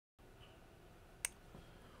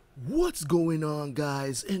What's going on,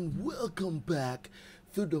 guys, and welcome back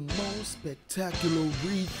to the most spectacular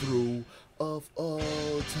read-through of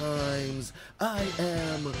all times. I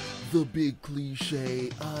am the big cliche.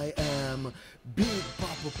 I am Big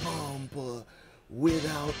Papa Pump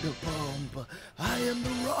without the pump. I am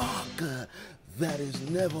the rock that is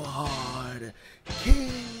never hard.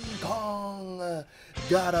 King Kong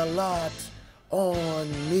got a lot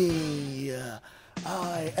on me.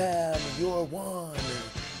 I am your one,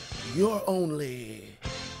 your only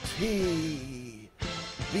TBR.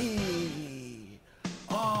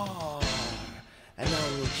 And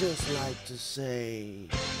I would just like to say,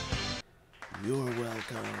 you're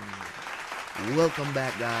welcome. Welcome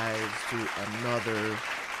back, guys, to another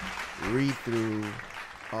read through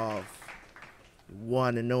of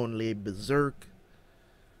one and only Berserk.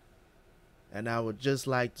 And I would just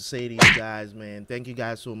like to say to you guys, man, thank you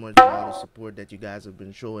guys so much for all the support that you guys have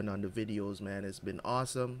been showing on the videos, man. It's been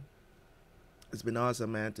awesome. It's been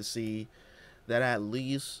awesome, man, to see that at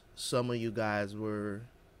least some of you guys were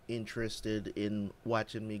interested in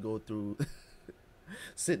watching me go through,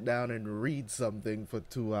 sit down and read something for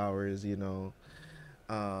 2 hours, you know.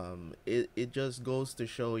 It just goes to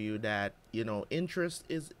show you that, you know, interest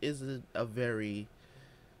is a very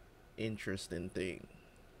interesting thing.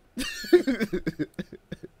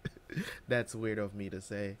 That's weird of me to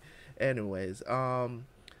say. Anyways,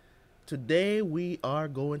 today we are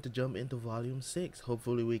going to jump into volume 6.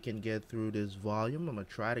 Hopefully we can get through this volume. I'm gonna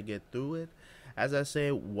try to get through it. As I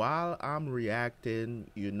say, while I'm reacting,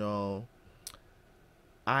 you know,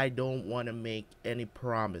 I don't want to make any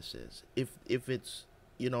promises. If it's,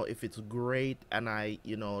 you know, if it's great and I,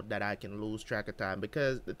 you know, that I can lose track of time,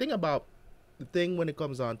 because the thing when it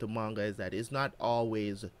comes on to manga is that it's not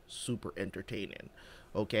always super entertaining.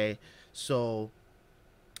 Okay, so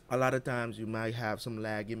a lot of times you might have some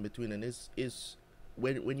lag in between, and it's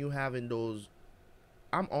when you having those,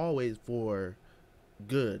 I'm always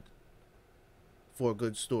good for a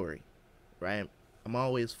good story, right? I'm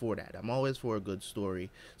always for that. I'm always for a good story.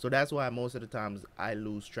 So that's why most of the times I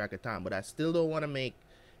lose track of time, but I still don't want to make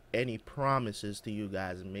any promises to you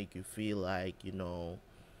guys and make you feel like, you know,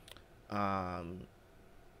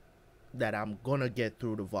 that I'm gonna get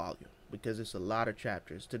through the volume, because it's a lot of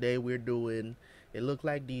chapters. Today we're doing, it looked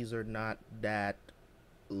like these are not that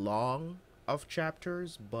long of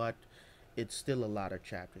chapters, but it's still a lot of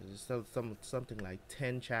chapters. It's still something like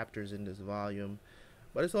 10 chapters in this volume,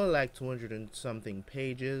 but it's only like 200 and something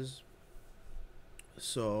pages.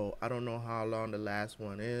 So I don't know how long the last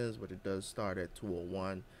one is, but it does start at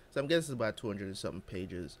 201. So I'm guessing it's about 200 and something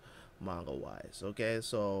pages manga wise. Okay,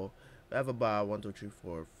 so we have about 1, 2, 3,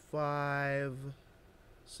 4, 5,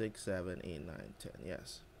 6, 7, 8, 9, 10.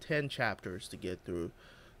 Yes, 10 chapters to get through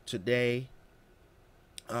today.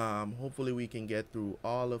 Hopefully we can get through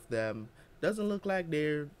all of them. Doesn't look like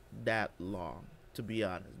they're that long, to be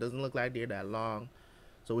honest. Doesn't look like they're that long,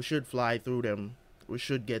 so we should fly through them. We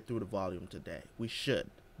should get through the volume today. We should,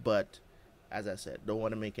 but as I said, don't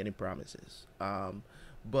want to make any promises.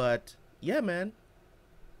 But yeah, man,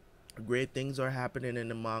 great things are happening in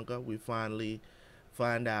the manga. We finally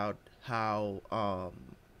find out how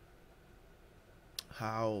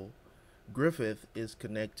Griffith is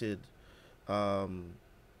connected to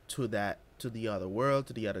the other world,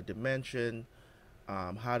 to the other dimension.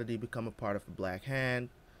 How did he become a part of the Black Hand?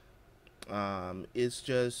 It's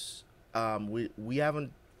just we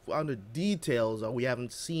haven't found the details, or we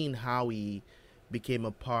haven't seen how he became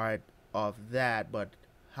a part of that, but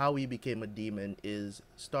how he became a demon is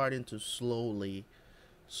starting to slowly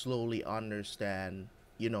understand,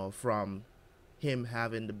 you know, from him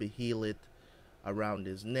having the behelit around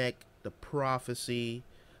his neck, the prophecy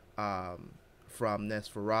from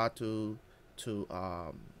Nosferatu to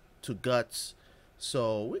Guts.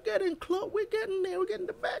 So we're getting close. We're getting there. We're getting,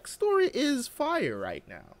 the backstory is fire right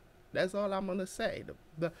now. That's all I'm gonna say.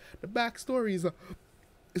 The backstory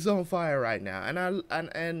is on fire right now, and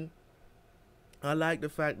I like the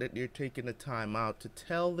fact that you're taking the time out to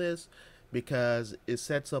tell this, because it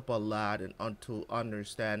sets up a lot and to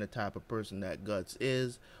understand the type of person that Guts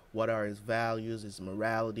is, what are his values, his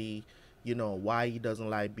morality, you know, why he doesn't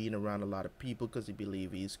like being around a lot of people, because he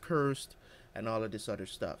believes he's cursed, and all of this other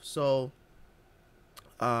stuff. So,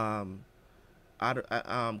 Casca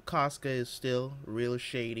is still real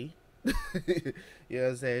shady. You know what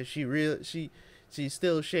I'm saying? She's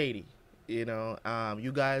still shady. You know,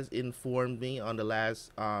 you guys informed me on the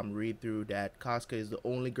last read through that Casca is the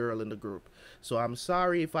only girl in the group. So I'm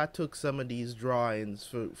sorry if I took some of these drawings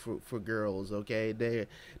for girls. Okay,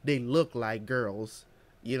 they look like girls.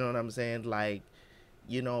 You know what I'm saying? Like,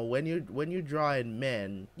 you know, when you're drawing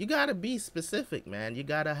men, you gotta be specific, man. You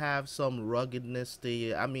gotta have some ruggedness to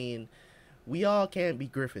you. I mean, we all can't be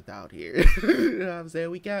Griffith out here. You know what I'm saying?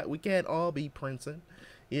 We can't all be Princeton,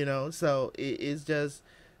 you know. So it's just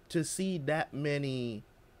to see that many.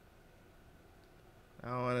 I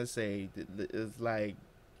don't want to say it's like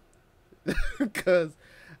because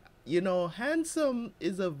you know, handsome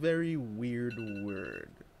is a very weird word.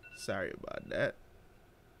 Sorry about that.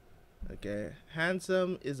 Okay,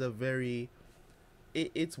 handsome is a very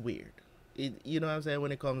it's weird. You know what I'm saying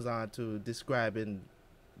when it comes on to describing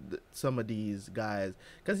some of these guys,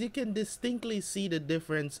 because you can distinctly see the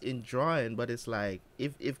difference in drawing. But it's like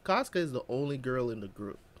if Casca is the only girl in the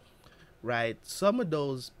group, right? Some of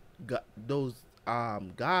those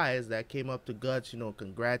guys that came up to Guts, you know,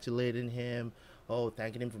 congratulating him, oh,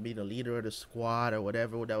 thanking him for being the leader of the squad or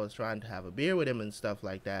whatever, that was trying to have a beer with him and stuff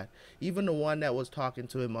like that. Even the one that was talking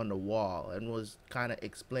to him on the wall and was kind of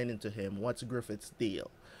explaining to him what's Griffith's deal,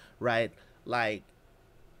 right? Like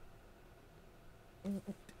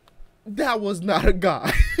that was not a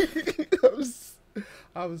guy. I'm,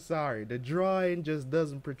 I'm sorry. The drawing just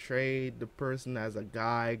doesn't portray the person as a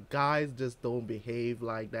guy. Guys just don't behave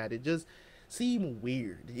like that. It just seemed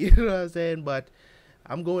weird. You know what I'm saying? But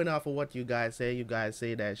I'm going off of what you guys say. You guys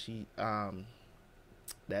say that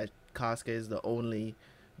that Casca is the only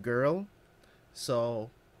girl. So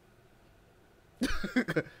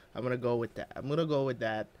I'm gonna go with that. I'm gonna go with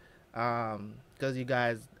that. Because you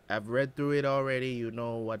guys have read through it already. You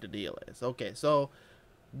know what the deal is. Okay, so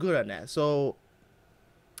good on that. So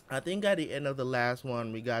I think at the end of the last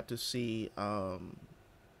one, we got to see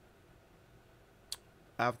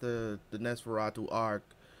after the Nosferatu arc,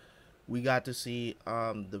 we got to see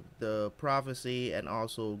the prophecy and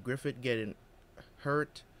also Griffith getting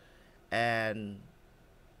hurt, and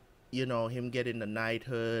you know him getting the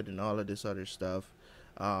knighthood and all of this other stuff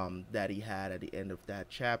that he had at the end of that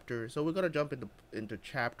chapter. So we're gonna jump into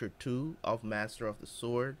chapter 2 of Master of the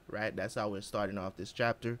Sword, right? That's how we're starting off this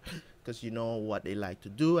chapter, because you know what they like to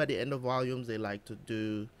do at the end of volumes. They like to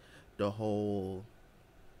do the whole,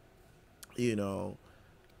 you know,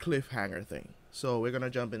 cliffhanger thing. So we're gonna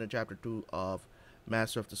jump into chapter 2 of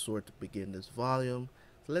Master of the Sword to begin this volume.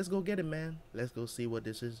 So let's go get it, man. Let's go see what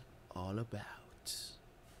this is all about.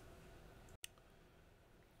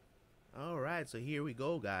 All right, so here we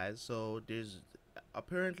go, guys. So there's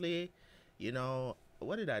apparently, you know,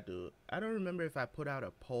 what did I do? I don't remember if I put out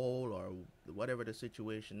a poll or whatever the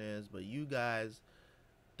situation is, but you guys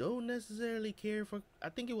don't necessarily care for. I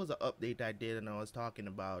think it was an update I did, and I was talking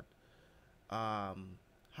about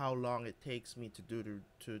how long it takes me to do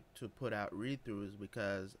to put out read-throughs,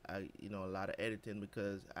 because I, you know, a lot of editing,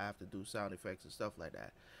 because I have to do sound effects and stuff like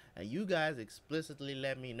that. And you guys explicitly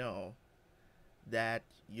let me know that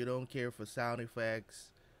you don't care for sound effects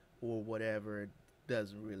or whatever. It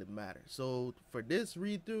doesn't really matter. So for this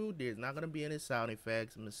read through, there's not going to be any sound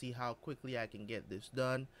effects. I'm going to see how quickly I can get this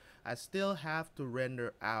done. I still have to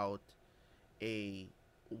render out a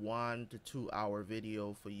 1 to 2 hour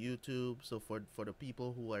video for YouTube. So for the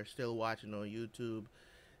people who are still watching on YouTube,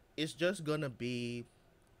 it's just going to be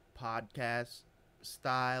podcast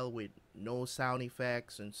style with no sound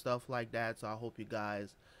effects and stuff like that. So I hope you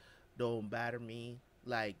guys don't batter me.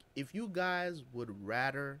 Like, if you guys would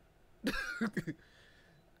rather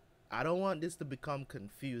I don't want this to become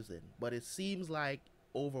confusing, but it seems like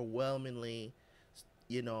overwhelmingly,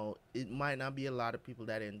 you know, it might not be a lot of people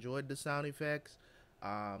that enjoyed the sound effects,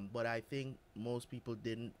 but I think most people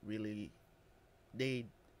didn't really, they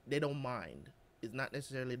don't mind. It's not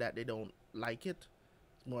necessarily that they don't like it,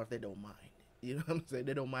 it's more if they don't mind. You know what I'm saying?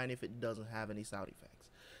 They don't mind if it doesn't have any sound effects.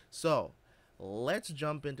 So let's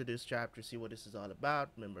jump into this chapter, see what this is all about.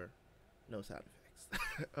 Remember, no sound effects.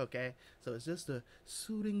 Okay, so it's just the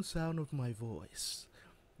soothing sound of my voice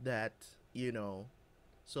that, you know,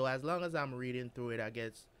 so as long as I'm reading through it, I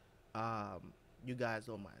guess you guys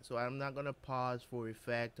don't mind. So I'm not gonna pause for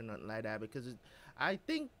effect or nothing like that, because I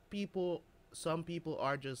think some people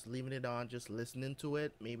are just leaving it on, just listening to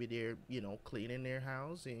it. Maybe they're, you know, cleaning their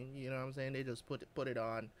house, and you know what I'm saying, they just put it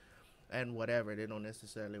on and whatever. They don't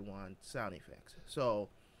necessarily want sound effects. So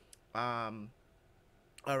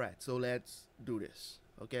all right, so let's do this.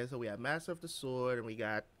 Okay, so we have Master of the Sword, and we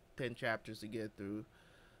got 10 chapters to get through.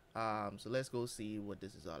 So let's go see what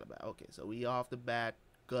this is all about. Okay, so we off the bat,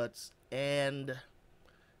 Guts and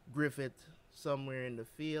Griffith somewhere in the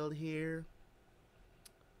field here.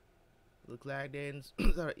 Looks like then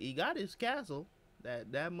sorry, he got his castle.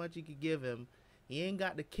 That much he could give him. He ain't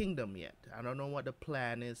got the kingdom yet. I don't know what the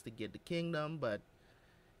plan is to get the kingdom, but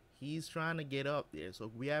he's trying to get up there.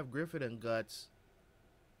 So we have Griffith and Guts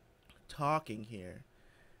talking here,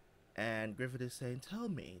 And Griffith is saying, tell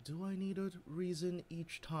me, do I need a reason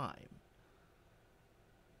each time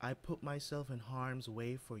I put myself in harm's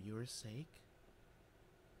way for your sake?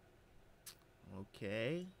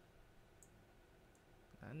 Okay.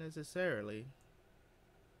 Not necessarily.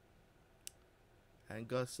 And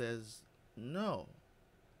Gus says, no,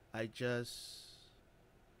 I just...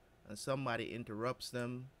 And somebody interrupts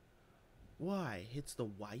them. Why, it's the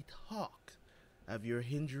White Hawk. Have your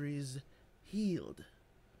injuries healed?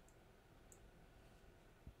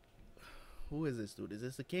 Who is this dude? Is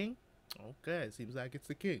this the king? Okay, it seems like it's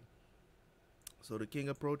the king. So the king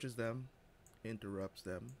approaches them, interrupts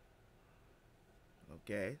them.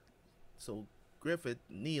 Okay, so Griffith,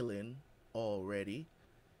 kneeling already,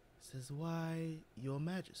 says, why, your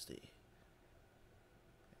majesty?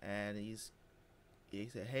 And he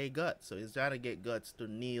said, hey, Guts. So he's trying to get Guts to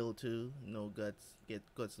kneel too. No,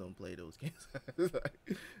 Guts don't play those games.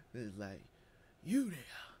 It's like, you there,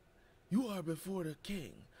 you are before the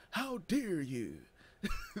king. How dare you?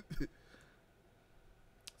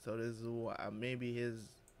 So this is maybe this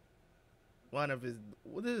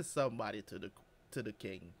is somebody to the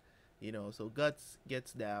king, you know. So Guts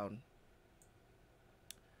gets down,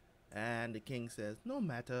 and the king says, no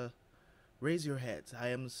matter, raise your heads. I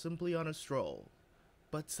am simply on a stroll.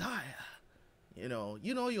 But sire,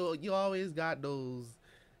 you always got those,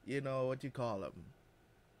 what you call them.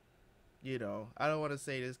 I don't want to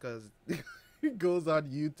say this because it goes on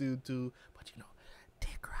YouTube too, but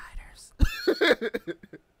dick riders.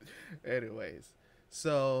 Anyways,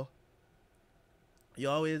 so you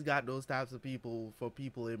always got those types of people for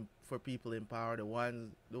people in power, the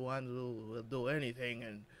ones who will do anything,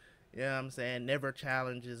 and I'm saying, never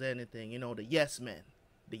challenges anything. The yes men,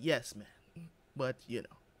 but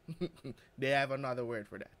they have another word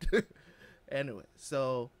for that. Anyway,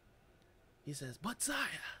 so he says, but sire.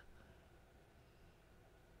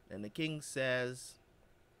 And the king says,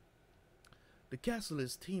 the castle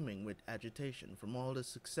is teeming with agitation from all the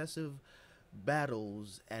successive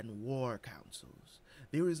battles and war councils.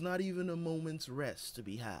 There is not even a moment's rest to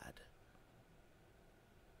be had.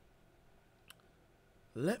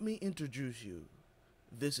 Let me introduce you.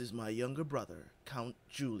 This is my younger brother, Count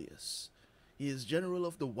Julius. He is general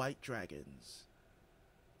of the White Dragons,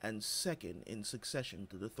 and second in succession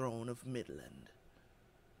to the throne of Midland.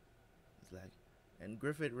 It's like, and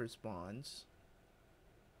Griffith responds,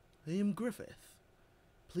 I am Griffith.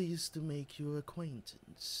 Pleased to make your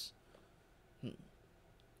acquaintance.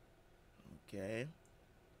 Okay.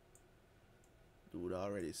 Dude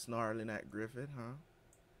already snarling at Griffith, huh?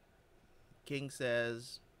 King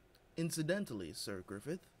says, incidentally, Sir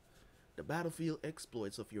Griffith, the battlefield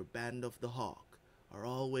exploits of your Band of the Hawk are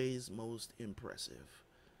always most impressive.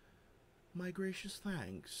 My gracious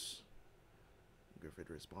thanks, Griffith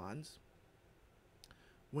responds.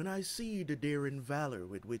 When I see the daring valor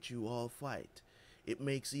with which you all fight, it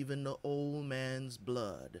makes even the old man's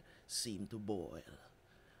blood seem to boil.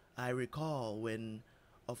 I recall when,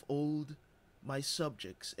 of old, my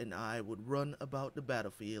subjects and I would run about the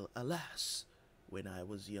battlefield, alas, when I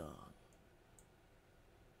was young.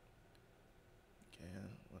 Okay,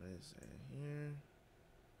 what is it here?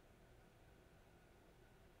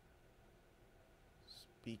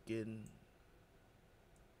 Speaking.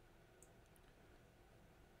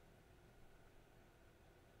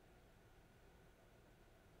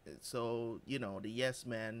 So, the yes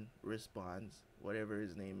man responds, whatever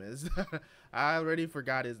his name is. I already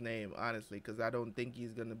forgot his name, honestly, because I don't think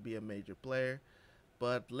he's going to be a major player.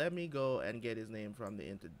 But let me go and get his name from the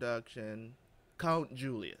introduction. Count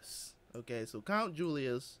Julius. Okay, so Count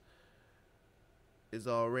Julius is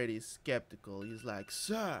already skeptical. He's like,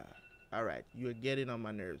 sir, all right, you're getting on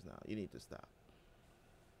my nerves now. You need to stop.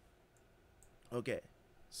 Okay,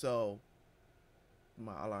 so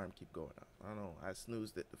my alarm keep going off. I don't know, I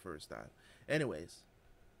snoozed it the first time. Anyways,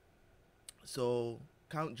 so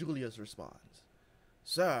Count Julius responds,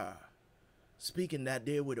 sir, speaking that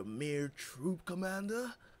day with a mere troop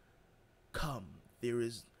commander? Come, there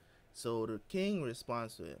is... So the king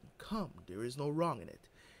responds to him, come, there is no wrong in it.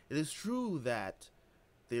 It is true that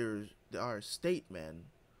there are statesmen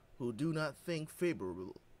who do not think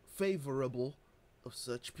favorable of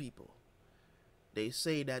such people. They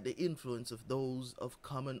say that the influence of those of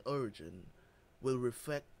common origin will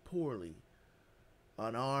reflect poorly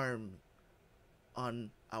on our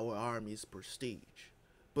army's prestige.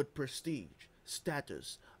 But prestige,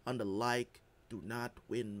 status, and the like do not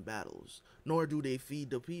win battles, nor do they feed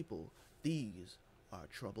the people. These are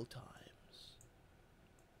troubled times.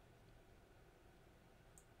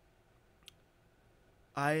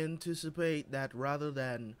 I anticipate that rather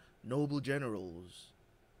than noble generals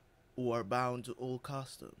who are bound to old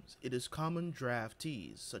customs. It is common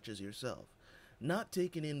draftees, such as yourself, not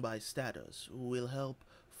taken in by status, who will help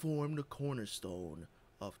form the cornerstone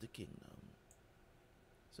of the kingdom.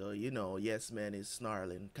 So, you know, Yes Man is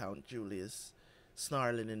snarling, Count Julius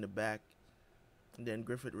snarling in the back. And then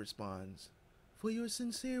Griffith responds, "For your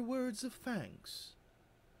sincere words of thanks,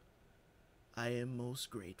 I am most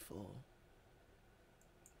grateful."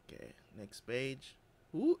 Okay, next page.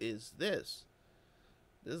 Who is this?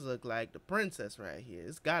 This look like the princess right here.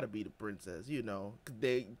 It's gotta be the princess, you know,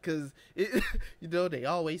 cause you know, they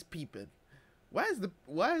always peeping. Why is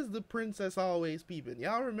the princess always peeping?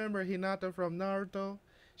 Y'all remember Hinata from Naruto?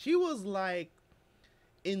 She was like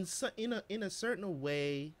in a certain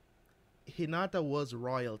way. Hinata was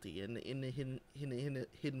royalty in the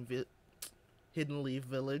hidden leaf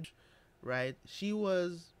village, right? She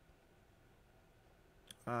was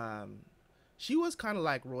kind of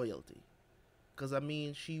like royalty, because I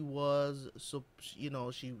mean she was, so you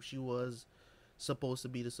know, she was supposed to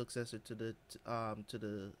be the successor to the um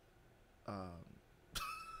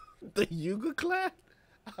the Yuga clan.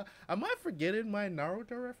 Am I forgetting my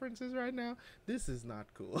Naruto references right now? This is not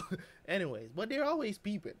cool. Anyways, but they're always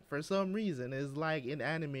peeping for some reason. It's like in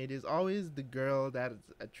anime, there's always the girl that is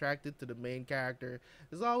attracted to the main character.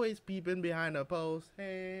 Is always peeping behind a post,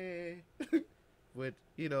 hey, with,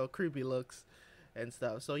 you know, creepy looks and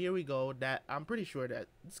stuff. So here we go. That I'm pretty sure that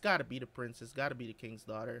it's got to be the princess, got to be the king's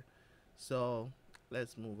daughter. So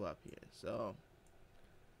let's move up here. So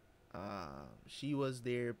she was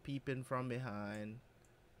there peeping from behind.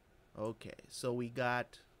 Okay, so we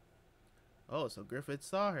got. Oh, so Griffith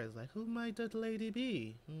saw her. It's like, who might that lady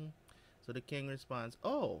be? So the king responds,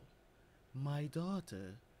 "Oh, my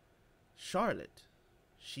daughter, Charlotte.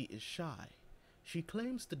 She is shy. She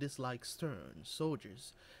claims to dislike stern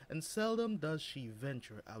soldiers, and seldom does she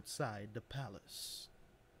venture outside the palace."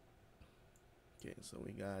 Okay, so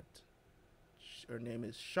we got. Her name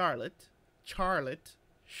is Charlotte. Charlotte.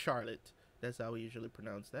 That's how we usually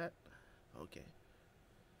pronounce that. Okay.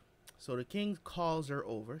 So the king calls her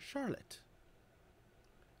over, "Charlotte.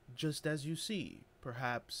 Just as you see,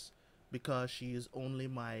 perhaps because she is only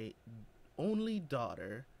my only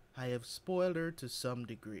daughter, I have spoiled her to some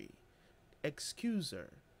degree. Excuse her,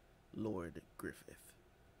 Lord Griffith."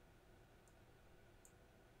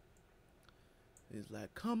 He's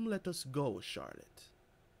like, "Come, let us go, Charlotte."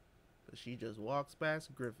 But she just walks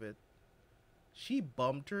past Griffith. She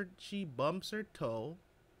bumps her toe.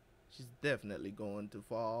 She's definitely going to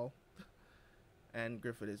fall. And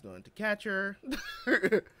Griffith is going to catch her.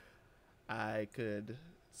 I could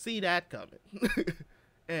see that coming.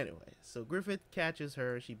 Anyway, so Griffith catches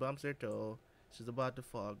her. She bumps her toe. She's about to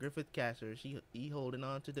fall. Griffith catches her. He holding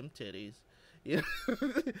on to them titties. You know,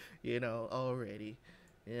 you know, already.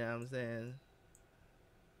 You know what I'm saying?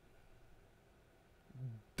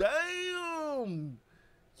 Damn!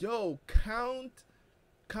 Yo, Count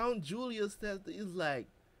Julius is like.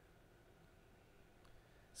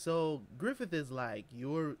 So Griffith is like,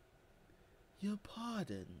 your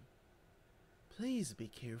pardon. Please be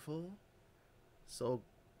careful." So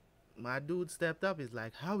my dude stepped up. He's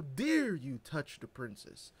like, "How dare you touch the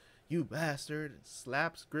princess, you bastard!" And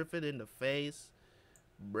slaps Griffith in the face.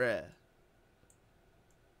 Bruh.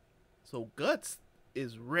 So Guts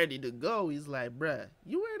is ready to go. He's like, "Bruh,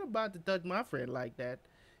 you ain't about to touch my friend like that.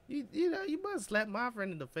 You know, you must slap my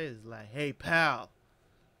friend in the face." He's like, "Hey, pal."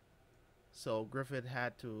 So Griffith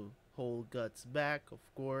had to hold Guts back, of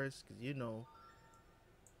course, because, you know,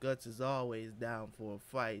 Guts is always down for a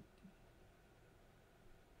fight.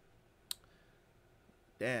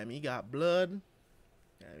 Damn, he got blood.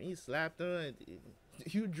 Damn, he slapped him.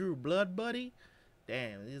 "You drew blood, buddy?"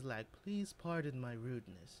 Damn, he's like, "Please pardon my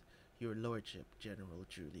rudeness, your lordship, General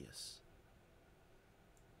Julius."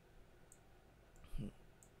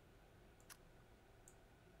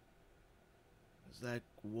 It's like,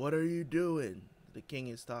 "What are you doing?" The king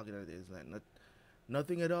is talking to this. It's like,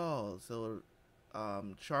 "Nothing at all." So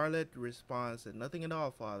Charlotte responds, said, "Nothing at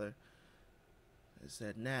all, father." I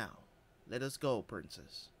said, "Now, let us go,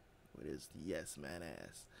 princess." With his yes man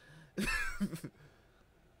ass.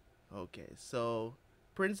 Okay, so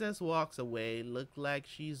princess walks away. Look like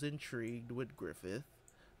she's intrigued with Griffith.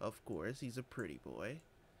 Of course, he's a pretty boy.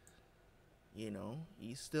 You know,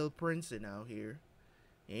 he's still princing out here.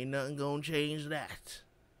 Ain't nothing gonna change that.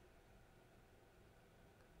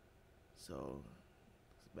 So,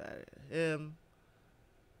 it's bad at him.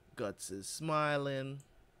 Guts is smiling.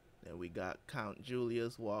 Then we got Count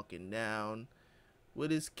Julius walking down with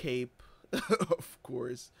his cape, of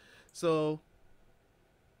course. So,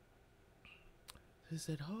 he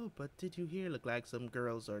said, "Oh, but did you hear? Look like some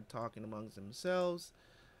girls are talking amongst themselves."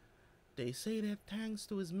 They say that thanks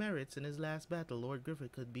to his merits in his last battle, Lord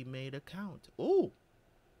Griffith could be made a count. Oh,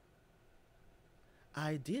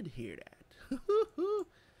 I did hear that.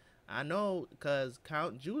 I know, because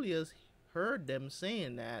Count Julius heard them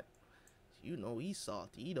saying that. You know, he's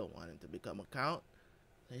salty. He don't want him to become a count.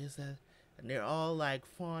 They said, and they're all like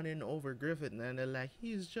fawning over Griffith, and they're like,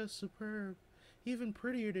 he's just superb. Even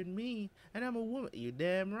prettier than me, and I'm a woman. You're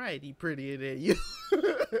damn right, he prettier than you.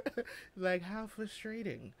 Like, how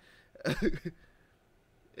frustrating.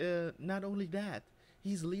 Not only that,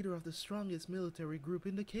 he's leader of the strongest military group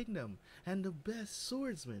in the kingdom, and the best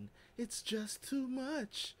swordsman. It's just too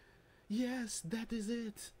much. Yes, that is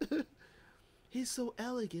it. He's so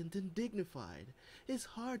elegant and dignified. It's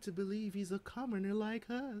hard to believe he's a commoner like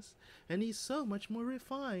us, and he's so much more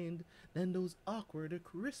refined than those awkward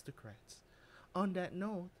aristocrats. On that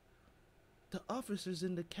note, the officers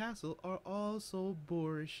in the castle are all so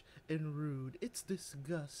boorish and rude. It's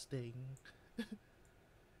disgusting.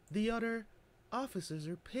 The other officers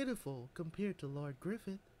are pitiful compared to Lord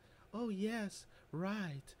Griffith. Oh yes,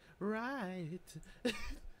 right, right.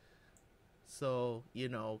 So, you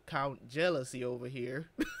know, Count Jealousy over here.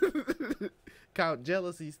 Count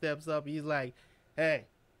Jealousy steps up. He's like, hey,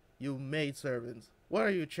 you maidservants, what are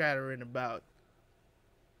you chattering about?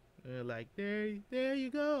 And they're like, there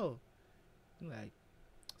you go. Like,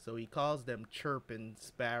 so he calls them chirping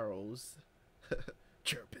sparrows.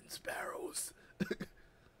 Chirping sparrows.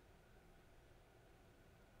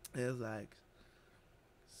 It's like,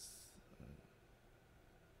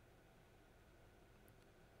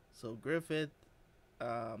 so Griffith,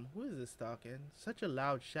 who is this talking? Such a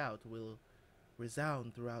loud shout will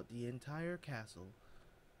resound throughout the entire castle.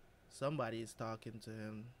 Somebody is talking to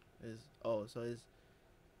him. So it's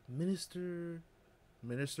Minister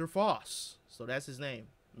Foss. So that's his name,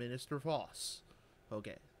 Minister Foss.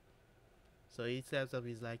 Okay. So he steps up.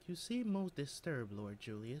 He's like, "You seem most disturbed, Lord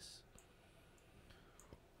Julius.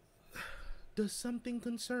 Does something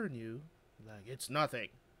concern you?" Like, it's nothing.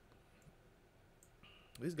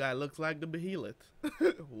 This guy looks like the behemoth.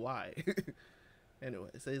 Why? Anyway,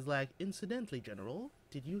 so he's like, "Incidentally, General,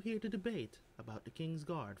 did you hear the debate about the King's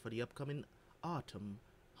Guard for the upcoming autumn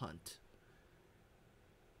hunt?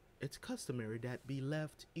 It's customary that be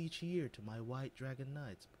left each year to my White Dragon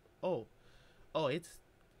Knights." Oh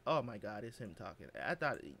my God, it's him talking. I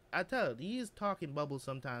tell you, these talking bubbles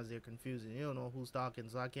sometimes they're confusing. You don't know who's talking,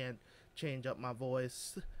 so I can't change up my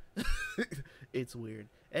voice. It's weird.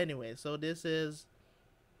 Anyway, so this is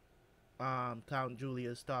Count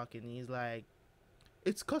Julius talking. He's like,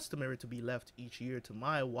 "It's customary to be left each year to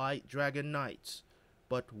my White Dragon Knights.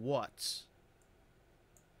 But what?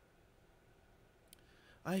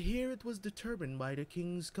 I hear it was determined by the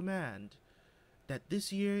king's command that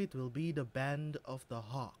this year it will be the Band of the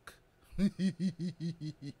Hawk."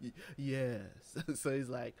 Yes. So he's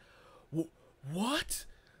like, "What?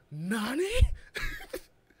 Nani?"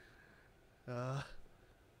 That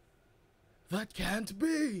can't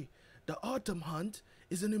be. The autumn hunt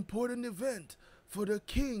is an important event for the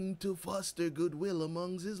king to foster goodwill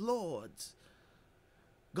amongst his lords.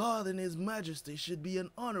 Guarding his majesty should be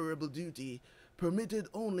an honorable duty permitted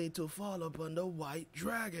only to fall upon the white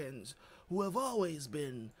dragons, who have always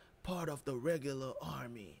been part of the regular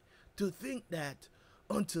army. To think that,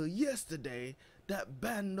 until yesterday, that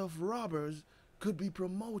band of robbers could be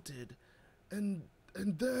promoted, and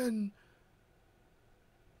then,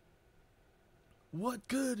 what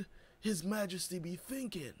could his majesty be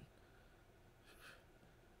thinking?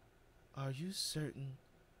 Are you certain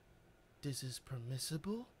this is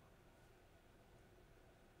permissible?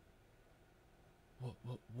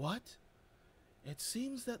 What? It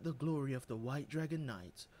seems that the glory of the White Dragon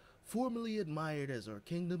Knights, formerly admired as our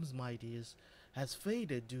kingdom's mightiest, has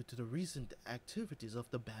faded due to the recent activities of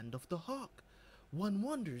the Band of the Hawk. One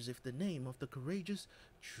wonders if the name of the courageous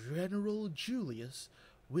General Julius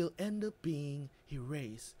will end up being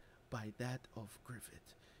erased by that of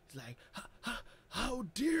Griffith. It's like, how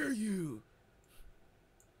dare you?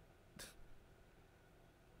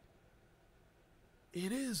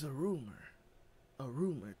 It is a rumor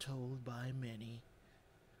told by many.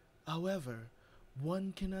 However,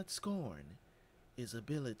 one cannot scorn his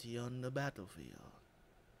ability on the battlefield.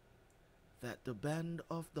 That the Band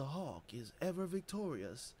of the Hawk is ever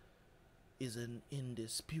victorious is an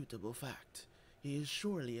indisputable fact. He is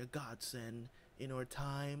surely a godsend in our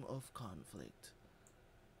time of conflict.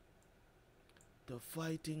 The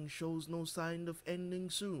fighting shows no sign of ending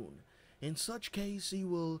soon. In such case, he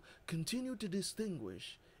will continue to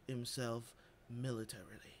distinguish himself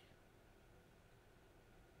militarily.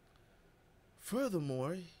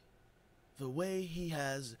 Furthermore, the way he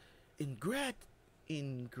has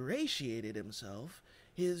ingratiated himself,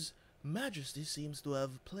 his Majesty seems to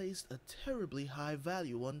have placed a terribly high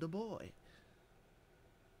value on the boy.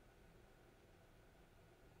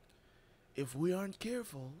 If we aren't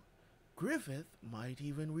careful, Griffith might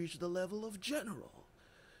even reach the level of general.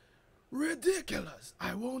 Ridiculous!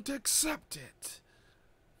 I won't accept it!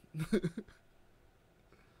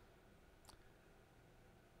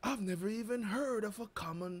 I've never even heard of a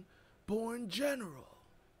common-born general.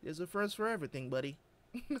 There's a first for everything, buddy.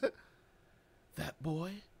 That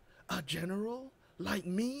boy? A general? Like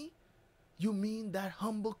me? You mean that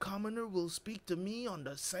humble commoner will speak to me on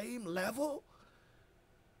the same level?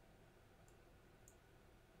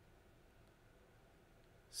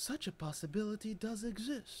 Such a possibility does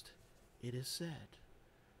exist, it is said.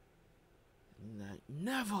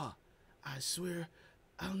 Never! I swear,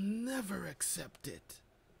 I'll never accept it.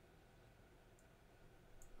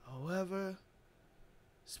 However,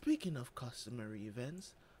 speaking of customary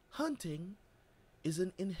events, hunting is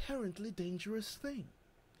an inherently dangerous thing.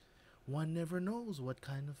 One never knows what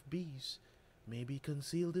kind of beast may be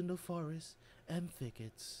concealed in the forest and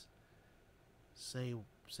thickets. Say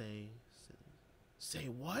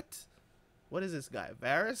what? What is this guy,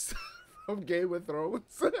 Varys from Game of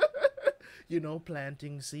Thrones? You know,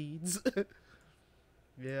 planting seeds.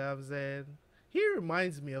 Yeah, I'm saying. He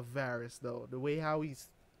reminds me of Varys, though. The way how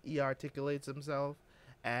he articulates himself.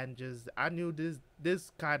 And just, I knew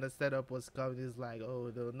this kind of setup was coming. It's like,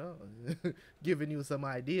 oh, no. Giving you some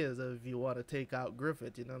ideas of if you want to take out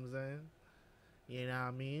Griffith, you know what I'm saying? You know what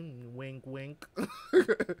I mean? Wink, wink.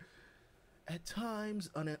 At times,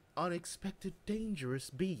 an unexpected dangerous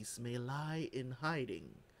beast may lie in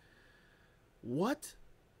hiding. What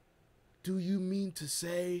do you mean to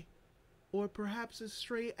say? Or perhaps a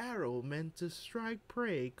stray arrow meant to strike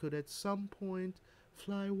prey could at some point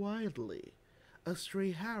fly wildly. A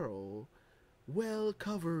stray arrow well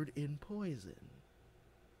covered in poison.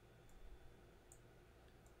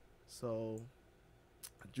 So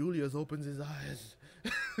Julius opens his eyes.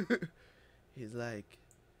 He's like,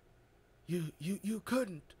 you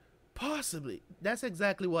couldn't possibly. That's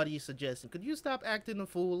exactly what he's suggesting. Could you stop acting a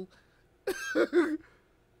fool?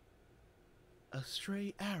 A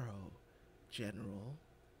stray arrow, General.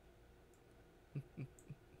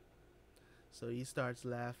 So he starts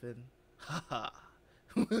laughing. Ha ha.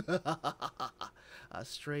 A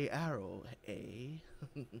stray arrow, eh?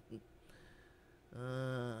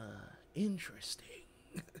 Interesting.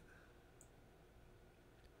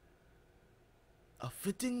 A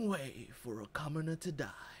fitting way for a commoner to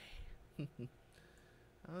die. I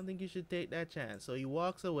don't think you should take that chance. So he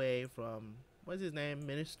walks away from, what's his name?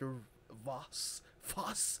 Minister Voss.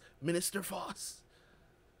 Minister Voss.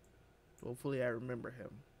 Hopefully I remember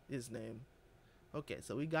him. His name. Okay,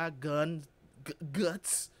 so we got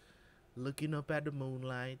Guts looking up at the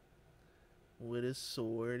moonlight with his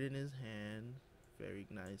sword in his hand. Very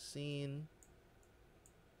nice scene.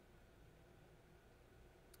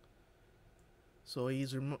 So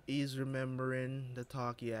he's remembering the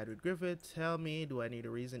talk he had with Griffith. Tell me, do I need a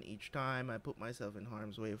reason each time I put myself in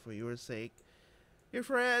harm's way for your sake? Your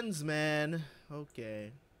friends, man.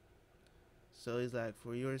 Okay. So he's like,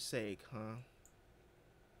 for your sake, huh?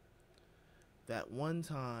 That one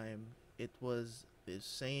time, it was this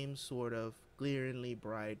same sort of glaringly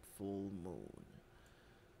bright full moon.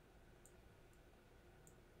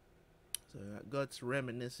 So Guts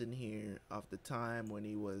reminiscing here of the time when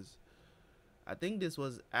he was, I think this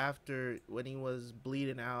was after when he was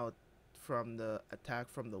bleeding out from the attack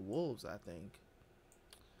from the wolves, I think.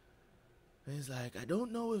 And he's like, I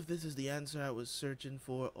don't know if this is the answer I was searching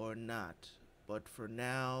for or not, but for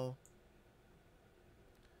now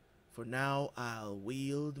I'll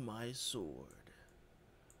wield my sword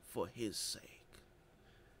for his sake.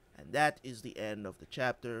 And that is the end of the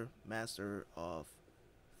chapter, Master of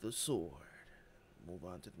the Sword. Move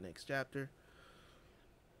on to the next chapter.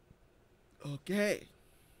 Okay.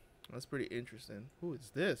 That's pretty interesting. Who is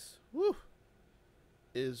this? Woo.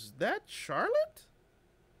 Is that Charlotte?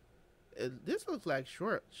 This looks like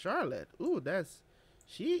Charlotte. Ooh,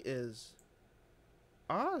 she is.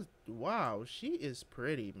 Oh, wow, she is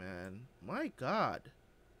pretty, man. My God.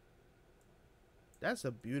 That's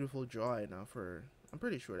a beautiful drawing of her. I'm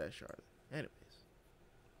pretty sure that's Charlotte. Anyways.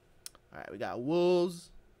 Alright, we got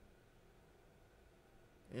wolves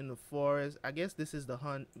in the forest. I guess this is the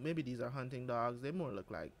hunt. Maybe these are hunting dogs. They more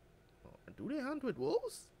look like. Oh, do they hunt with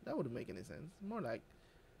wolves? That wouldn't make any sense. More like.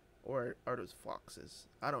 Or are those foxes?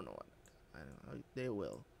 I don't know. I don't know. They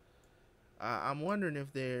will. I'm wondering if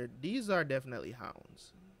these are definitely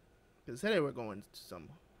hounds. Because said they were going to some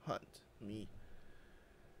hunt. Me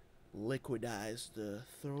liquidize the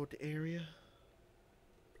throat area.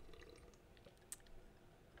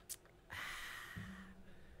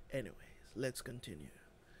 Anyways, let's continue.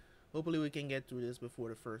 Hopefully we can get through this before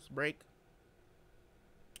the first break.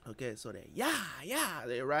 Okay, so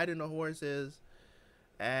they're riding the horses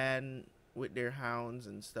and with their hounds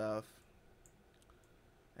and stuff.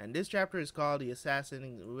 And this chapter is called The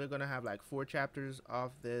Assassin. We're gonna have like 4 chapters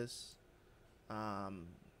of this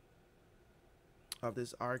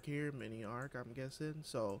arc here, mini arc, I'm guessing.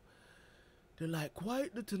 So they're like,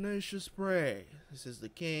 quite the tenacious prey. This is the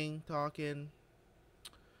king talking.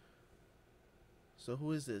 So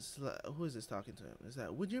who is this? Who is this talking to him? Is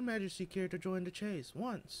that, would your majesty care to join the chase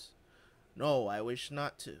once? No, I wish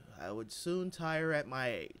not to. I would soon tire at my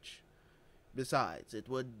age. Besides, it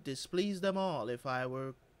would displease them all if I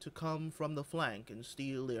were to come from the flank and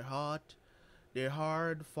steal their hard-fought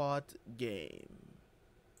game.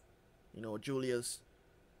 You know, Julius,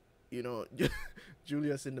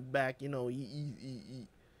 Julius in the back, he's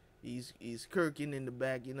kirking in the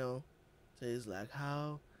back, So he's like,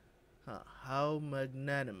 how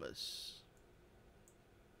magnanimous.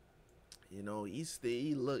 He's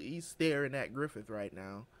staring at Griffith right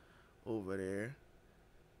now, over there,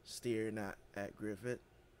 staring at Griffith.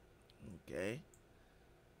 Okay,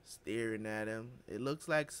 staring at him. It looks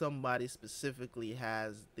like somebody specifically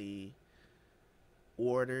has the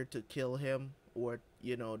order to kill him, or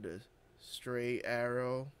the stray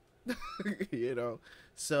arrow.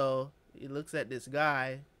 So he looks at this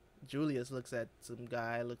guy. Julius looks at some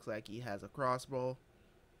guy. Looks like he has a crossbow.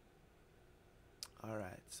 All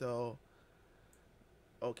right, so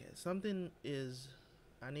okay, something is.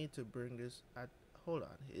 I need to bring this. Hold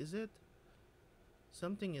on. Is it?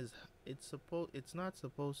 Something is. It's not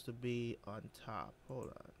supposed to be on top. Hold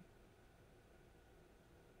on.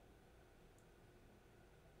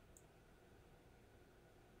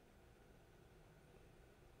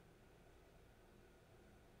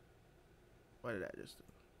 What did I just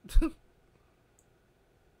do?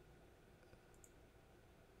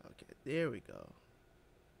 Okay, there we go.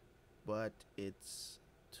 But it's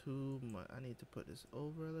too much. I need to put this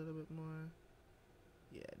over a little bit more.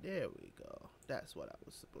 Yeah, there we go. That's what I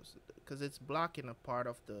was supposed to do, because it's blocking a part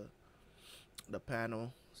of the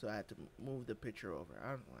panel, so I had to move the picture over.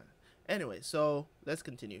 I don't want. Anyway, so let's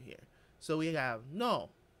continue here. So we have no,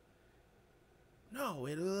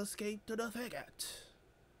 it will escape to the thicket.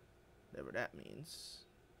 Whatever that means.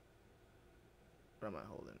 What am I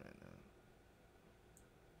holding right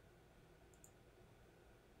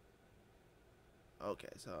now? Okay,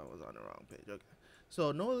 so I was on the wrong page. Okay,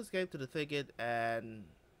 so no escape to the thicket, and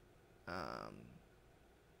I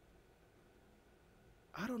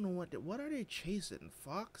don't know what are they chasing?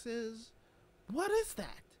 Foxes? What is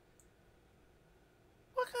that?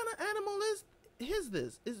 What kind of animal is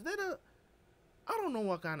this? Is that a? I don't know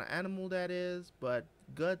what kind of animal that is, but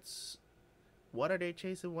Guts. What are they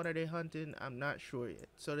chasing? What are they hunting? I'm not sure yet.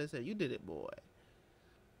 So they said, "You did it, boy.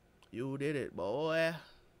 You did it, boy."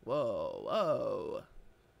 Whoa, whoa.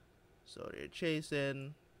 So they're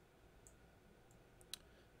chasing.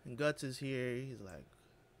 And Guts is here. He's like,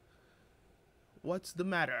 "What's the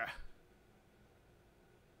matter?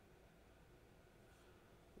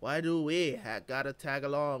 Why do we gotta tag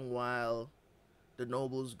along while the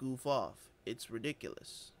nobles goof off? It's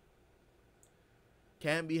ridiculous.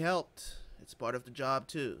 Can't be helped. It's part of the job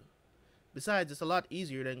too. Besides, it's a lot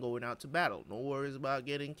easier than going out to battle. No worries about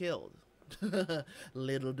getting killed."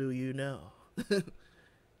 Little do you know.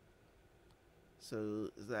 So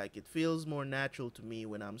it's like, it feels more natural to me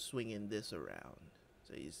when I'm swinging this around.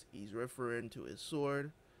 So he's referring to his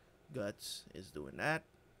sword. Guts is doing that.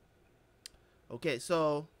 Okay,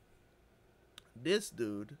 so this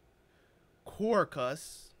dude,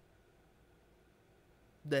 Quarkus,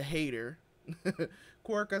 the hater,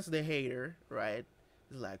 Quarkus the hater, right?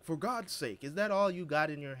 Is like, for God's sake, is that all you got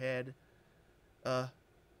in your head?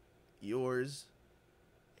 Yours,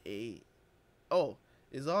 is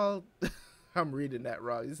all. I'm reading that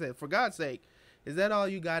wrong. He said, for God's sake, is that all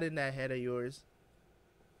you got in that head of yours?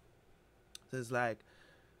 So it's like,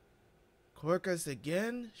 Quarkus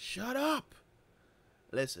again? Shut up!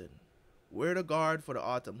 Listen, we're the guard for the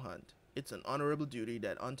autumn hunt. It's an honorable duty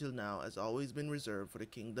that until now has always been reserved for the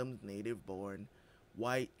kingdom's native-born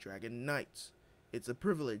white dragon knights. It's a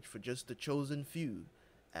privilege for just the chosen few,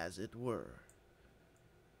 as it were.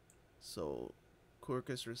 So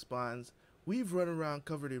Quarkus responds, we've run around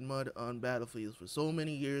covered in mud on battlefields for so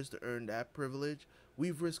many years to earn that privilege.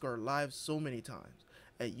 We've risked our lives so many times.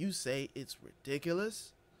 And you say it's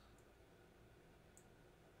ridiculous?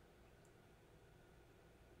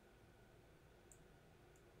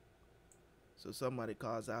 So somebody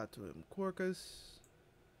calls out to him, Quarkus.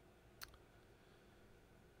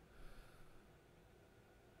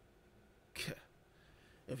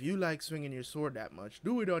 If you like swinging your sword that much,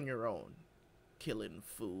 do it on your own. Killing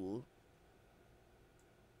fool.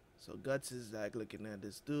 So Guts is like looking at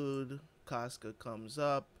this dude. Casca comes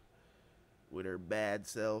up with her bad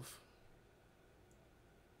self.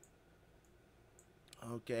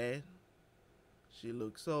 Okay. She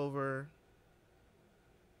looks over.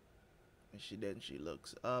 And she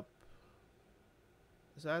looks up.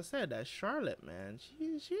 So I said that Charlotte, man,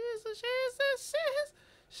 she's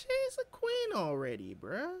a queen already,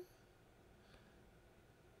 bruh.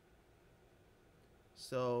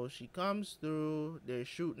 So she comes through. They're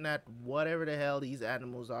shooting at whatever the hell these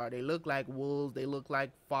animals are. They look like wolves. They look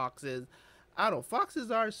like foxes. I don't know.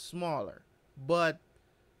 Foxes are smaller, but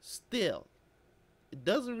still, it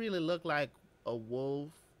doesn't really look like a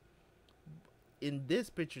wolf. In this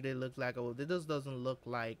picture, they look like a wolf. It just doesn't look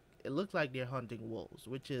like. It looks like they're hunting wolves,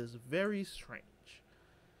 which is very strange.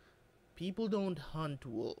 People don't hunt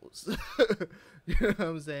wolves. You know what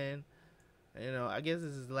I'm saying? You know, I guess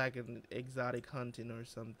this is like an exotic hunting or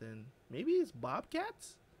something. Maybe it's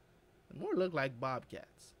bobcats? They more look like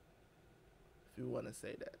bobcats. If you want to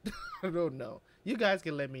say that. I don't know. You guys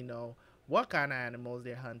can let me know what kind of animals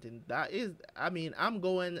they're hunting. That is, I mean, I'm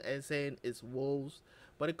going and saying it's wolves,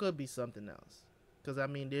 but it could be something else. Because, I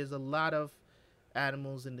mean, there's a lot of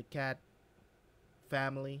animals in the cat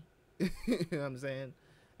family. You know what I'm saying?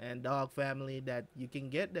 And dog family that you can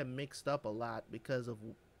get them mixed up a lot because of,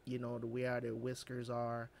 you know, the way their whiskers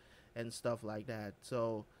are and stuff like that.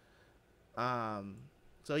 So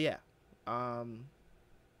yeah.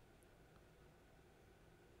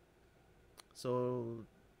 So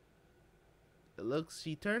it looks,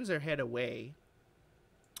 she turns her head away.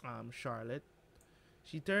 Charlotte,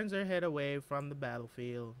 she turns her head away from the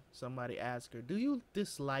battlefield. Somebody asks her, "Do you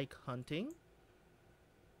dislike hunting?"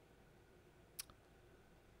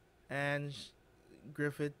 And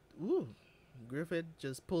Griffith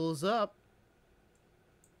just pulls up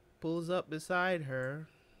beside her.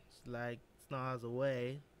 It's like snarls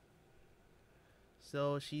away.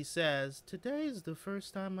 So she says, "Today is the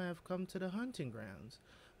first time I have come to the hunting grounds.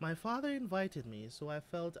 My father invited me, so I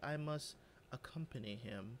felt I must accompany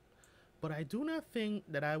him. But I do not think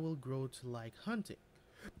that I will grow to like hunting.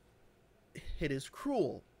 It is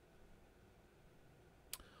cruel.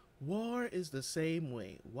 War is the same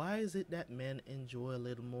way. Why is it that men enjoy a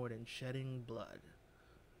little more than shedding blood?"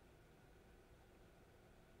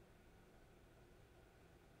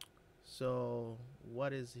 So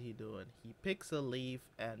what is he doing? He picks a leaf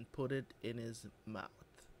and put it in his mouth.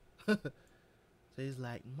 So he's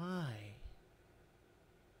like, "My."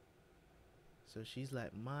 So she's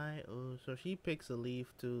like, "My." Oh, so she picks a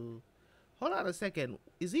leaf to. Hold on a second.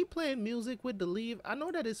 Is he playing music with the leaf? I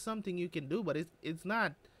know that is something you can do, but it's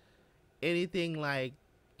not anything like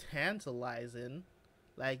tantalizing.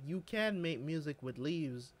 Like, you can make music with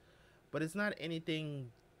leaves, but it's not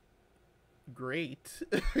anything great.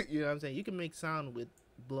 You know what I'm saying? You can make sound with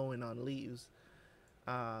blowing on leaves.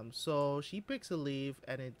 So she picks a leaf,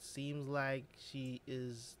 and it seems like she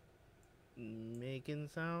is making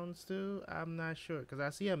sounds too. I'm not sure, because I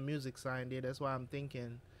see a music sign there. That's why I'm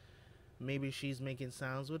thinking maybe she's making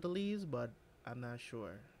sounds with the leaves, but I'm not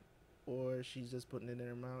sure. Or she's just putting it in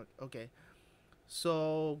her mouth. Okay.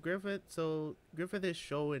 So Griffith is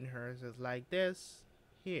showing her, says like this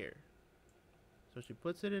here. So she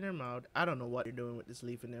puts it in her mouth. I don't know what they're doing with this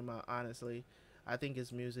leaf in their mouth, honestly. I think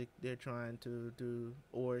it's music they're trying to do,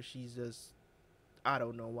 or she's just, I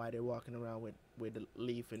don't know why they're walking around with the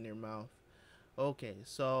leaf in their mouth. Okay,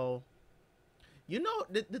 so you know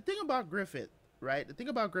the thing about Griffith, right? The thing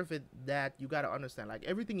about Griffith that you gotta understand, like,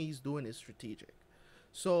 everything he's doing is strategic.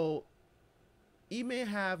 So he may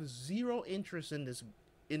have zero interest in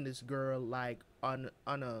this girl, like on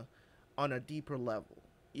a deeper level.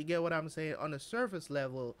 You get what I'm saying? On a surface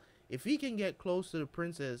level, if he can get close to the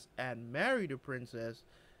princess and marry the princess,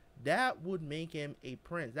 that would make him a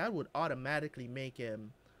prince. That would automatically make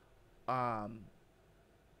him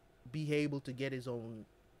be able to get his own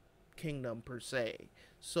kingdom per se.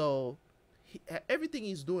 So everything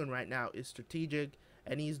he's doing right now is strategic,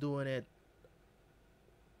 and he's doing it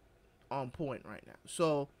on point right now.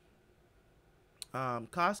 So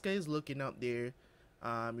Casca is looking up there.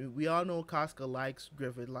 We all know Casca likes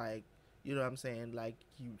Griffith, like, you know what I'm saying, like,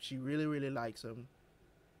 she really, really likes him.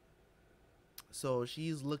 So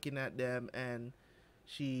she's looking at them, and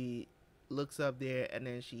she looks up there, and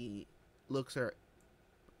then she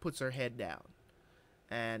puts her head down,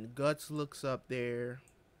 and Guts looks up there,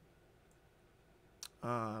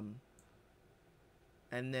 and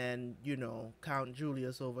then, you know, Count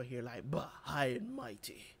Julius over here like, "Bah, high and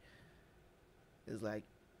mighty," is like.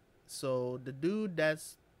 So the dude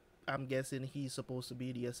that's I'm guessing he's supposed to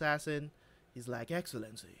be the assassin. He's like,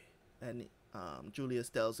 Excellency. And Julius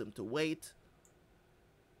tells him to wait.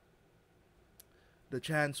 The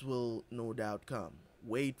chance will no doubt come.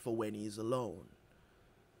 Wait for when he's alone.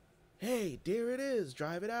 Hey, there it is.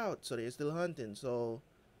 Drive it out. So they're still hunting. So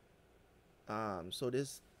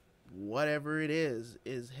this, whatever it is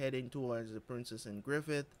heading towards the princess and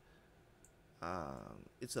Griffith.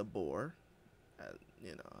 It's a boar.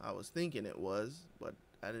 I was thinking it was, but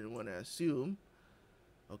I didn't want to assume.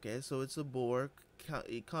 Okay, so it's a boar.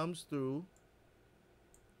 It comes through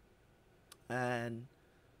and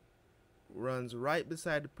runs right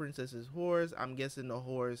beside the princess's horse. I'm guessing the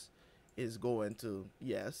horse is going to,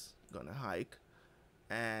 yes, gonna hike.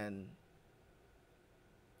 And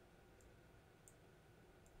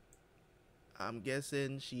I'm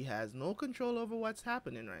guessing she has no control over what's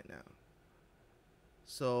happening right now.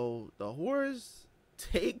 So the horse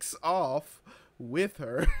takes off with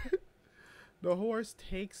her. The horse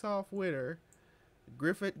takes off with her.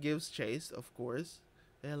 Griffith gives chase, of course.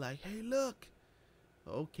 They're like, hey, look.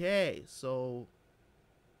 Okay, so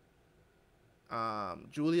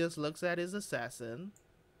Julius looks at his assassin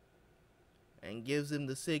and gives him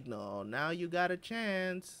the signal. Now you got a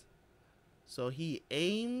chance. So he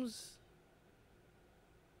aims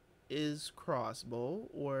his crossbow,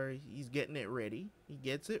 or he's getting it ready. He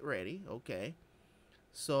gets it ready. Okay.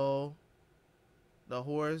 So the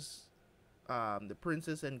horse, the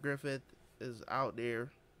princess and Griffith is out there.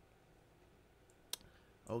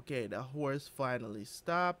 Okay, the horse finally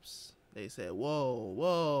stops. They say, whoa,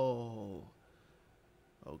 whoa.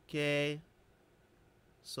 Okay.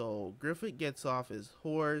 So Griffith gets off his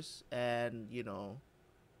horse and,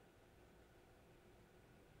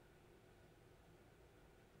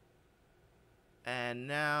 and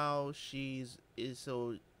now he's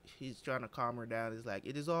trying to calm her down. He's like,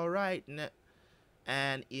 it is all right.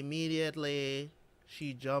 And immediately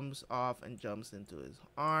she jumps off and jumps into his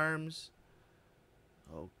arms.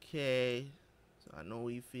 Okay. So I know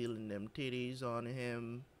he's feeling them titties on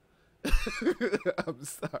him. I'm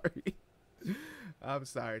sorry. I'm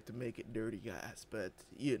sorry to make it dirty, guys, but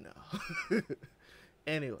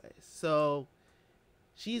Anyway, so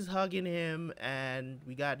she's hugging him, and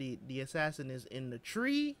we got the assassin is in the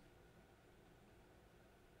tree.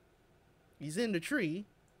 He's in the tree.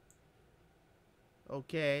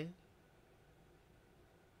 Okay.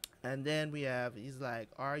 And then he's like,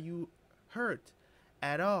 are you hurt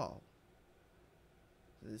at all?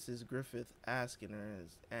 This is Griffith asking her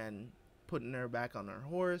and putting her back on her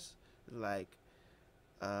horse.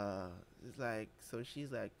 So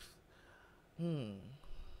she's like,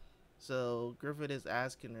 So Griffith is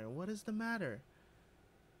asking her, what is the matter?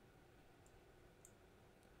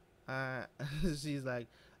 She's like,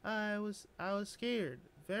 I was scared,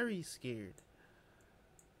 very scared.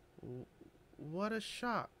 What a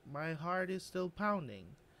shock. My heart is still pounding.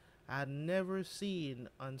 I'd never seen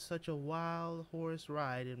on such a wild horse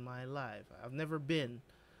ride in my life. I've never been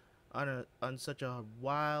on such a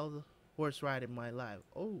wild horse ride in my life.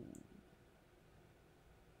 Oh.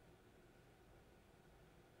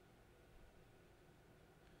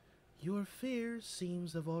 Your fear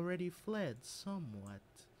seems to have already fled somewhat.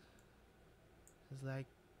 It's like,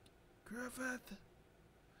 Griffith,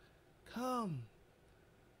 come.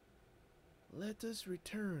 Let us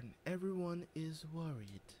return. Everyone is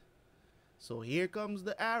worried. So here comes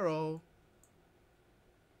the arrow.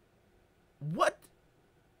 What?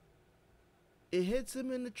 It hits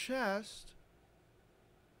him in the chest.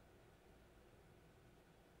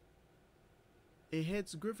 It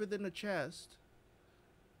hits Griffith in the chest.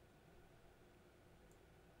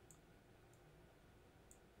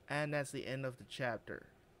 And that's the end of the chapter.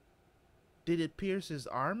 Did it pierce his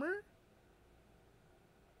armor?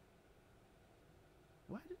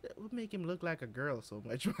 Why did that make him look like a girl so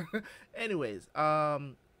much? Anyways,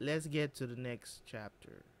 let's get to the next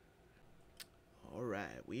chapter. All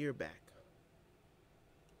right, we are back.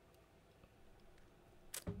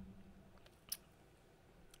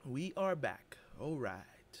 We are back. All right.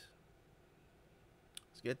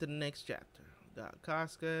 Let's get to the next chapter. Got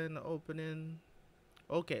Casca in the opening.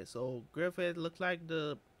 Okay, so Griffith looks like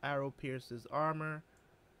the arrow pierced his armor.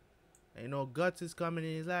 And Guts is coming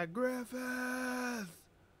in. He's like, Griffith!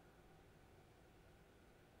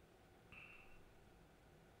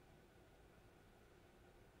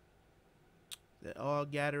 They're all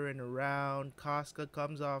gathering around. Casca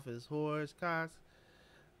comes off his horse.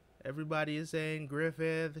 Everybody is saying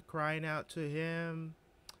Griffith, crying out to him.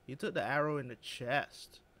 He took the arrow in the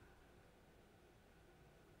chest.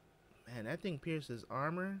 Man, that thing pierced his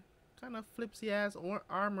armor. Kind of flipsy ass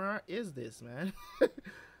armor is this, man?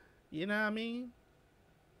 You know what I mean?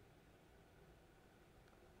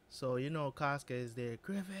 So you know Casca is there.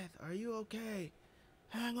 Griffith, are you okay?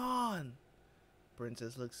 Hang on.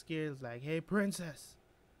 Princess looks scared. It's like, hey, princess.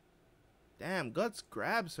 Damn, Guts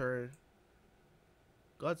grabs her.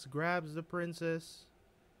 Guts grabs the princess.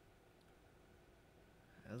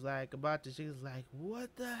 It's like about to. She's like,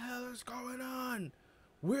 what the hell is going on?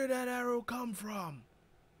 Where'd that arrow come from?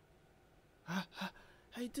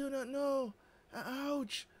 I do not know.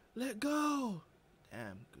 Ouch! Let go.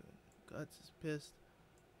 Damn, Guts is pissed.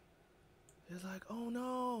 It's like, oh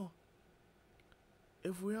no.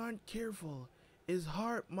 If we aren't careful, his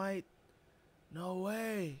heart might. No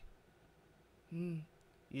way. You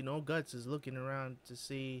know, Guts is looking around to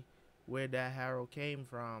see where that arrow came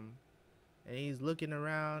from. And he's looking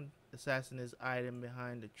around, assessing his item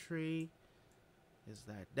behind the tree. Is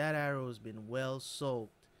that arrow has been well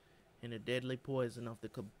soaked in the deadly poison of the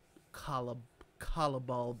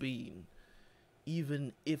Calabal bean.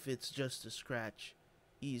 Even if it's just a scratch,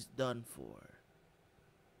 he's done for.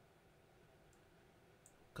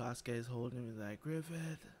 Casca is holding him. He's like,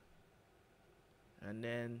 Griffith. And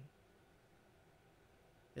then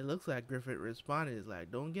it looks like Griffith responded. He's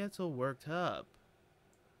like, don't get so worked up.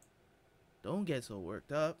 Don't get so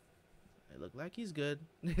worked up. It looked like he's good.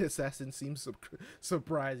 The assassin seems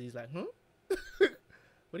surprised. He's like, huh?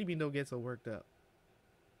 What do you mean don't get so worked up?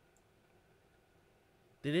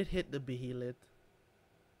 Did it hit the behemoth?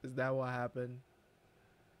 Is that what happened?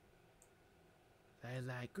 He's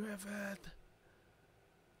like, Griffith.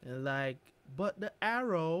 And like, but the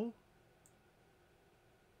arrow.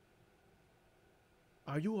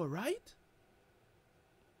 Are you alright?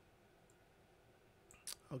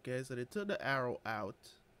 Okay, so they took the arrow out.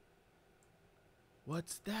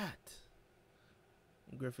 What's that?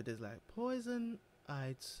 And Griffith is like, poison,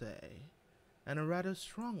 I'd say. And a rather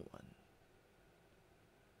strong one.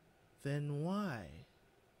 Then why?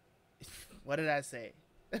 What did I say?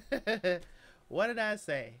 What did I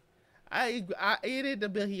say? I ate it the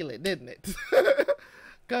behemoth, didn't it?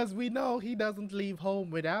 Because we know he doesn't leave home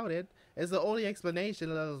without it. It's the only explanation.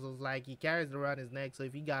 It was like he carries it around his neck, so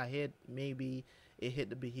if he got hit, maybe it hit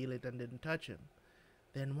the behemoth and didn't touch him.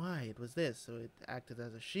 Then why? It was this. So it acted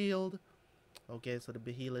as a shield. Okay, so the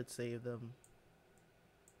behemoth saved them.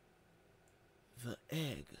 The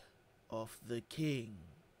egg of the king.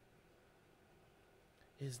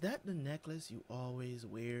 Is that the necklace you always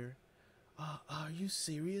wear? Are you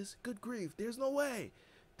serious? Good grief, there's no way.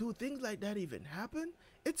 Do things like that even happen?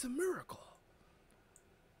 It's a miracle.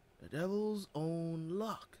 The devil's own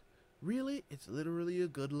luck. Really? It's literally a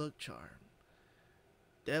good luck charm.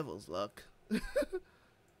 Devil's luck.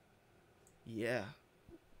 Yeah.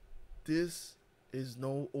 This is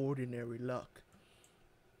no ordinary luck.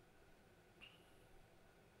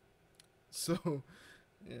 So,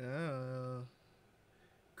 yeah.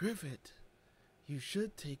 Griffith, you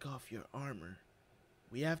should take off your armor.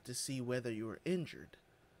 We have to see whether you are injured.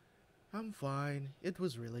 I'm fine. It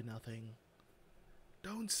was really nothing.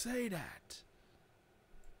 Don't say that.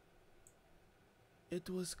 It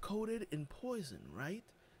was coated in poison, right?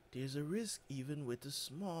 There's a risk even with a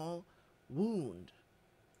small wound.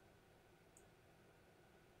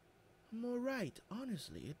 I'm alright,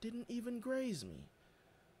 honestly. It didn't even graze me.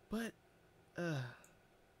 But,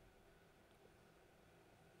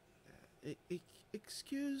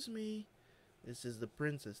 excuse me. This is the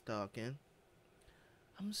princess talking.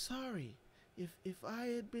 I'm sorry. If I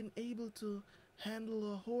had been able to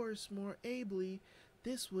handle a horse more ably,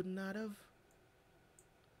 this would not have...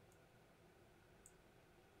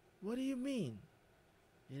 What do you mean?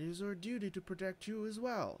 It is our duty to protect you as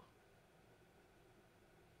well.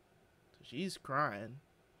 So she's crying.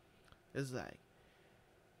 It's like,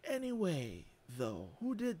 anyway, though,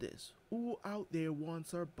 who did this? Who out there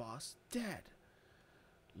wants our boss dead?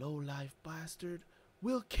 Low-life bastard.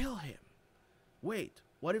 We'll kill him. Wait,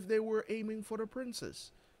 what if they were aiming for the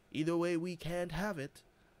princess? Either way, we can't have it.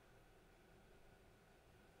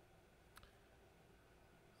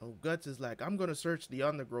 Oh, Guts is like, I'm gonna search the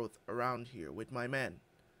undergrowth around here with my men.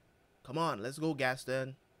 Come on, let's go,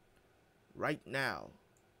 Gaston. Right now.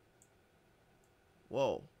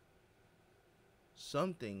 Whoa.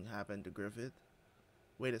 Something happened to Griffith.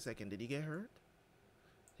 Wait a second, did he get hurt?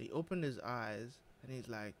 He opened his eyes and he's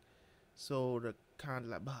like, so the kind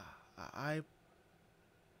of like, bah, a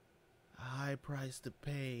high price to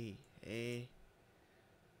pay, eh?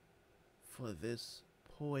 For this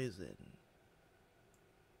poison.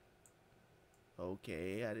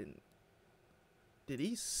 Okay, I didn't... Did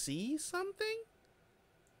he see something?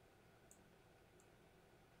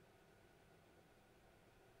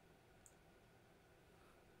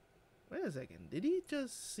 Wait a second. Did he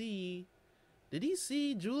just see... Did he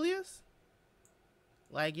see Julius?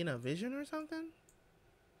 Like in a vision or something?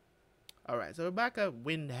 Alright, so we're back at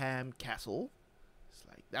Windham Castle. It's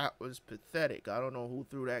like, that was pathetic. I don't know who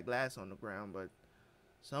threw that glass on the ground, but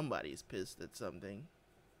somebody's pissed at something.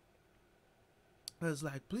 I was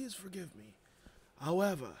like, please forgive me.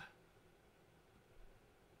 However,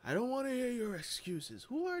 I don't want to hear your excuses.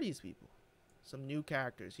 Who are these people? Some new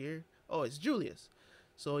characters here. Oh, it's Julius.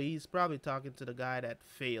 So he's probably talking to the guy that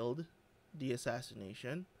failed the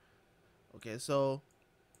assassination. Okay, so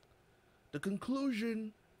the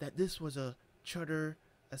conclusion that this was a chutter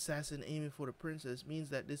assassin aiming for the princess means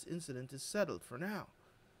that this incident is settled for now.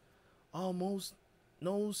 Almost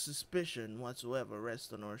no suspicion whatsoever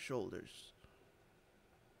rests on our shoulders.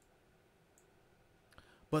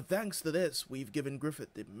 But thanks to this, we've given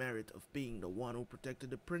Griffith the merit of being the one who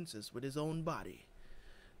protected the princess with his own body.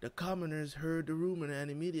 The commoners heard the rumor and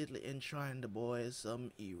immediately enshrined the boy as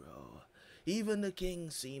some hero. Even the king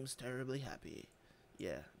seems terribly happy.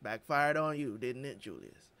 Yeah, backfired on you, didn't it,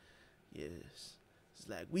 Julius? Yes. It's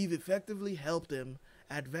like, we've effectively helped him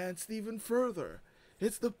advance even further.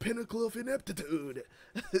 It's the pinnacle of ineptitude.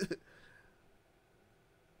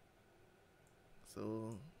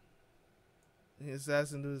 So the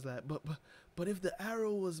assassin was like, but if the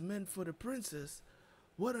arrow was meant for the princess,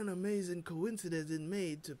 what an amazing coincidence it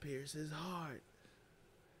made to pierce his heart.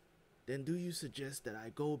 Then do you suggest that I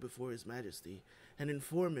go before his majesty and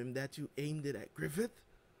inform him that you aimed it at Griffith?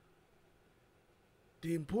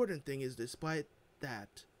 The important thing is, despite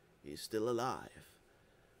that, he's still alive.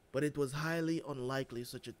 But it was highly unlikely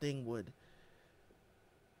such a thing would.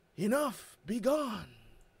 Enough! Be gone!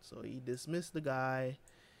 So he dismissed the guy.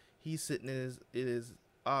 He's sitting in his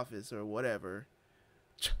office or whatever.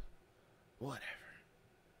 Whatever.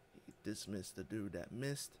 He dismissed the dude that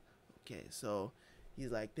missed. Okay, so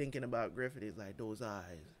he's like thinking about Griffith. He's like, those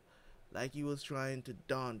eyes. Like he was trying to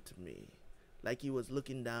daunt me. Like he was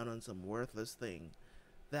looking down on some worthless thing.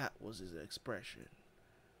 That was his expression.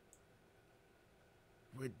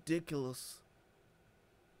 Ridiculous.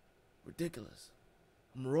 Ridiculous.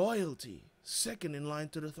 I'm royalty, second in line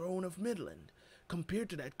to the throne of Midland. Compared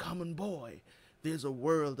to that common boy, there's a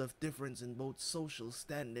world of difference in both social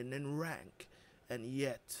standing and rank. And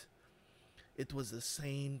yet, it was the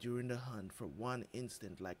same during the hunt for one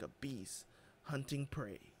instant, like a beast hunting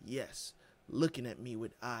prey. Yes, looking at me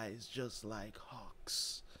with eyes just like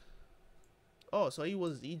hawks. Oh, so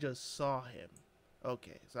he just saw him.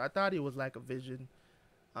 Okay, so I thought it was like a vision.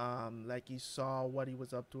 Like he saw what he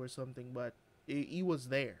was up to or something, but he was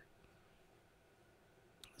there.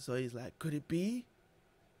 So he's like, could it be?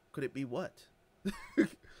 Could it be what?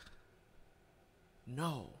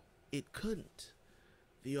 No, it couldn't.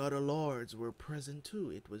 The other lords were present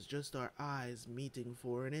too. It was just our eyes meeting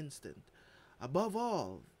for an instant. Above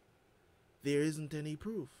all, there isn't any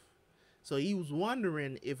proof. So he was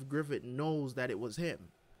wondering if Griffith knows that it was him.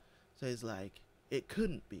 So he's like, it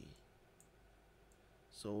couldn't be.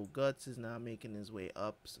 So Guts is now making his way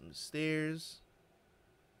up some stairs.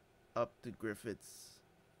 Up to Griffith's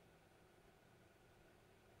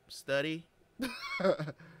study.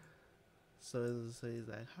 So he's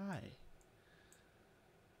like, hi.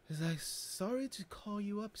 He's like, sorry to call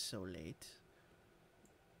you up so late.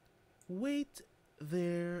 Wait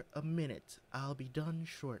there a minute. I'll be done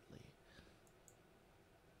shortly.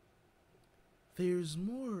 There's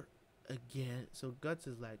more again. So Guts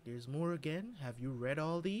is like, there's more again? Have you read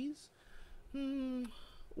all these?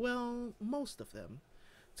 Well, most of them.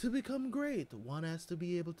 To become great, one has to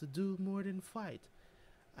be able to do more than fight.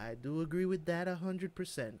 I do agree with that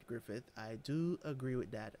 100%, Griffith. I do agree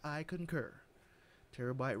with that. I concur.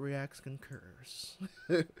 Terabyt reacts concurs.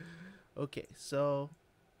 Okay, so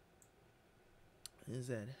is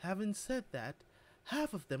that having said that,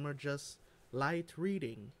 half of them are just light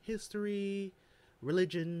reading. History,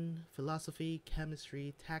 religion, philosophy,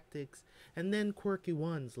 chemistry, tactics, and then quirky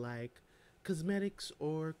ones like cosmetics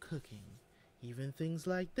or cooking. Even things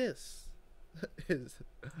like this.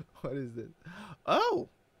 What is this? Oh!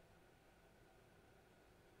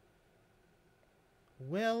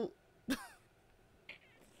 Well,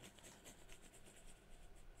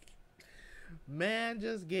 man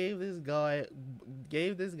just gave this guy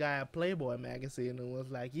a Playboy magazine and was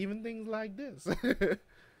like, even things like this. It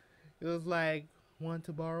was like, want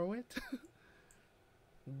to borrow it?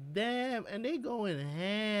 Damn, and they going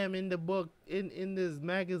ham in the book, in this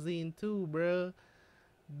magazine too, bro.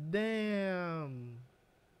 Damn,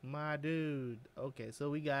 my dude. Okay, so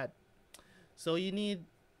we got, so you need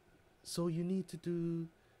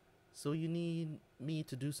me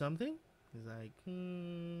to do something? He's like,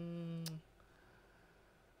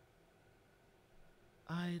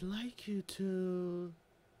 I'd like you to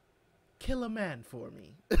kill a man for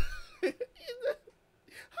me. How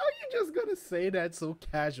you just gonna say that so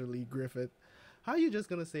casually, Griffith? How you just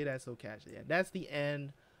gonna say that so casually? Yeah, that's the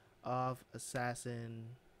end of Assassin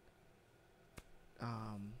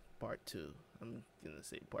part 2. I'm gonna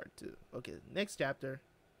say part 2. Okay, next chapter.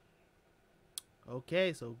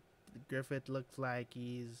 Okay, so Griffith looks like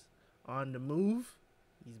he's on the move.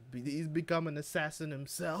 He's become an assassin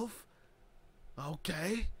himself.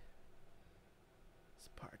 Okay. It's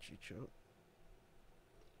part you chose.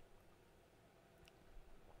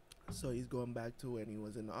 So he's going back to when he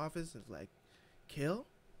was in the office. It's like, kill?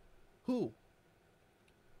 Who?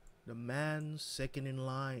 The man second in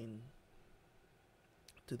line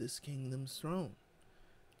to this kingdom's throne.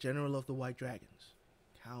 General of the White Dragons.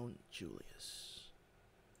 Count Julius.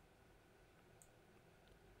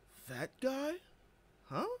 That guy?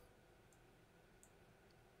 Huh?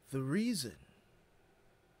 The reason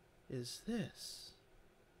is this.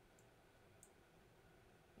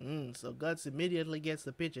 So Guts immediately gets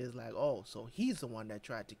the picture. It's like, oh, so he's the one that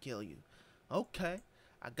tried to kill you. Okay,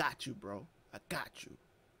 I got you, bro. I got you.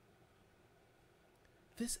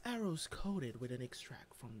 This arrow's coated with an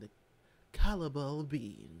extract from the caliber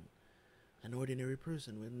bean. An ordinary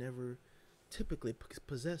person will never typically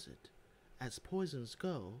possess it. As poisons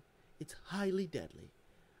go, it's highly deadly.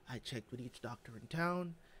 I checked with each doctor in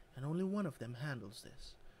town, and only one of them handles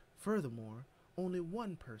this. Furthermore, only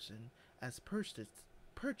one person has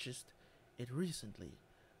purchased it recently.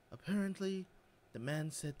 Apparently, the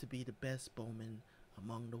man said to be the best bowman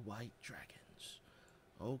among the White Dragons.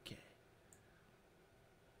 Okay.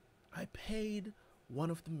 I paid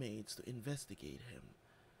one of the maids to investigate him.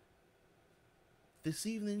 This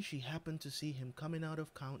evening she happened to see him coming out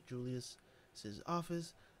of Count Julius's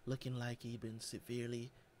office looking like he'd been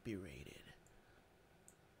severely berated.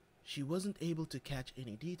 She wasn't able to catch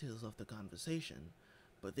any details of the conversation,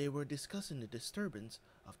 but they were discussing the disturbance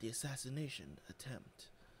of the assassination attempt.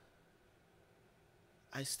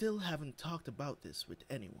 I still haven't talked about this with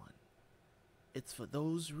anyone. It's for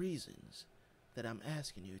those reasons that I'm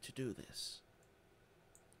asking you to do this.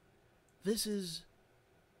 This is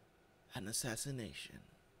an assassination.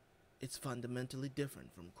 It's fundamentally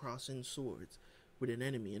different from crossing swords with an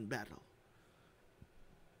enemy in battle.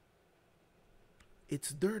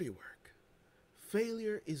 It's dirty work.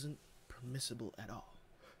 Failure isn't permissible at all,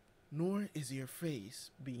 nor is your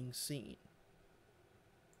face being seen.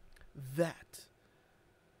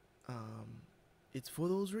 It's for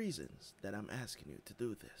those reasons that I'm asking you to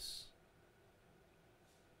do this.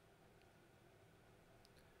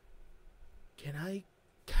 Can I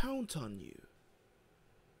count on you?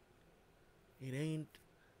 It ain't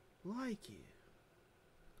like you.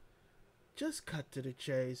 Just cut to the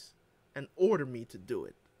chase and order me to do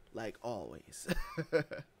it, like always.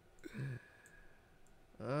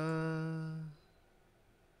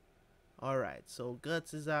 Alright, so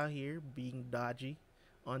Guts is out here being dodgy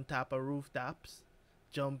on top of rooftops,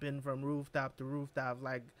 jumping from rooftop to rooftop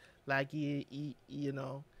like he you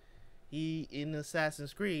know, he in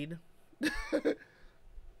Assassin's Creed.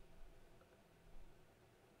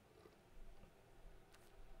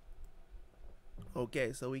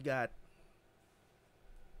 Okay, so we got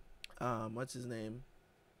what's his name?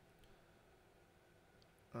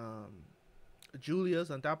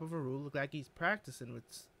 Julius on top of a roof. Look like he's practicing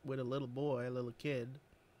with a little boy, a little kid.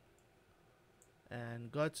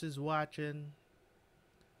 And Guts is watching.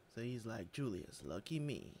 So he's like, Julius, lucky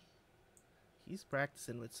me. He's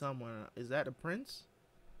practicing with someone. Is that a prince?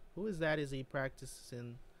 Who is that? Is he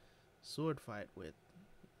practicing sword fight with?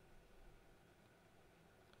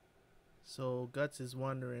 So Guts is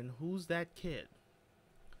wondering, who's that kid?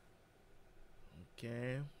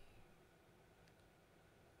 Okay.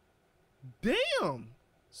 Damn!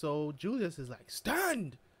 So Julius is like,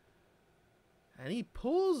 stand! And he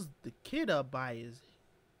pulls the kid up by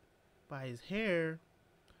his hair.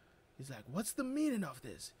 He's like, what's the meaning of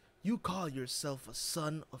this? You call yourself a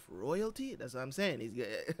son of royalty? That's what I'm saying.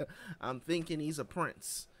 I'm thinking he's a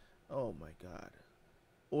prince. Oh my god.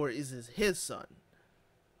 Or is this his son?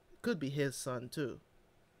 Could be his son too.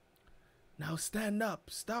 Now stand up.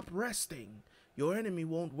 Stop resting. Your enemy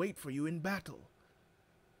won't wait for you in battle.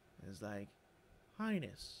 It's like,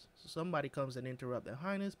 Highness. So somebody comes and interrupts them.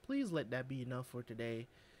 Highness, please let that be enough for today.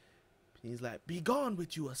 He's like, be gone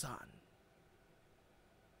with you, Hassan.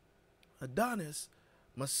 Adonis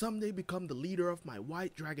must someday become the leader of my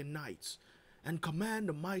White Dragon Knights and command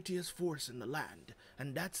the mightiest force in the land.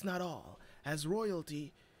 And that's not all. As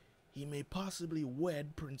royalty, he may possibly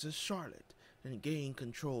wed Princess Charlotte and gain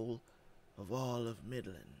control of all of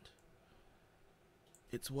Midland.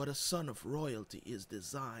 It's what a son of royalty is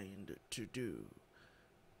designed to do.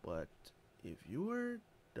 But if you were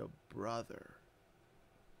the brother,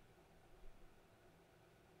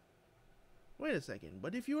 wait a second.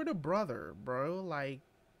 But if you were the brother, bro, like,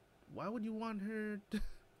 why would you want her to...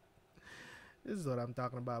 This is what I'm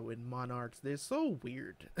talking about with monarchs. They're so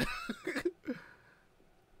weird.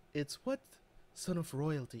 It's what son of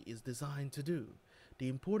royalty is designed to do. The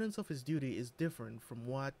importance of his duty is different from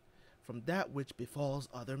that which befalls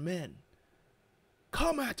other men.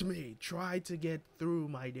 Come at me! Try to get through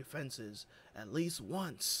my defenses at least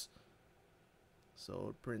once.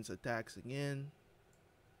 So Prince attacks again.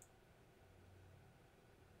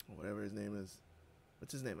 Whatever his name is.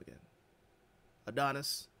 What's his name again?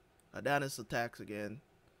 Adonis. Adonis attacks again.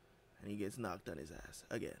 And he gets knocked on his ass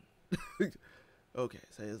again. Okay,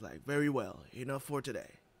 so he's like, very well, enough for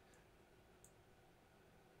today.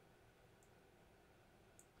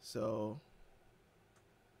 So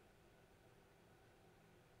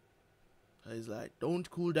he's like, don't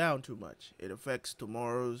cool down too much. It affects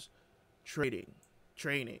tomorrow's training.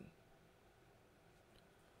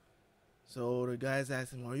 So the guys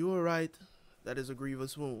ask him, are you alright? That is a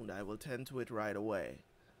grievous wound. I will tend to it right away.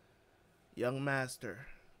 Young master,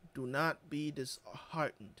 do not be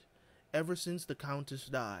disheartened. Ever since the Countess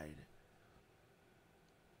died,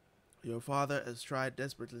 your father has tried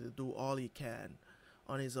desperately to do all he can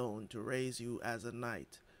on his own to raise you as a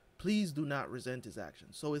knight. Please do not resent his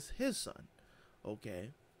actions. So it's his son. Okay.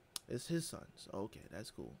 It's his son. So, okay,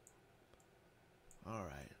 that's cool.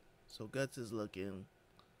 Alright. So Guts is looking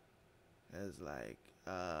as like,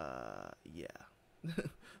 yeah.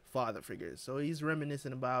 Father figures. So he's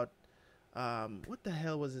reminiscing about, what the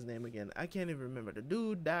hell was his name again? I can't even remember. The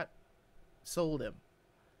dude that sold him.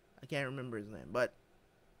 I can't remember his name, but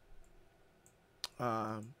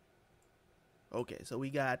okay, so we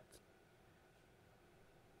got,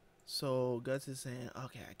 so Guts is saying,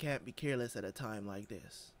 okay, I can't be careless at a time like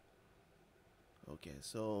this. Okay,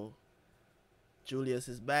 so Julius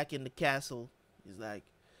is back in the castle. He's like,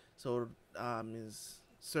 so his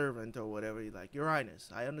servant or whatever, he's like, Your Highness,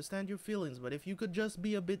 I understand your feelings, but if you could just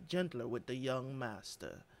be a bit gentler with the young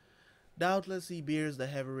master. Doubtless he bears the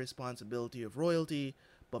heavy responsibility of royalty,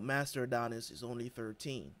 but Master Adonis is only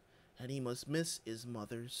 13, and he must miss his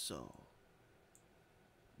mother so.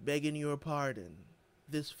 Begging your pardon,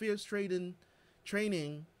 this fierce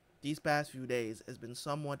training these past few days has been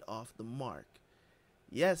somewhat off the mark.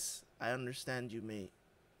 Yes, I understand. You may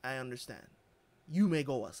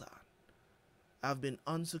go, Asan. I've been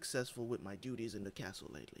unsuccessful with my duties in the castle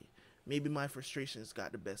lately. Maybe my frustrations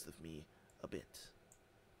got the best of me a bit.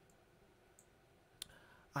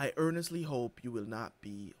 I earnestly hope you will not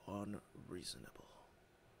be unreasonable.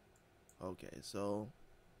 Okay, so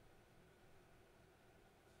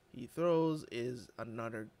he throws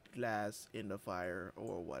another glass in the fire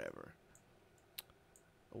or whatever.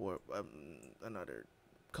 Or another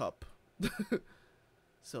cup.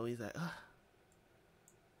 So he's like, ah.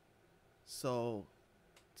 So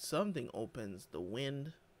something opens the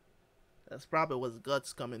wind. That's probably what's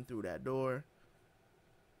Guts coming through that door.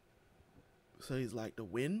 So he's like, the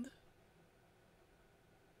wind?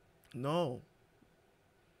 No.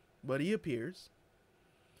 But he appears.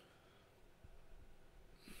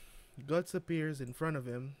 Guts appears in front of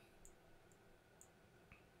him.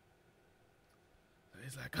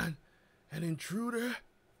 He's like, an intruder?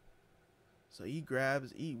 So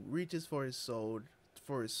he reaches for his sword.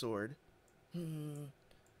 And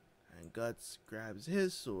Guts grabs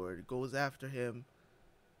his sword, goes after him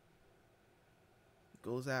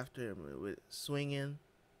with swinging.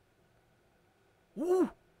 Woo!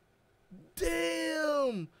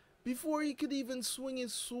 Damn! Before he could even swing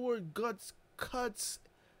his sword, Guts cuts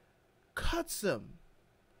him.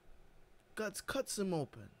 Guts cuts him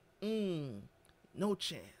open. No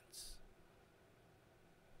chance.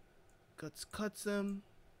 Guts cuts him.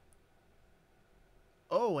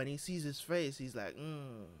 Oh, and he sees his face. He's like,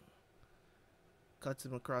 Cuts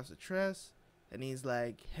him across the chest. And he's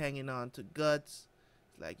like hanging on to Guts.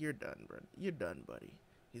 He's like, you're done, bro. You're done, buddy.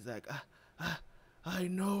 He's like, I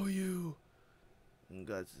know you. And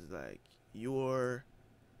Guts is like, you're...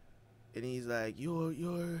 And he's like,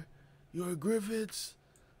 you're Griffiths.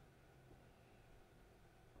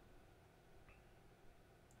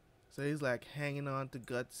 So he's like hanging on to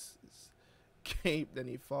Guts' cape. Then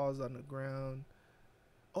he falls on the ground.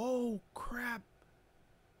 Oh, crap.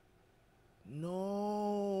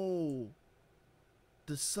 No.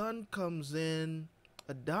 The sun comes in.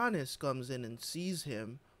 Adonis comes in and sees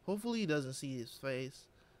him. Hopefully he doesn't see his face.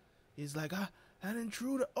 He's like, an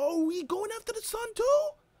intruder. Oh, he going after the sun too?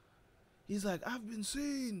 He's like, I've been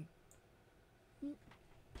seen.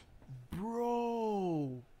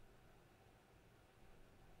 Bro.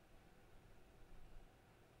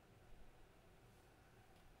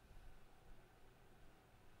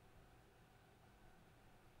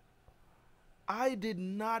 I did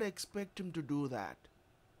not expect him to do that.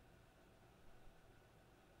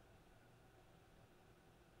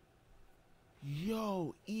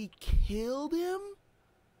 Yo, he killed him?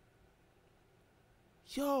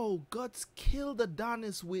 Yo, Guts killed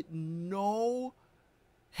Adonis with no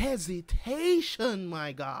hesitation,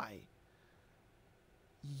 my guy.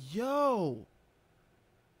 Yo.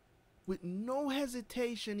 With no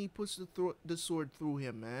hesitation, he puts the sword through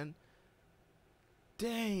him, man.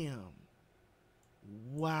 Damn.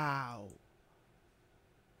 Wow.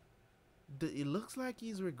 It looks like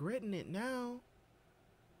he's regretting it now.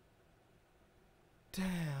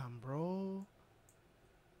 Damn, bro.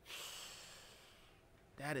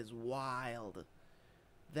 That is wild.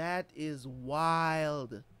 That is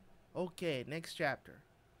wild. Okay, next chapter.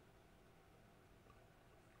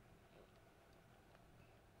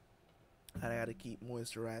 I gotta keep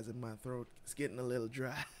moisturizing my throat. It's getting a little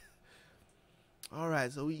dry.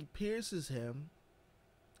 Alright, so he pierces him.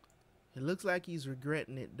 It looks like he's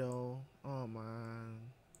regretting it though. Oh man.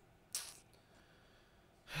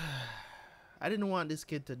 I didn't want this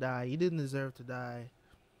kid to die. He didn't deserve to die.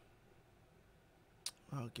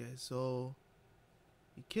 Okay, so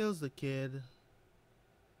he kills the kid.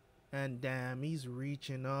 And damn, he's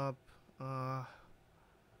reaching up.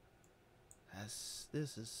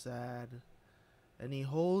 This is sad. And he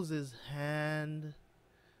holds his hand.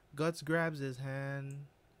 Guts grabs his hand.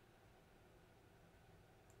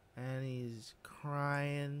 And he's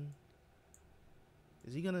crying.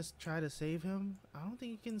 Is he gonna try to save him? I don't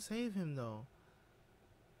think he can save him though.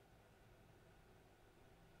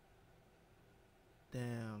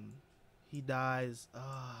 Damn. He dies.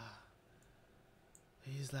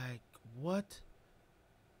 He's like, what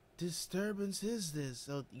disturbance is this?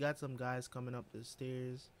 So you got some guys coming up the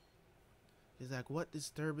stairs. He's like, what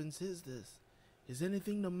disturbance is this? Is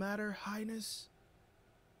anything the matter, Highness?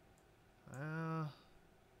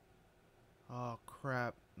 Oh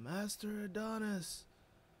crap. Master Adonis.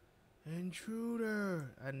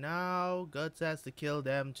 Intruder. And now Guts has to kill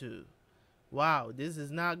them too. Wow, this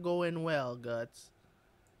is not going well, Guts.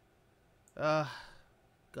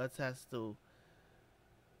 Guts has to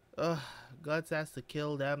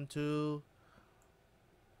kill them too.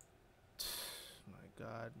 My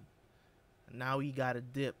god. Now he gotta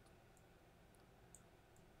dip.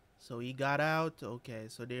 So he got out. Okay,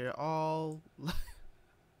 so they're all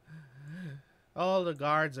all the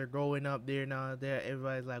guards are going up there now.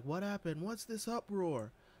 Everybody's like, what happened? What's this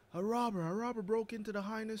uproar? A robber broke into the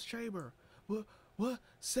Highness chamber. What?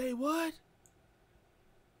 Say what?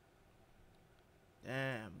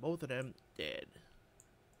 Damn, both of them dead.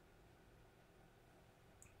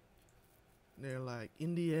 They're like,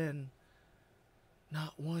 in the end,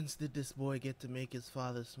 not once did this boy get to make his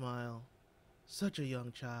father smile. Such a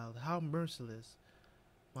young child, how merciless.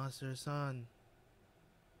 Master San.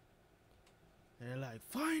 They're like,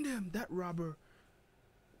 find him, that robber.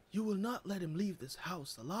 You will not let him leave this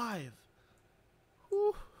house alive.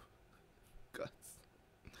 Whew.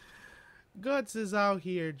 Guts is out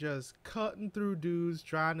here just cutting through dudes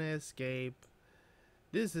trying to escape.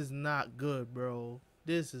 This is not good, bro.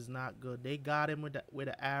 This is not good. They got him with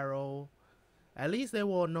an arrow. At least they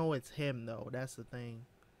won't know it's him, though. That's the thing.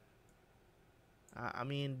 I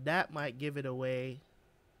mean, that might give it away.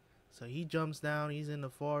 So he jumps down. He's in the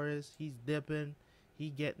forest. He's dipping. He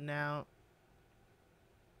getting out.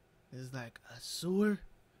 It's like a sewer.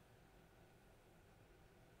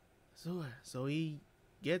 So he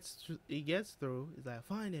gets through. He's like,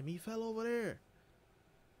 find him. He fell over there.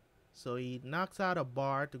 So he knocks out a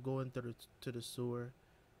bar to go into the sewer.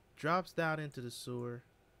 Drops down into the sewer.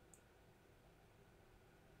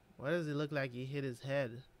 Why does it look like he hit his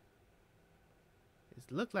head?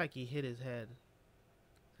 It looked like he hit his head.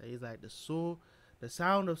 So he's like, the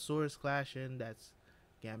sound of swords clashing. That's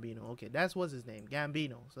Gambino. Okay, that's what's his name,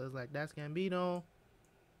 Gambino. So it's like, that's Gambino.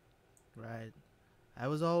 Right. I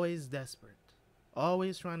was always desperate.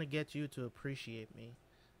 Always trying to get you to appreciate me.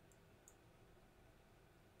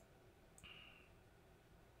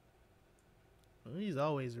 Well, he's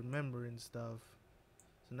always remembering stuff.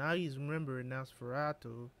 So now he's remembering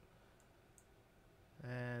Nosferatu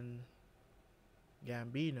and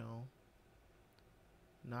Gambino.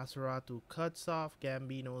 Nosferatu cuts off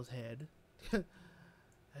Gambino's head. And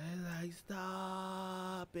like,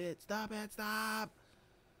 stop it, stop it, stop.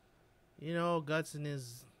 You know, Guts in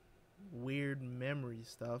his weird memory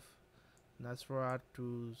stuff.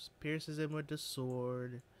 Nosferatu pierces him with the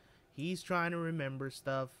sword. He's trying to remember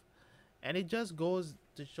stuff. And it just goes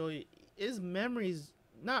to show you his memories,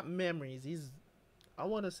 not memories, I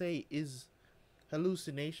want to say his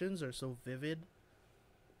hallucinations are so vivid.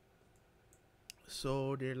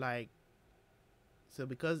 So they're like So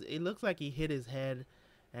because it looks like he hit his head,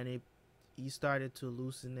 and he started to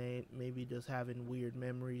hallucinate, maybe just having weird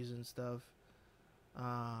memories and stuff.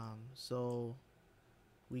 So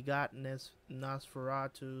we got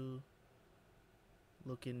Nosferatu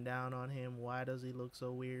looking down on him. Why does he look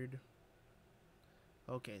so weird?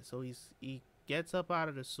 Okay, so he gets up out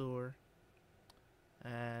of the sewer,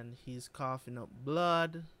 and he's coughing up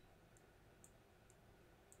blood,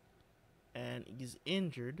 and he's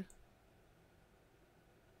injured.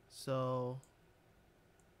 So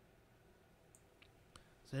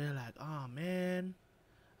they're like, oh man,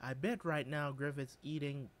 I bet right now Griffith's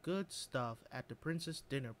eating good stuff at the princess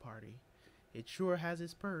dinner party. It sure has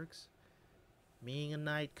its perks, being a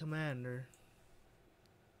knight commander.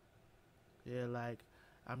 They're like,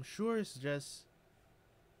 I'm sure it's just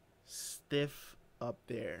stiff up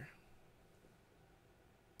there.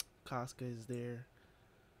 Casca is there,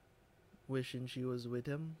 wishing she was with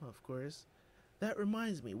him, of course. That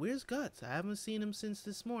reminds me, where's Guts? I haven't seen him since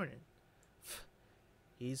this morning.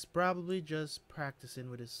 He's probably just practicing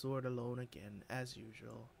with his sword alone again, as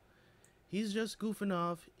usual. He's just goofing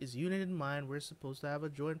off. His unit in mind, we're supposed to have a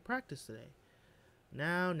joint practice today.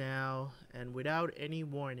 Now, and without any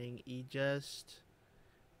warning, he just...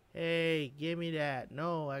 Hey, give me that.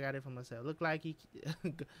 No, I got it for myself. Look like he...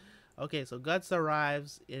 Okay, so Guts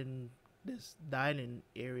arrives in this dining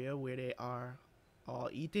area where they are all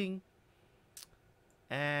eating.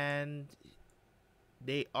 And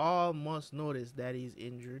they all must notice that he's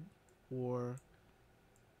injured. Or...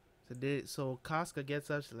 So Casca gets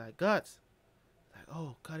up, she's like, Guts! Like,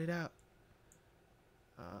 oh, cut it out.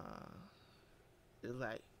 It's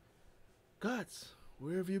like, Guts,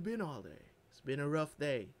 where have you been all day? It's been a rough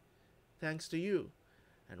day. Thanks to you.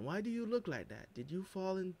 And why do you look like that? Did you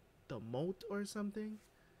fall in the moat or something?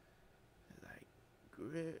 Like,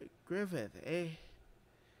 Griffith, eh?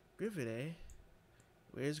 Griffith, eh?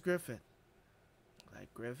 Where's Griffith?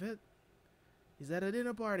 Like, Griffith? He's at a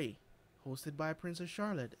dinner party hosted by Princess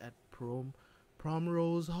Charlotte at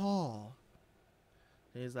Primrose Hall.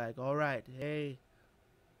 And he's like, alright, hey.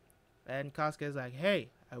 And Casca is like, hey,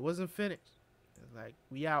 I wasn't finished. It's like,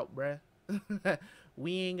 we out, bruh.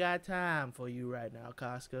 We ain't got time for you right now,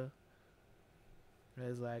 Casca. And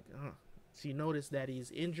it's like, she noticed that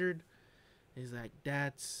he's injured. He's like,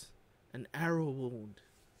 that's an arrow wound.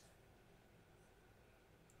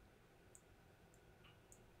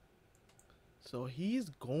 So he's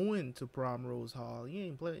going to Primrose Hall. He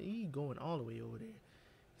ain't playing. He going all the way over there.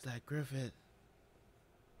 He's like, Griffith.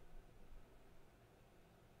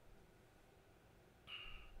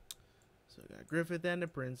 So we got Griffith and the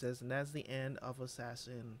princess, and that's the end of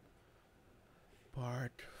Assassin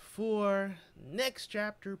Part 4. Next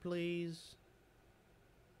chapter, please.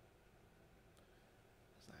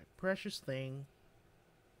 It's like Precious Thing.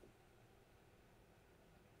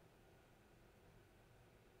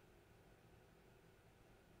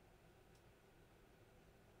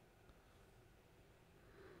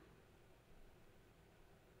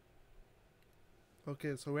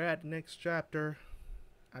 Okay, so we're at the next chapter.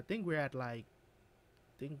 I think we're at like,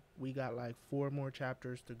 we got like 4 more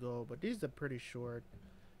chapters to go, but these are pretty short.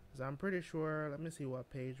 Cause I'm pretty sure, let me see what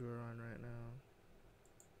page we're on right now.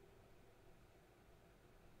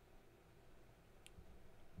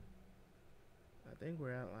 I think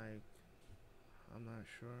we're at like, I'm not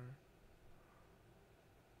sure.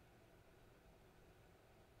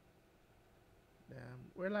 Damn,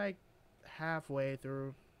 we're like halfway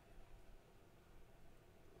through.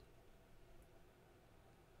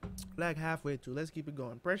 Like halfway through. Let's keep it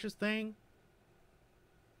going. Precious Thing.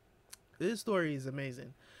 This story is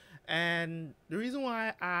amazing. And the reason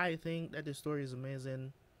why I think that this story is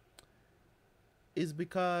amazing is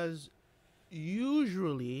because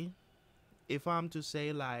usually, if I'm to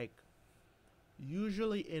say like,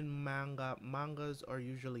 usually in mangas are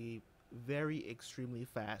usually very extremely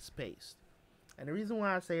fast paced. And the reason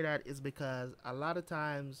why I say that is because a lot of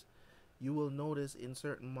times you will notice in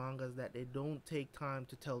certain mangas that they don't take time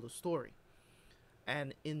to tell the story.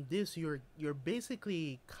 And in this, you're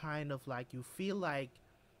basically kind of like, you feel like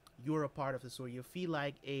you're a part of the story. You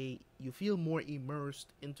feel more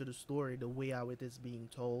immersed into the story the way how it is being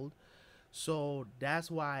told. So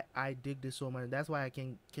that's why I dig this so much. That's why I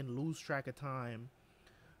can lose track of time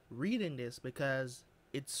reading this, because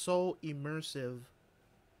it's so immersive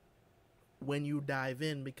when you dive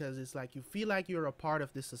in, because it's like you feel like you're a part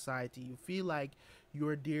of this society. You feel like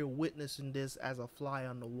you're there witnessing this as a fly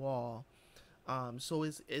on the wall. So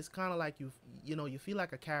it's kind of like you feel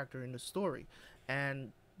like a character in the story,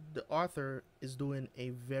 and the author is doing a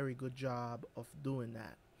very good job of doing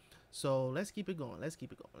that. So let's keep it going. Let's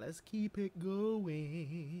keep it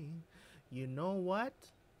going. You know what?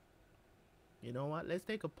 You know what? Let's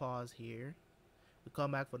take a pause here. We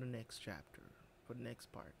come back for the next chapter, for the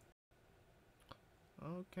next part.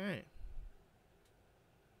 Okay.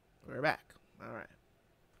 We're back. Alright.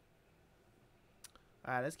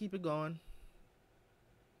 Alright, let's keep it going.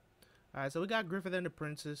 Alright, so we got Griffith and the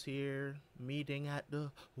princess here meeting at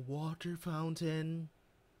the water fountain.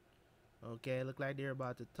 Okay, look like they're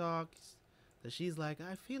about to talk. So she's like,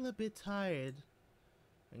 I feel a bit tired.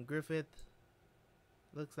 And Griffith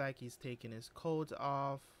looks like he's taking his coat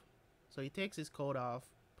off. So he takes his coat off,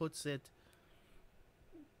 puts it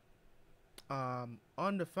on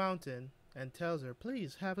the fountain, and tells her,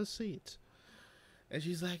 please have a seat. And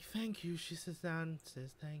she's like, thank you. She sits down and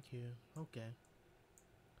says, thank you. Okay.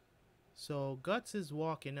 So Guts is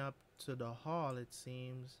walking up to the hall, it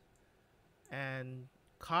seems. And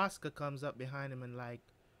Casca comes up behind him and like,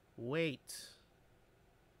 wait.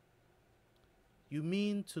 You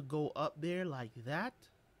mean to go up there like that?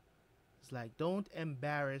 It's like, don't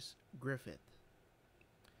embarrass Griffith.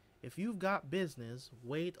 If you've got business,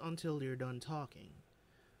 wait until you're done talking.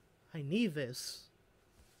 I need this.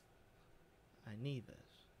 I need this.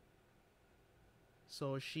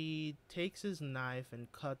 So she takes his knife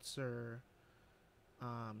and cuts her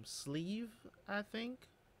sleeve, I think.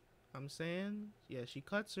 I'm saying. Yeah, she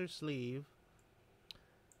cuts her sleeve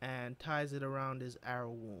and ties it around his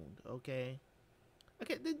arrow wound. Okay.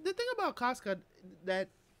 Okay, the thing about Casca, that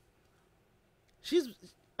she's,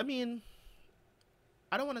 I mean,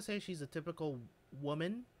 I don't want to say she's a typical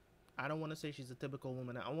woman. I don't want to say she's a typical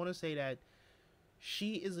woman. I want to say that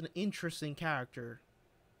she is an interesting character.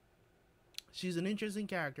 She's an interesting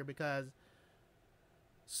character because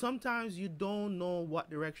sometimes you don't know what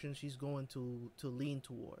direction she's going to lean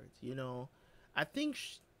towards, you know. I think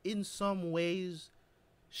in some ways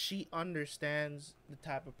she understands the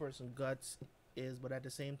type of person Guts is, but at the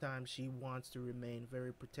same time she wants to remain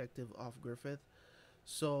very protective of Griffith.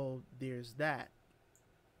 So there's that.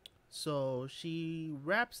 So she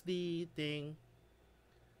wraps the thing,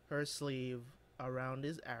 her sleeve, around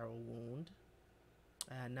his arrow wound.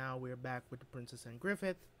 And now we're back with the princess and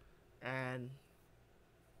Griffith. And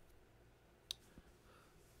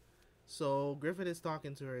so Griffith is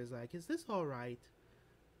talking to her. He's like, is this alright?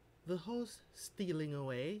 The host stealing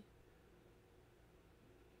away?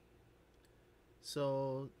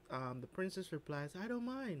 So the princess replies, I don't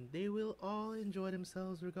mind. They will all enjoy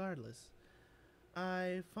themselves regardless.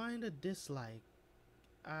 I dislike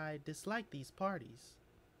these parties.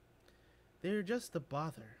 They're just a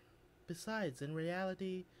bother. Besides, in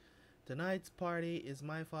reality, tonight's party is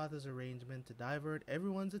my father's arrangement to divert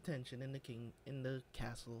everyone's attention in the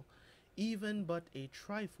castle, even but a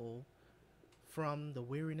trifle, from the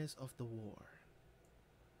weariness of the war.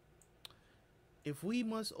 If we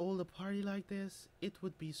must hold a party like this, it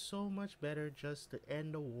would be so much better just to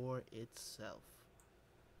end the war itself.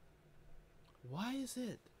 Why is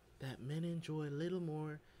it that men enjoy little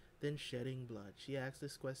more than shedding blood? She asked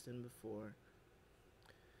this question before.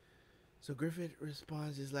 So Griffith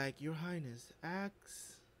responds, is like, Your Highness,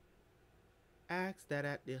 ask that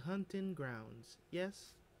at the hunting grounds,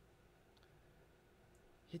 yes?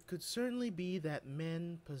 It could certainly be that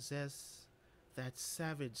men possess that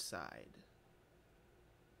savage side.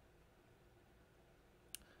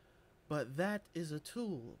 But that is a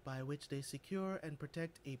tool by which they secure and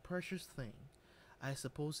protect a precious thing. I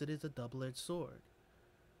suppose it is a double-edged sword.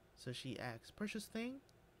 So she asks, precious thing?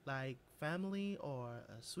 Like family or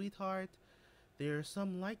a sweetheart? There are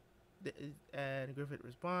some like... And Griffith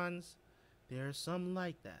responds, there are some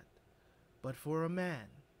like that. But for a man,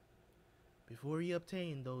 before he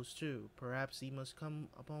obtain those two, perhaps he must come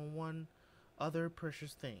upon one other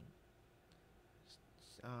precious thing.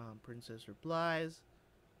 Princess replies,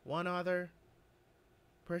 one other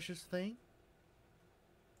precious thing?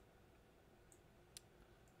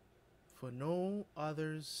 For no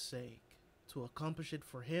other's sake, to accomplish it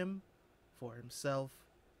for him, for himself,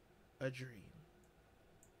 a dream.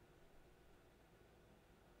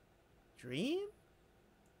 Dream?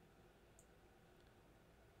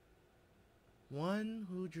 One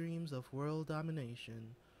who dreams of world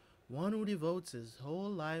domination, one who devotes his whole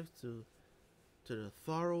life to the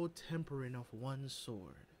thorough tempering of one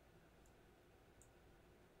sword.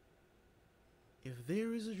 If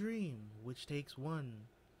there is a dream which takes one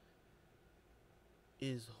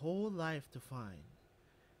his whole life to find,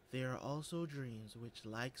 there are also dreams which,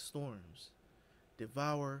 like storms,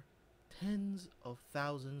 devour tens of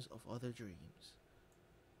thousands of other dreams.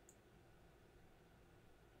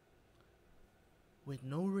 With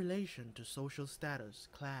no relation to social status,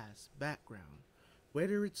 class, background,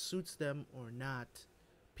 whether it suits them or not,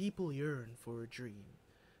 people yearn for a dream,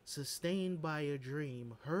 sustained by a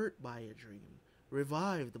dream, hurt by a dream,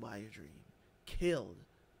 revived by a dream, killed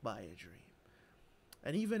by a dream.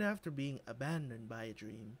 And even after being abandoned by a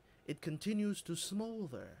dream, it continues to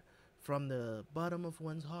smolder from the bottom of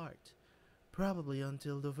one's heart, probably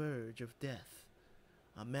until the verge of death.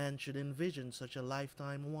 A man should envision such a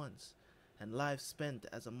lifetime once, and life spent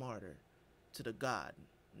as a martyr to the god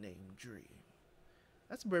named Dream.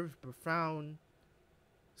 That's a very profound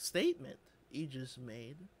statement he just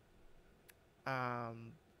made.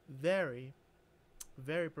 Very,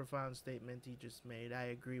 very profound statement he just made. I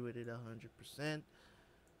agree with it 100%.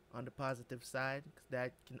 On the positive side, 'cause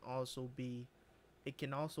that can also be, it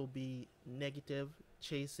can also be negative,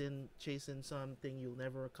 chasing something you'll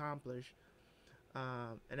never accomplish.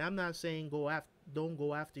 And I'm not saying don't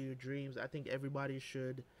go after your dreams. I think everybody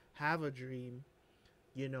should have a dream,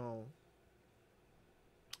 you know,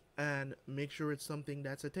 and make sure it's something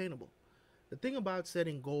that's attainable. The thing about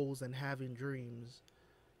setting goals and having dreams,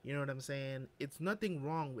 you know what I'm saying? It's nothing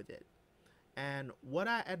wrong with it. And what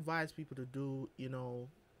I advise people to do, you know,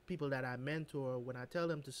 people that I mentor, when I tell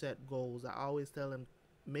them to set goals, I always tell them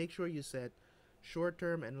make sure you set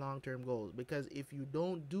short-term and long-term goals, because if you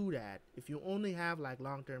don't do that, if you only have like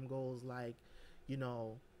long-term goals, like, you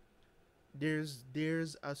know, there's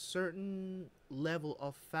a certain level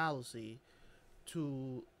of fallacy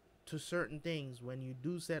to certain things when you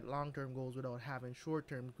do set long-term goals without having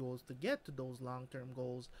short-term goals to get to those long-term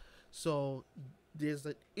goals. So there's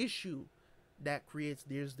an issue that creates,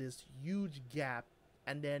 there's this huge gap,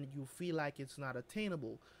 and then you feel like it's not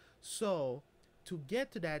attainable. So to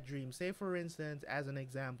get to that dream, say for instance, as an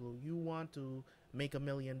example, you want to make $1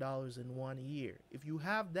 million in 1 year. If you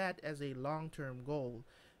have that as a long-term goal,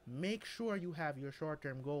 make sure you have your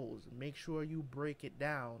short-term goals. Make sure you break it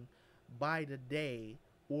down by the day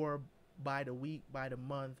or by the week, by the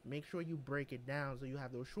month. Make sure you break it down so you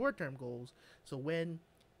have those short-term goals. So when,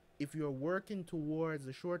 if you're working towards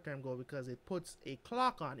the short-term goal, because it puts a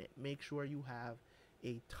clock on it, make sure you have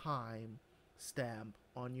a time stamp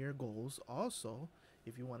on your goals also,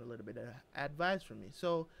 if you want a little bit of advice from me.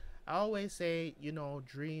 So I always say, you know,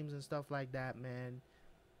 dreams and stuff like that, man,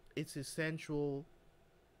 it's essential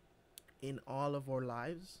in all of our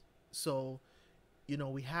lives. So, you know,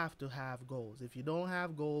 we have to have goals. If you don't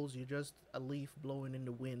have goals, you're just a leaf blowing in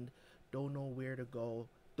the wind, don't know where to go,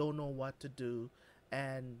 don't know what to do,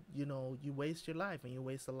 and, you know, you waste your life and you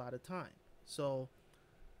waste a lot of time. So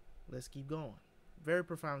let's keep going. Very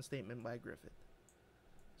profound statement by Griffith.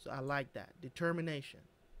 So I like that. Determination.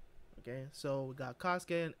 Okay, so we got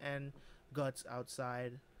Casca and Guts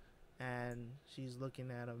outside, and she's looking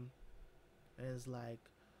at him, and it's like,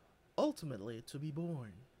 ultimately to be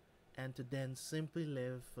born, and to then simply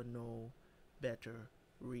live for no better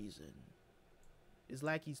reason. It's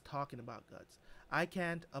like he's talking about Guts. I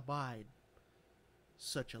can't abide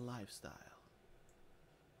such a lifestyle.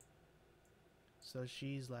 So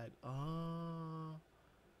she's like, oh.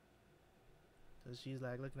 So she's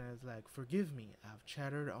like looking at it, like, forgive me, I've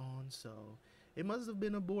chattered on, so it must have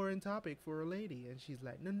been a boring topic for a lady. And she's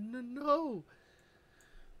like, no, no, no.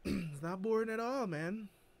 It's not boring at all, man.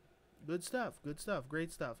 Good stuff,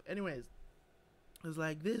 great stuff. Anyways, it's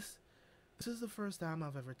like this is the first time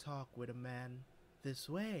I've ever talked with a man this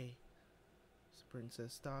way. It's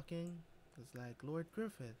Princess talking. It's like, Lord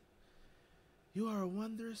Griffith, you are a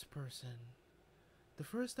wondrous person. The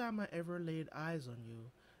first time I ever laid eyes on you,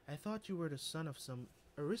 I thought you were the son of some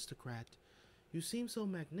aristocrat. You seem so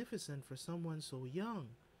magnificent for someone so young.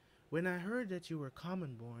 When I heard that you were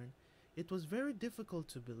common born, it was very difficult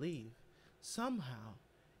to believe. Somehow,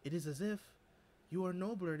 it is as if you are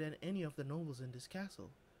nobler than any of the nobles in this castle.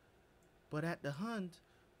 But at the hunt,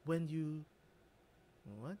 when you...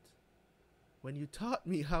 What? When you taught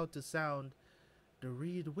me how to sound the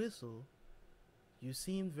reed whistle, you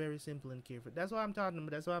seemed very simple and carefree. That's what I'm talking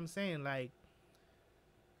about. That's what I'm saying. Like,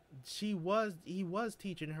 he was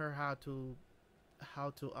teaching her how to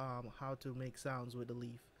make sounds with the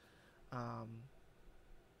leaf.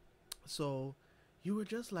 So you were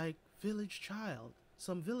just like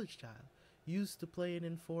some village child, used to playing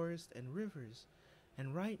in forests and rivers,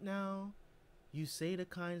 and right now you say the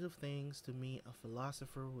kinds of things to me a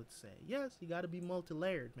philosopher would say. Yes, you gotta be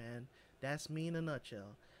multi-layered, man. That's me in a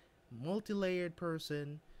nutshell. Multi-layered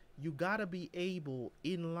person. You gotta be able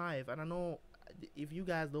in life, and I know if you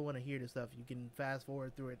guys don't want to hear this stuff, you can fast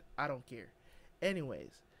forward through it. I don't care.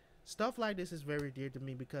 Anyways, stuff like this is very dear to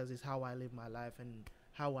me because it's how I live my life and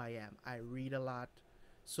how I am. I read a lot.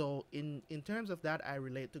 So in terms of that, I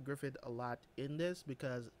relate to Griffith a lot in this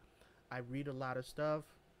because I read a lot of stuff.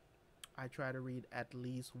 I try to read at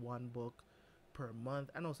least one book per month.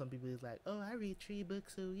 I know some people is like, oh, I read 3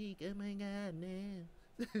 books a week. Oh my god, no.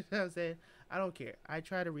 You know what I'm saying? I don't care. I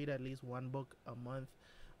try to read at least 1 book a month.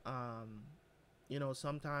 Um,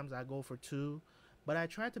 sometimes I go for two, but I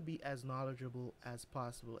try to be as knowledgeable as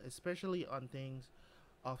possible, especially on things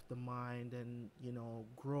of the mind and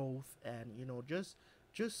growth and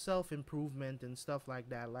just self improvement and stuff like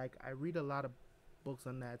that. Like I read a lot of books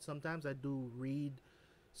on that. Sometimes I do read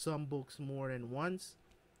some books more than once,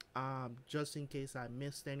 just in case I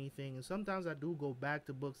missed anything. And sometimes I do go back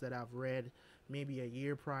to books that I've read maybe a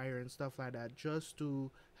year prior and stuff like that, just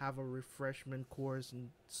to have a refreshment course and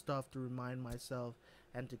stuff to remind myself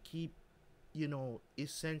and to keep,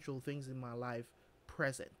 essential things in my life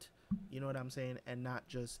present. You know what I'm saying? And not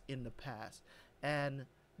just in the past. And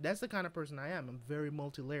that's the kind of person I am. I'm very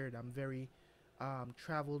multi layered. I'm very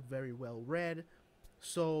traveled, very well read.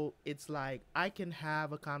 So it's like I can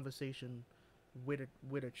have a conversation with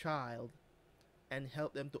a child and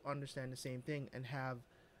help them to understand the same thing and have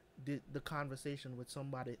the conversation with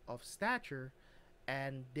somebody of stature,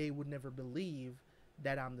 and they would never believe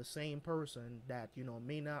that I'm the same person that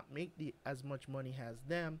may not make as much money as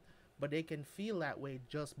them, but they can feel that way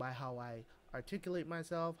just by how I articulate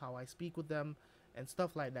myself, how I speak with them, and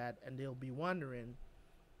stuff like that, and they'll be wondering,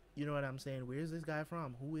 you know what I'm saying, where's this guy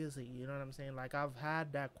from? Who is he? You know what I'm saying? Like I've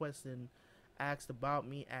had that question asked about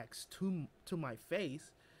me, asked to my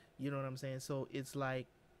face. You know what I'm saying? So it's like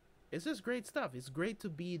it's just great stuff. It's great to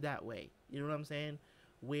be that way. You know what I'm saying?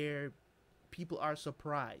 Where people are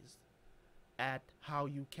surprised at how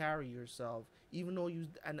you carry yourself, even though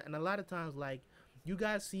and a lot of times, like, you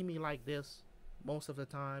guys see me like this most of the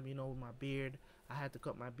time, with my beard. I had to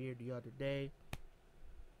cut my beard the other day,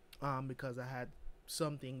 because I had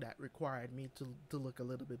something that required me to look a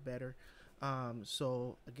little bit better.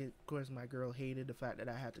 So again, of course, my girl hated the fact that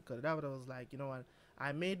I had to cut it out. But I was like, you know what?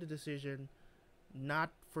 I made the decision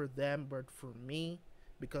not for them, but for me,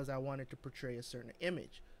 because I wanted to portray a certain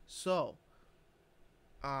image. So,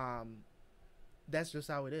 that's just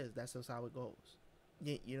how it is. That's just how it goes.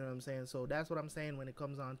 You know what I'm saying? So that's what I'm saying when it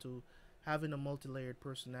comes on to having a multi-layered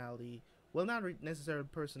personality. Well, not necessarily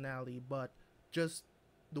personality, but just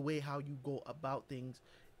the way how you go about things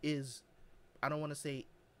is, I don't want to say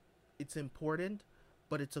it's important,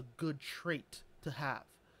 but it's a good trait to have.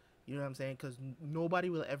 You know what I'm saying? Because nobody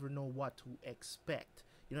will ever know what to expect.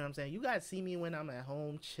 You know what I'm saying? You guys see me when I'm at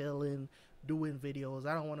home chilling, doing videos.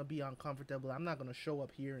 I don't want to be uncomfortable. I'm not going to show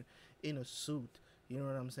up here in a suit. You know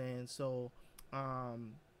what I'm saying? So,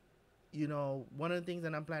 one of the things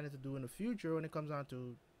that I'm planning to do in the future when it comes on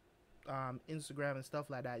to Instagram and stuff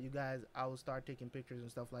like that, you guys, I will start taking pictures and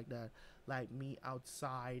stuff like that, like me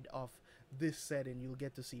outside of this setting. You'll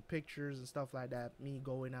get to see pictures and stuff like that, me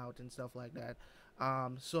going out and stuff like that.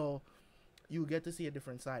 So you get to see a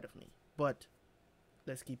different side of me, but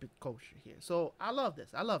let's keep it kosher here. So I love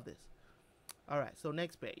this. All right, so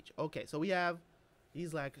next page. Okay, so we have,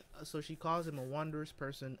 he's like, so she calls him a wondrous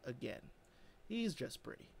person again. He's just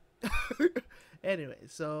pretty. Anyway,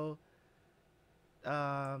 so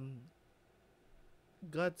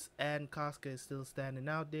Guts and Casca is still standing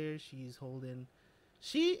out there. She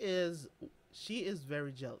is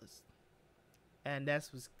very jealous, and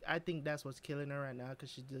I think that's what's killing her right now,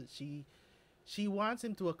 because she wants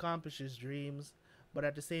him to accomplish his dreams, but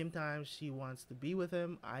at the same time she wants to be with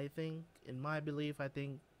him. I think, in my belief, I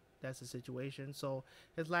think that's the situation. So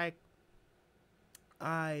it's like,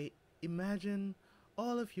 I imagine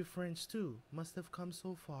all of your friends too must have come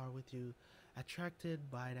so far with you, attracted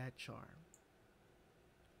by that charm.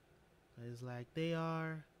 It's like they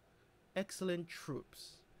are excellent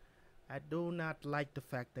troops. I do not like the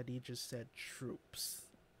fact that he just said troops.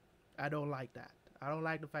 I don't like that. I don't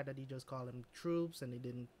like the fact that he just called them troops and he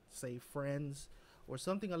didn't say friends or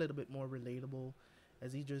something a little bit more relatable,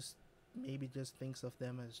 as he just maybe just thinks of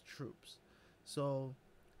them as troops. So,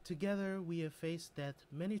 together we have faced death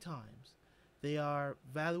many times. They are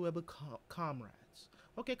valuable comrades.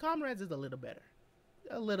 Okay, comrades is a little better.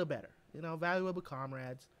 A little better. Valuable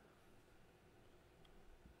comrades.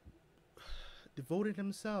 Devoted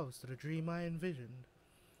themselves to the dream I envisioned.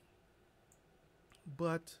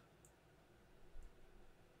 But,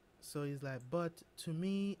 so he's like, but to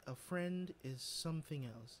me, a friend is something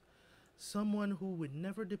else. Someone who would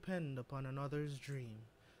never depend upon another's dream.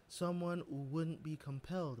 Someone who wouldn't be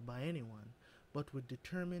compelled by anyone, but would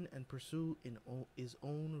determine and pursue in his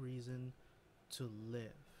own reason to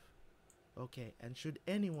live. Okay, and should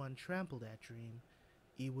anyone trample that dream,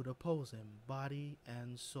 he would oppose him, body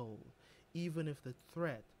and soul, even if the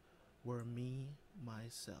threat were me,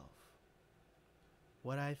 myself.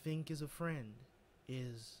 What I think is a friend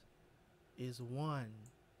is one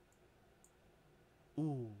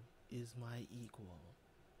Ooh is my equal.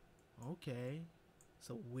 Okay. It's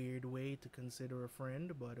a weird way to consider a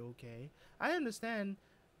friend, but okay. I understand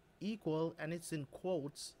equal and it's in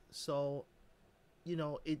quotes, so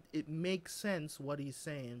it makes sense what he's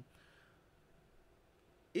saying.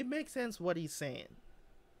 It makes sense what he's saying.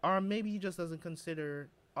 Or maybe he just doesn't consider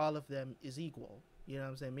all of them is equal. You know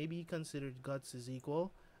what I'm saying? Maybe he considered Guts is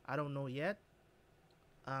equal. I don't know yet.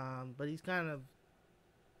 But he's kind of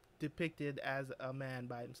depicted as a man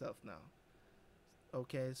by himself now.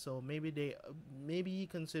 Okay, so maybe he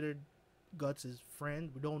considered Guts his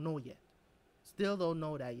friend. We don't know yet. Still don't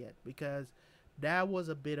know that yet because that was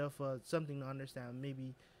a bit of something to understand.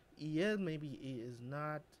 Maybe he is, maybe he is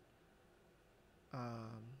not.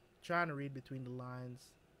 Trying to read between the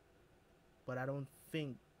lines, but I don't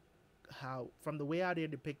think how from the way how they're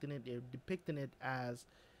depicting it as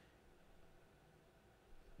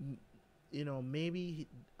maybe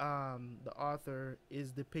the author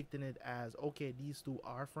is depicting it as okay, these two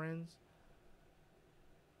are friends,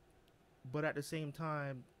 but at the same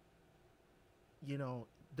time,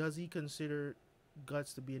 does he consider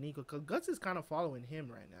Guts to be an equal? Because Guts is kind of following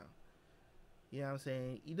him right now. You know what I'm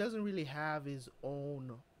saying? He doesn't really have his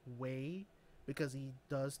own way because he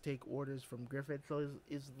does take orders from Griffith. So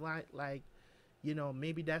it's like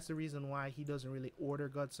maybe that's the reason why he doesn't really order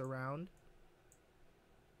Guts around.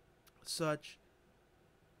 So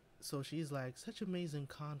she's like, such amazing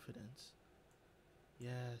confidence.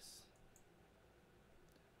 Yes.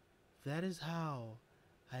 That is how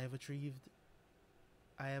I have achieved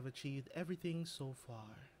everything so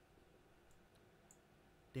far.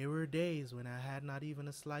 There were days when I had not even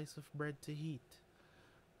a slice of bread to eat,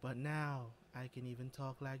 but now I can even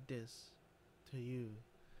talk like this to you,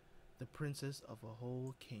 the princess of a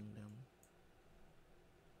whole kingdom.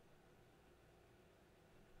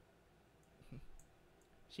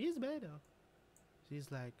 She's bad though. She's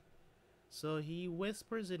like, so he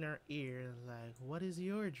whispers in her ear like, what is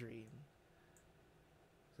your dream?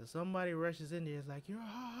 So somebody rushes in there, is like, your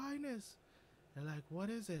highness. They're like, what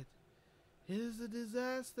is it? It is a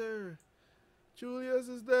disaster. Julius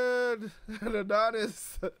is dead. And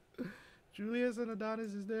Adonis. Julius and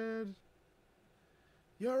Adonis is dead.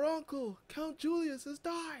 Your uncle, Count Julius, has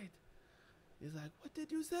died. He's like, what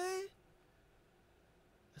did you say?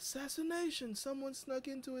 Assassination. Someone snuck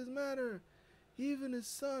into his manor. Even his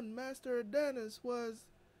son, Master Adonis, was...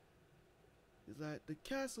 He's like, the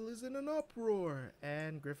castle is in an uproar.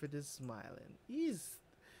 And Griffith is smiling. He's...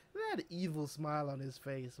 that evil smile on his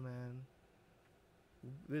face, man.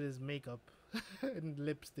 With his makeup and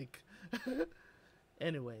lipstick.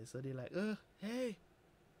 Anyway, so they're like, hey.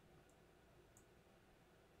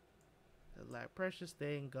 They're like, precious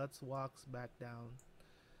thing. Guts walks back down.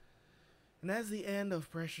 And that's the end of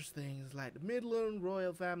Precious Things. Like the Midland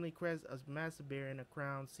royal family crest as master bearing a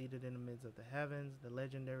crown seated in the midst of the heavens, the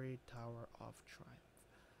legendary Tower of Triumph.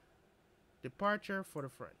 Departure for the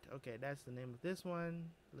front. Okay, that's the name of this one.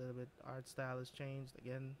 A little bit art style has changed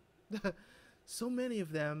again. So many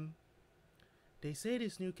of them. They say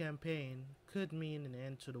this new campaign could mean an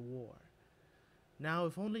end to the war. Now,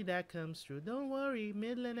 if only that comes true. Don't worry,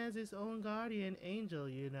 Midland has its own guardian angel,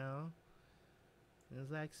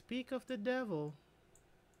 It's like, speak of the devil.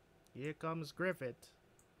 Here comes Griffith.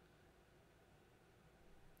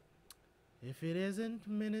 If it isn't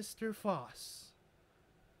Minister Foss.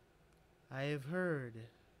 I have heard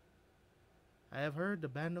the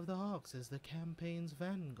Band of the Hawks is the campaign's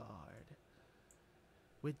vanguard.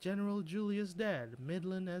 With General Julius dead,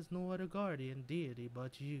 Midland has no other guardian deity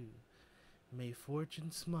but you. May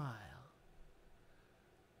fortune smile.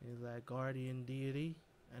 He's like, guardian deity,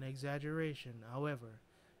 an exaggeration. However,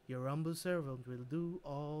 your humble servant will do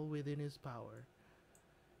all within his power.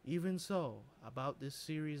 Even so, about this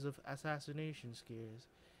series of assassination scares,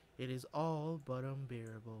 it is all but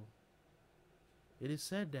unbearable. It is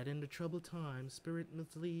said that in the troubled times, spirit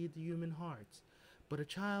mislead human hearts, but a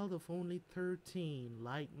child of only 13,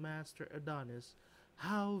 like Master Adonis,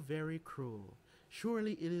 how very cruel.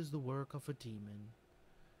 Surely it is the work of a demon.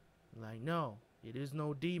 Like, no, it is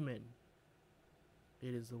no demon.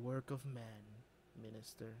 It is the work of man,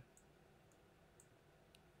 Minister.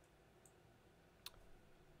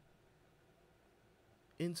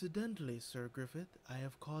 Incidentally, Sir Griffith, I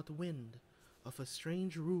have caught wind of a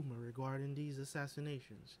strange rumor regarding these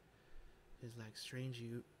assassinations. It's like, strange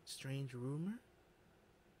rumor?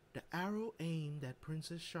 The arrow aimed at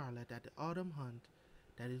Princess Charlotte at the autumn hunt,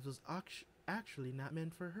 that it was actually not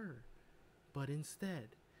meant for her, but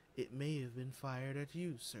instead, it may have been fired at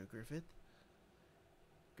you, Sir Griffith.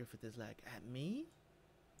 Griffith is like, at me?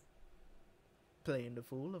 Playing the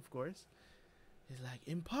fool, of course. He's like,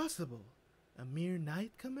 impossible. A mere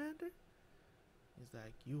knight commander? He's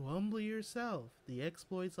like, you humble yourself. The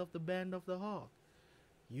exploits of the Band of the Hawk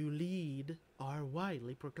you lead are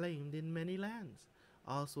widely proclaimed in many lands.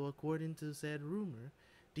 Also, according to said rumor,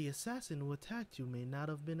 the assassin who attacked you may not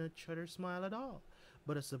have been a Chutter Smile at all,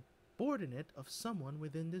 but a subordinate of someone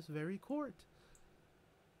within this very court.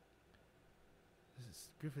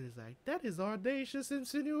 Griffith is like, that is audacious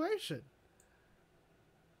insinuation.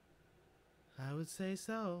 I would say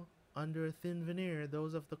so. Under a thin veneer,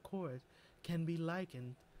 those of the court can be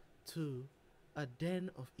likened to a den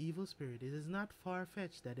of evil spirits. It is not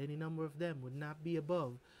far-fetched that any number of them would not be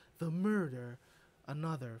above the murder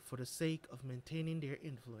another for the sake of maintaining their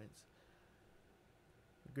influence.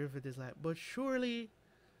 Griffith is like, but surely,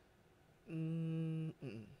 from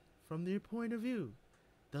their point of view,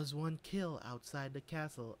 does one kill outside the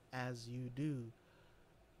castle as you do,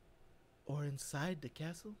 or inside the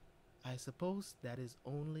castle? I suppose that is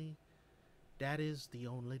the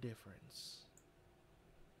only difference.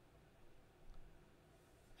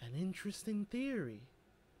 An interesting theory.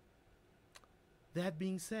 That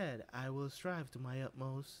being said, I will strive to my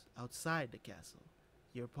utmost outside the castle.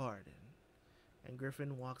 Your pardon. And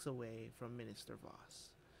Griffin walks away from Minister Voss.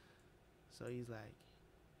 So he's like,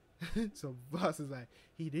 so Voss is like,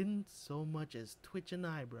 he didn't so much as twitch an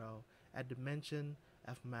eyebrow at the mention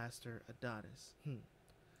of Master Adonis.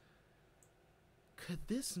 Could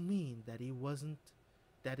this mean that it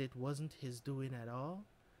wasn't his doing at all?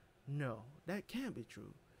 No, that can't be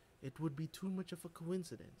true. It would be too much of a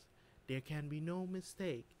coincidence. There can be no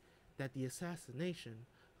mistake that the assassination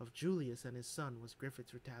of Julius and his son was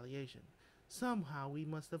Griffith's retaliation. Somehow we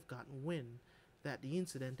must have gotten wind that the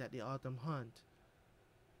incident at the autumn hunt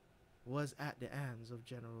was at the hands of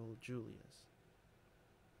General Julius.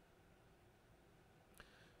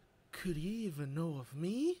 Could he even know of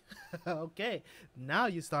me? Okay, now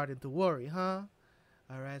you're starting to worry, huh?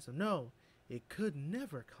 Alright, so no, it could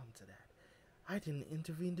never come to that. I didn't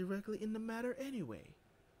intervene directly in the matter anyway.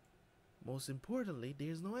 Most importantly,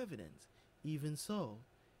 there's no evidence. Even so,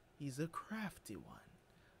 he's a crafty one.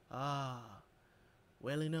 Ah,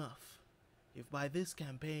 well enough. If by this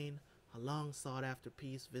campaign a long sought after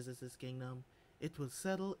peace visits his kingdom, it will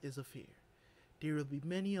settle his affair. There will be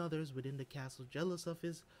many others within the castle jealous of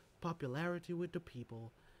his popularity with the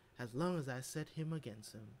people, as long as I set them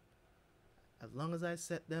against him.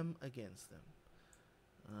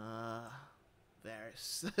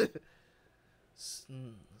 There's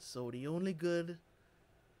so the only good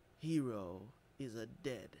hero is a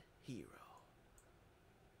dead hero.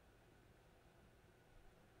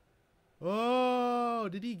 Oh,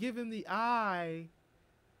 did he give him the eye?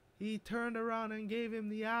 He turned around and gave him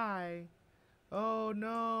the eye. Oh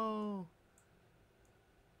no.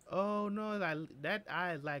 Oh no, that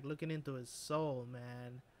eye is like looking into his soul,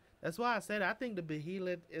 man. That's why I said I think the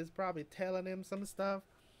Behelit is probably telling him some stuff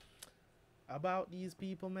about these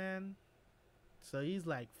people, man. So he's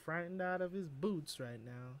like frightened out of his boots right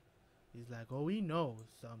now. He's like, oh, he knows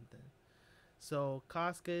something. So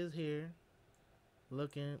Casca is here,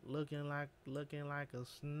 looking like a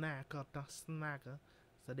snacker.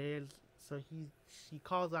 So she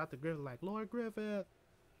calls out to Griffith like, Lord Griffith.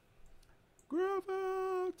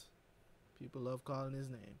 Griffith. People love calling his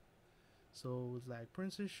name. So it's like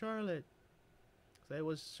Princess Charlotte. So it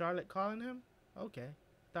was Charlotte calling him? Okay.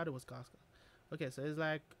 Thought it was Casca. Okay, so it's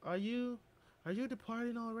like, are you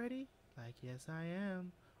departing already? Like, yes I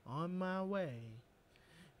am. On my way.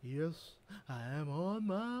 Yes, I am on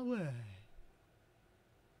my way.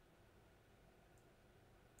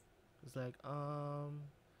 It's like,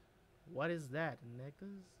 what is that? A necklace?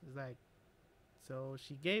 It's like, so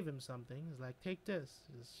she gave him something. It's like, take this.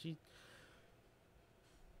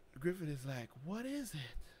 Griffith is like, what is it?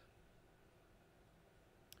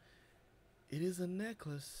 It is a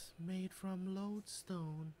necklace made from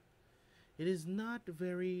lodestone. It is not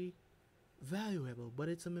very valuable, but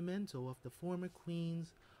it's a memento of the former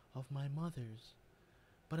queens of my mothers.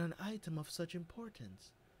 But an item of such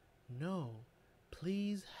importance. No,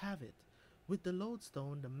 please have it. With the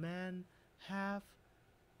lodestone, the man half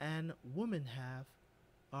and woman half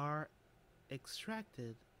are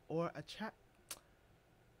extracted or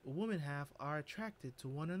woman half are attracted to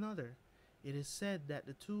one another. It is said that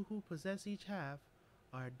the two who possess each half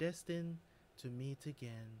are destined to meet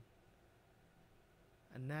again.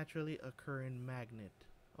 A naturally occurring magnet.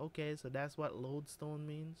 Okay, so that's what lodestone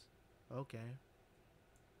means. Okay,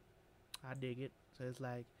 I dig it. So it's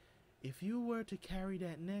like, if you were to carry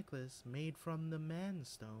that necklace made from the man's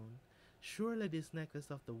stone, surely this necklace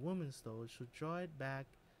of the woman's stone should draw it back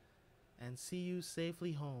and see you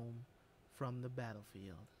safely home from the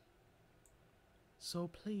battlefield. So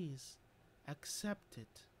please, accept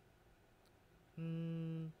it.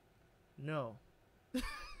 No.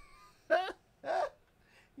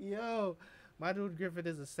 Yo, my dude Griffith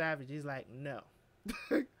is a savage. He's like, no.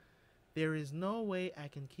 There is no way I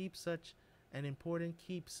can keep such an important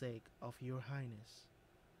keepsake of your highness.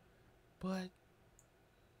 But,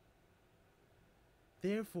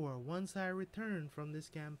 therefore, once I return from this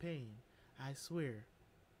campaign, I swear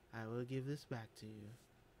I will give this back to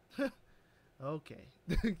you. Okay.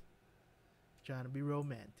 Trying to be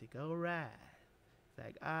romantic. Alright. It's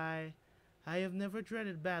like, I have never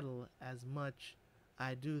dreaded battle as much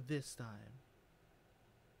I do this time.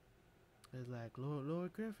 It's like,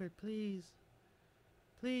 Lord Griffith, please.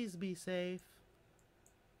 Please be safe.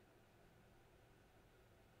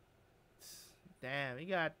 Damn, he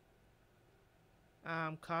got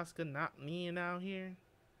Casca not mean out here.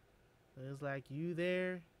 It's like, you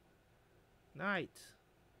there? Knight.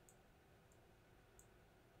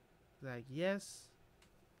 It's like, yes,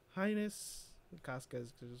 Highness. Casca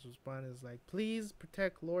is just responding. It's like, please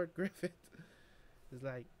protect Lord Griffith. It's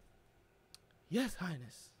like, yes,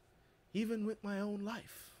 Highness. Even with my own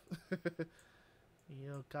life. You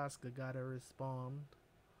know, Casca gotta respond.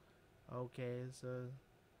 Okay, so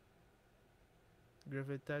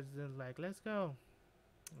Griffith touches him like, let's go.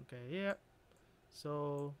 Okay, yep.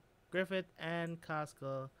 So Griffith and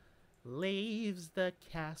Casca leaves the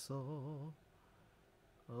castle.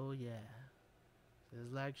 Oh yeah.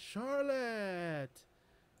 It's like, Charlotte,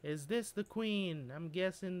 is this the queen? I'm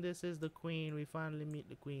guessing this is the queen. We finally meet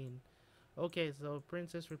the queen. Okay, so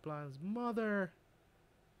Princess replies, Mother.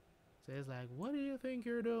 So it's like, what do you think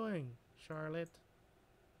you're doing, Charlotte?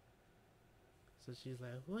 So she's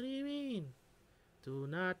like, what do you mean? Do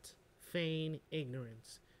not feign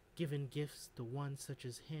ignorance, giving gifts to one such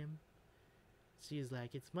as him. She's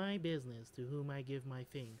like, it's my business to whom I give my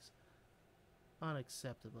things.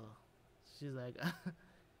 Unacceptable. She's like,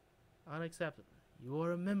 unacceptable. You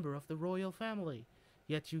are a member of the royal family,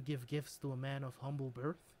 yet you give gifts to a man of humble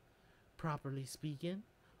birth. Properly speaking,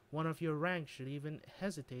 one of your rank should even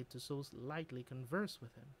hesitate to so lightly converse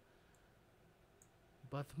with him.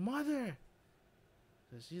 But mother,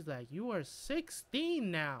 so she's like, you are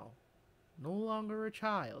 16 now, no longer a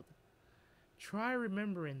child. Try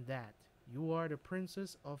remembering that. You are the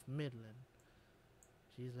Princess of Midland.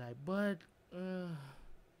 She's like, but, I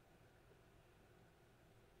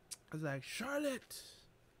was like, Charlotte.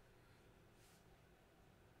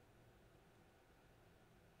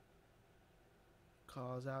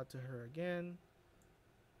 Calls out to her again.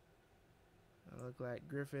 I look like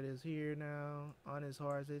Griffith is here now on his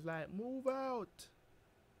horse. He's like, move out.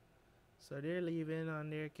 So they're leaving on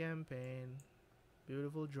their campaign.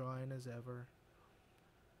 Beautiful drawing as ever.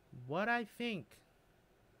 What I think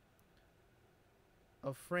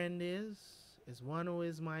a friend is one who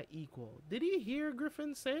is my equal. Did he hear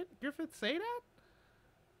Griffith say that?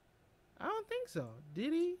 I don't think so.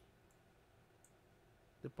 Did he?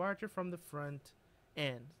 Departure from the front.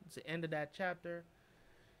 End. It's the end of that chapter.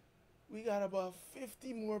 We got about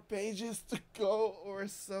 50 more pages to go or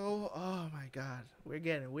so. Oh my god. We're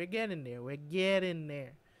getting there. We're getting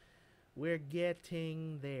there.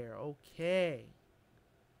 Okay.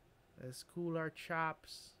 Let's cool our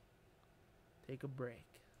chops. Take a break.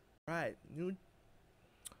 Alright, new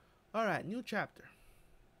chapter.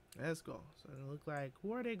 Let's go. So it looks like,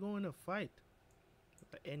 who are they going to fight?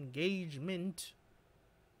 The engagement.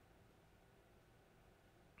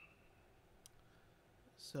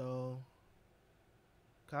 So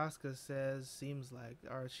Casca says, seems like,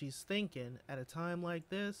 or she's thinking, at a time like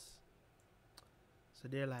this. So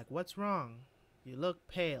they're like, what's wrong? You look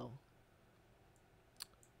pale.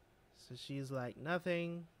 So she's like,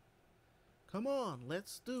 nothing. Come on,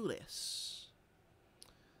 let's do this.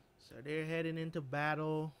 So they're heading into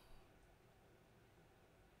battle.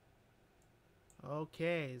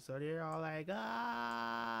 Okay, so they're all like,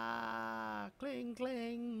 cling,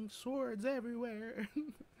 cling, swords everywhere.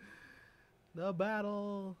 The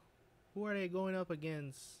battle. Who are they going up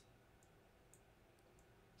against?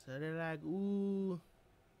 So they're like, ooh.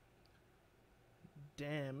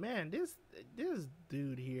 Damn, man, this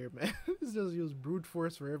dude here, man. This just use brute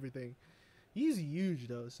force for everything. He's huge,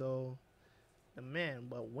 though, so... The man,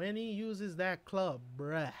 but when he uses that club,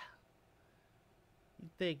 bruh. You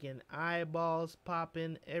thinking eyeballs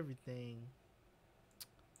popping, everything.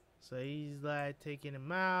 So he's like taking him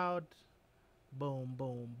out. Boom,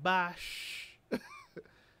 boom, bash.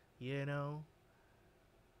 You know.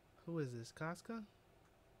 Who is this, Casca?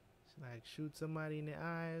 She like shoot somebody in the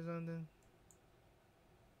eye or something.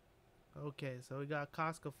 Okay, so we got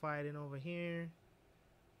Casca fighting over here.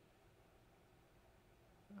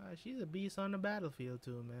 She's a beast on the battlefield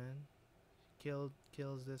too, man.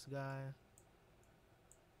 kills this guy.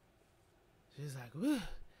 She's like, "Whew,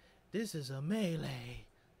 this is a melee."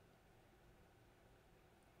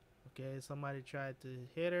 Okay, somebody tried to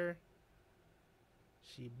hit her.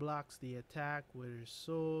 She blocks the attack with her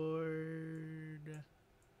sword.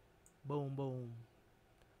 Boom, boom.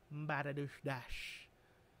 Badadoosh dash.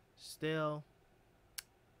 Still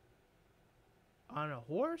on a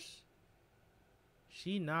horse.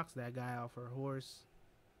 She knocks that guy off her horse.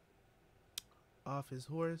 Off his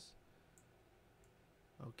horse.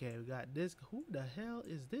 Okay, we got this. Who the hell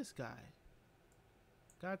is this guy?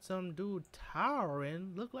 Got some dude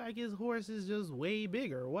towering. Look like his horse is just way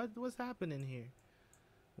bigger. What's happening here?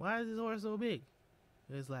 Why is his horse so big?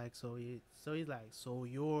 It's like, so he's like, so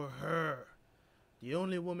you're her, the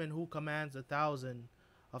only woman who commands 1,000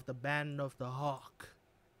 of the band of the hawk.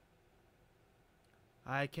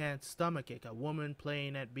 I can't stomach it. A woman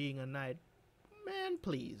playing at being a knight. Man,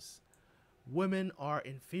 please. Women are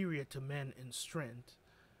inferior to men in strength.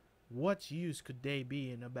 What use could they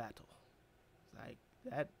be in a battle? Like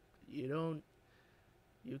that, you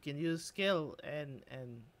can use skill and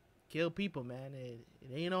kill people, man. It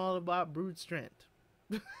ain't all about brute strength.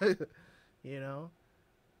 You know?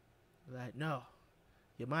 Like, no.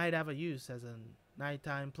 You might have a use as a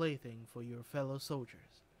nighttime plaything for your fellow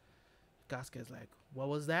soldiers. Casca's like, what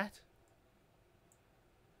was that?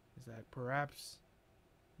 He's like, perhaps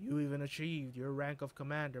you even achieved your rank of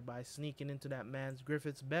commander by sneaking into that man's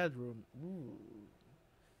Griffith's bedroom. Ooh.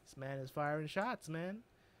 This man is firing shots, man.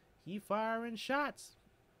 He firing shots.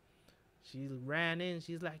 She ran in.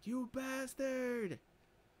 She's like, you bastard.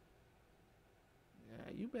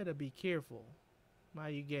 Yeah, you better be careful.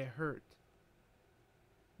 Might you get hurt.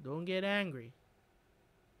 Don't get angry.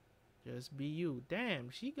 Just be you. Damn,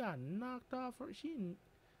 she got knocked off her.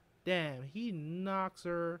 Damn, he knocks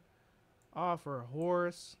her off her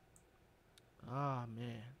horse. Ah,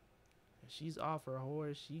 man. She's off her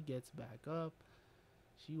horse. She gets back up.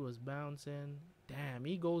 She was bouncing. Damn,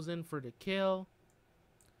 he goes in for the kill.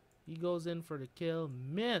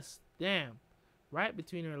 Missed. Damn. Right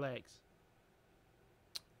between her legs.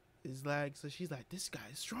 It's like, so she's like, this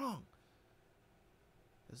guy's strong.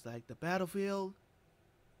 It's like, the battlefield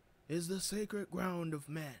is the sacred ground of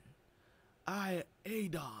men. I,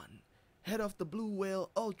 Adon, head of the Blue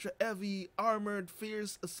Whale, ultra heavy, armored,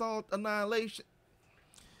 fierce assault annihilation.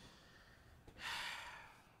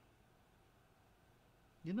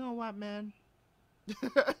 You know what, man?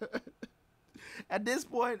 At this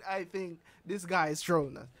point, I think this guy is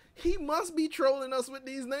trolling us. He must be trolling us with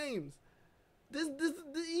these names.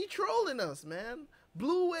 He trolling us, man.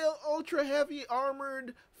 Blue Whale, ultra heavy,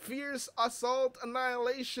 armored, fierce assault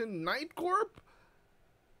annihilation, Night Corp.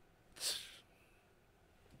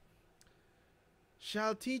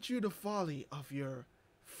 Shall teach you the folly of your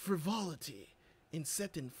frivolity in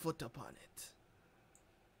setting foot upon it.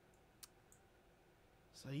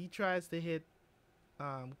 So he tries to hit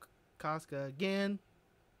Casca again.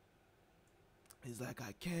 He's like,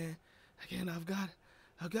 I can't,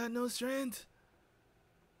 I've got no strength.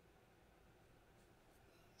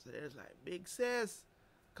 So there's like, big sis,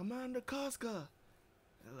 Commander Casca.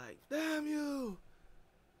 They're like, damn you.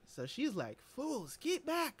 So she's like, fools, get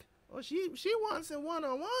back. Oh, she wants it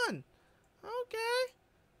one-on-one. Okay.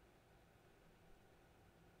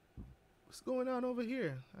 What's going on over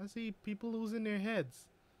here? I see people losing their heads.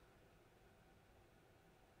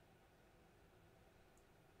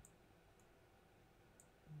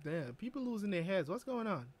 Damn, people losing their heads. What's going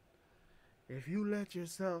on? If you let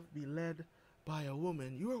yourself be led by a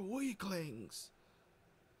woman, you're weaklings.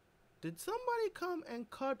 Did somebody come and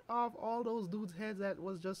cut off all those dudes' heads that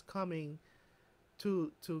was just coming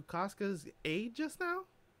to Casca's aid just now?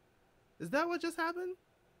 Is that what just happened?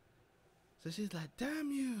 So she's like,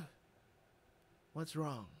 damn you. What's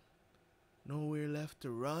wrong? Nowhere left to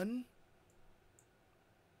run?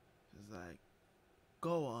 She's like,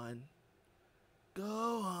 go on.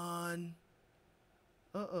 Go on.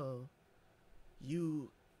 Uh-oh.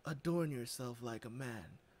 You adorn yourself like a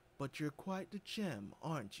man, but you're quite the gem,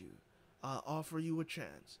 aren't you? I'll offer you a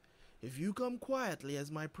chance. If you come quietly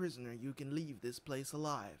as my prisoner, you can leave this place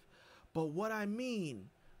alive. But what I mean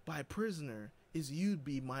by prisoner is you'd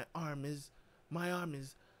be my arm is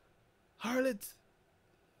harlot.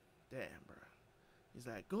 Damn, bro. He's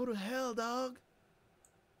like, go to hell, dog.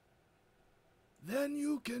 Then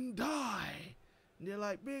you can die. And they're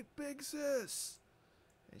like, big sis.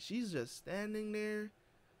 And she's just standing there.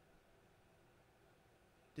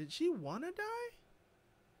 Did she want to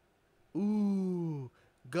die? Ooh.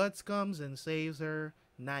 Guts comes and saves her.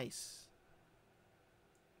 Nice.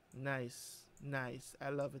 Nice. Nice. I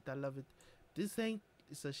love it. I love it. This ain't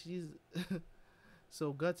so she's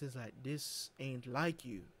so Guts is like, this ain't like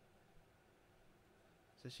you.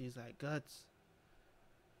 So she's like, Guts,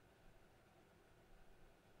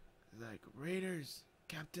 like, Raiders,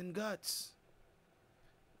 Captain Guts.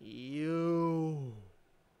 You.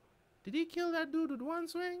 Did he kill that dude with one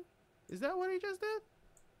swing? Is that what he just did?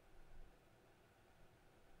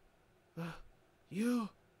 You.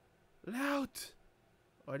 Lout.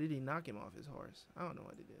 Or did he knock him off his horse? I don't know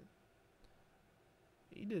what he did.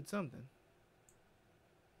 He did something.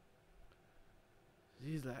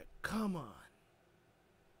 He's like, come on.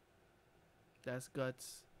 That's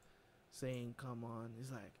Guts saying, come on.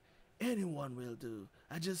 He's like, anyone will do.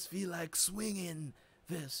 I just feel like swinging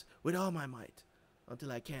this with all my might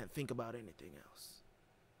until I can't think about anything else.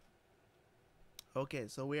 Okay,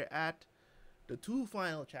 so we're at the 2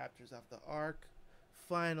 final chapters of the arc.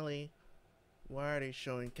 Finally, why are they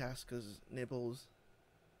showing Casca's nipples?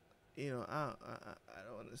 You know, I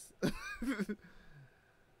don't understand.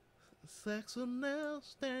 Sex with nails,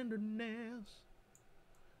 standard nails.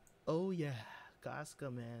 Oh yeah,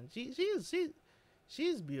 Casca, man. She's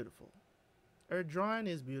beautiful. Her drawing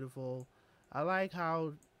is beautiful. I like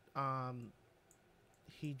how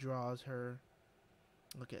he draws her.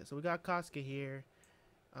 Okay, so we got Casca here.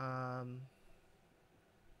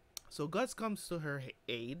 So Guts comes to her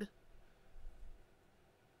aid.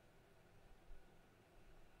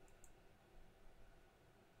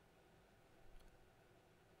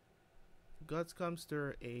 Guts comes to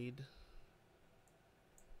her aid.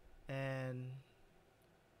 And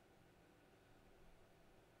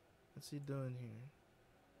what's he doing here?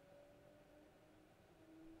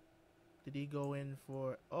 Did he go in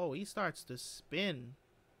for... Oh, he starts to spin.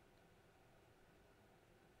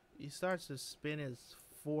 He starts to spin his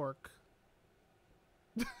fork.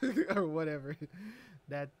 Or whatever.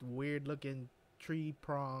 That weird looking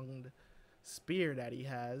tree-pronged spear that he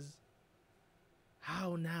has.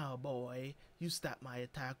 How now, boy? You stopped my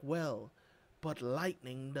attack well. But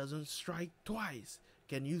lightning doesn't strike twice.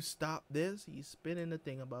 Can you stop this? He's spinning the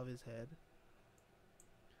thing above his head.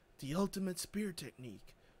 The ultimate spear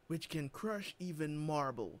technique, which can crush even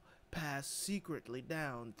marble, passed secretly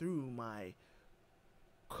down through my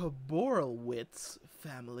Koborowitz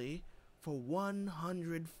family for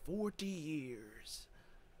 140 years.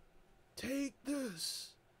 Take this.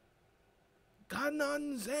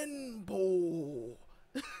 Ganon Zenpo.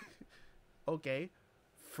 Okay.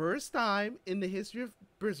 First time in the history of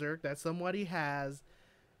Berserk that somebody has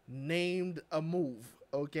named a move.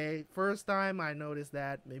 Okay, first time I noticed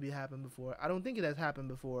that. Maybe it happened before. I don't think it has happened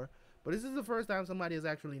before, but this is the first time somebody has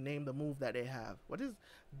actually named the move that they have. What is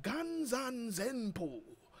Ganzan Zenpo?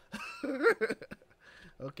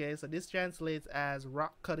 Okay, so this translates as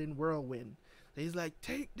rock cutting whirlwind. So he's like,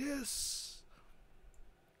 take this.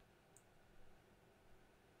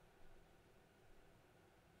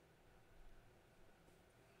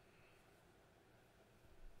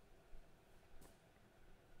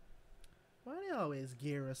 Why they always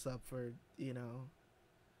gear us up for, you know?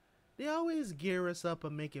 They always gear us up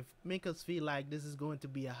and make us feel like this is going to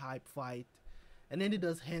be a hype fight, and then it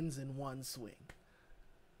does hands in one swing.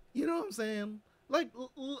 You know what I'm saying? Like,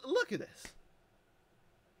 look at this.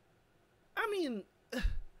 I mean,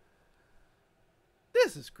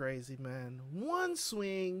 this is crazy, man. One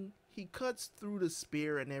swing, he cuts through the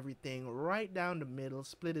spear and everything right down the middle,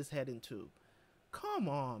 split his head in two. Come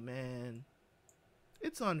on, man.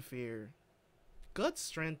 It's unfair. Guts'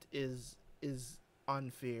 strength is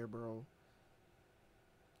unfair, bro.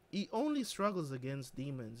 He only struggles against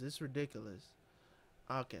demons. It's ridiculous.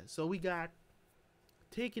 Okay, so we got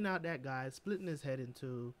taking out that guy, splitting his head in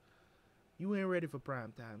two. You ain't ready for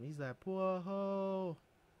prime time. He's like, poor ho.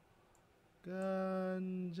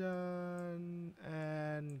 Gunjan.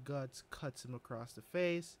 And Guts cuts him across the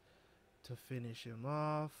face to finish him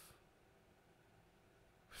off.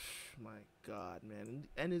 My God, man.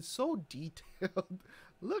 And it's so detailed.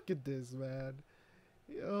 Look at this, man.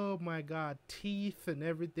 Oh my God. Teeth and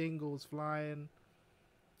everything goes flying.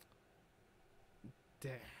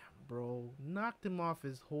 Damn, bro. Knocked him off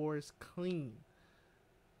his horse clean.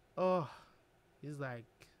 Oh. He's like.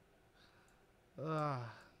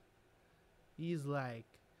 He's like.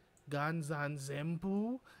 Ganzan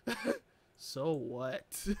Zempu? So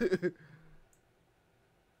what?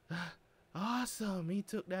 Awesome, he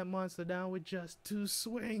took that monster down with just 2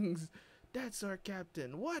 swings. That's our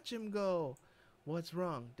captain. Watch him go. What's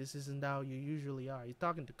wrong? This isn't how you usually are. He's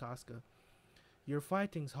talking to Casca. Your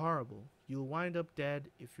fighting's horrible. You'll wind up dead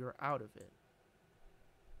if you're out of it.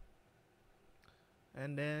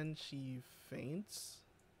 And then she faints.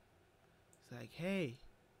 It's like, hey.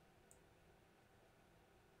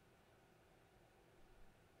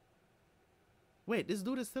 Wait, this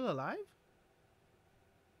dude is still alive?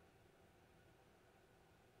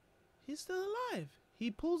 He's still alive.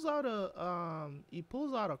 He pulls out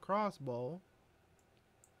a crossbow.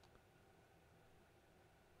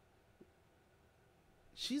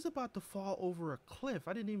 She's about to fall over a cliff.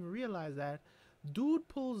 I didn't even realize that. Dude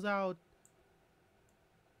pulls out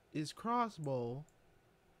his crossbow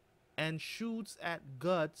and shoots at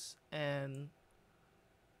Guts and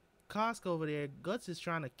Casca over there. Guts is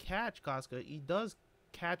trying to catch Casca. He does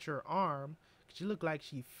catch her arm. She looked like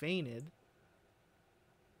she fainted.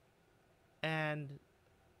 And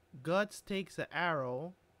Guts takes an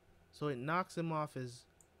arrow, so it knocks him off his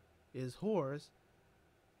horse.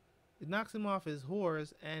 It knocks him off his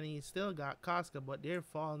horse, and he still got Casca, but they're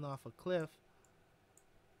falling off a cliff.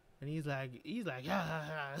 And he's like,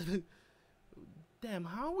 ah. Damn,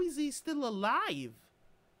 how is he still alive?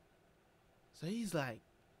 So he's like,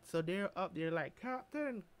 so they're up there like,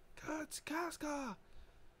 Captain, Guts, Casca.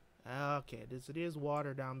 Okay, so there's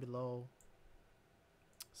water down below.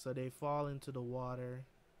 So they fall into the water.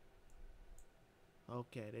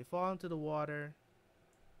 Okay, they fall into the water.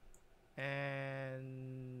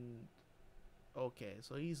 And okay,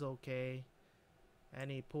 so he's okay.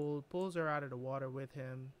 And he pulls her out of the water with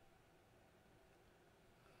him.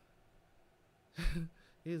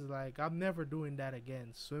 He's like, I'm never doing that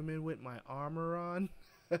again. Swimming with my armor on.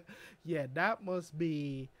 Yeah, that must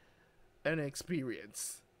be an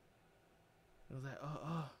experience. I was like,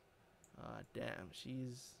 oh, damn,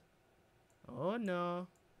 she's, oh no,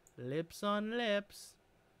 lips on lips.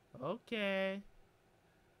 Okay.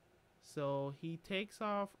 So he takes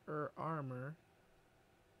off her armor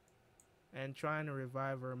and trying to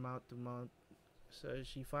revive her mouth to mouth. So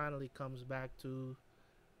she finally comes back to,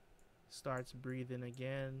 starts breathing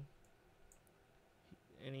again.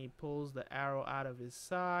 And he pulls the arrow out of his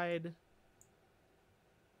side.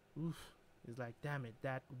 Oof. He's like, damn it,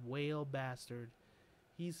 that whale bastard.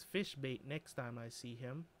 He's fish bait next time I see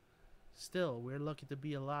him. Still, we're lucky to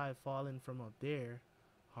be alive falling from up there.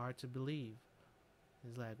 Hard to believe.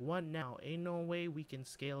 He's like, what now? Ain't no way we can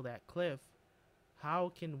scale that cliff.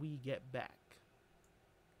 How can we get back?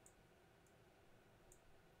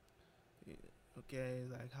 Okay,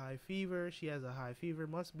 he's like, high fever. She has a high fever.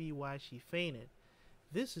 Must be why she fainted.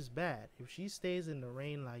 This is bad. If she stays in the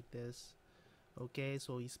rain like this. Okay,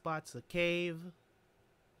 so he spots a cave.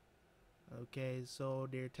 Okay, so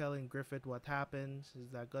they're telling Griffith what happened.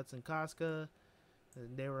 Is that Guts and Casca,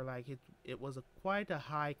 and they were like, it was quite a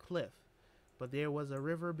high cliff, but there was a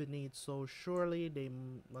river beneath, so surely they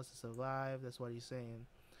must have survived. That's what he's saying.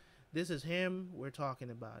 This is him we're talking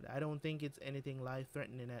about. I don't think it's anything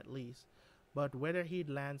life-threatening at least, but whether he'd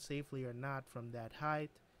land safely or not from that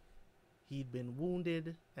height, he'd been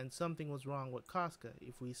wounded, and something was wrong with Casca.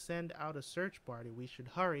 If we send out a search party, we should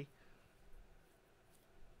hurry.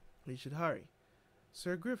 We should hurry.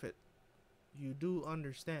 Sir Griffith, you do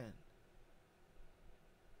understand.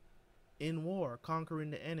 In war,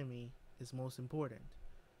 conquering the enemy is most important.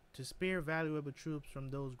 To spare valuable troops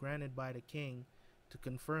from those granted by the king, to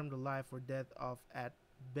confirm the life or death of, at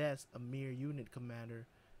best, a mere unit commander,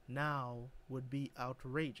 now would be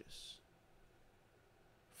outrageous.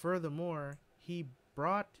 Furthermore, he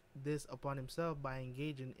brought this upon himself by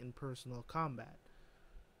engaging in personal combat.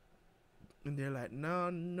 And they're like,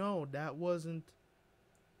 no, that wasn't.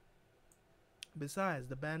 Besides,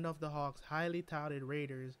 the Band of the Hawk's highly touted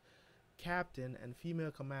raiders, captain and female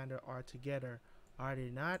commander are together, are they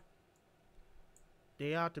not?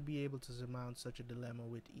 They ought to be able to surmount such a dilemma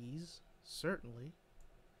with ease. Certainly.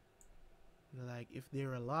 Like, if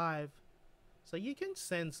they're alive. So you can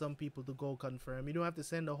send some people to go confirm. You don't have to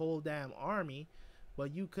send the whole damn army.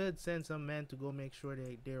 But you could send some men to go make sure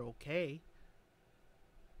they're okay.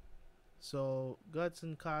 So Guts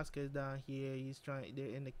and Casca is down here. They're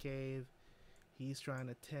in the cave. He's trying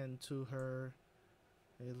to tend to her.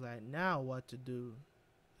 He's like, now what to do?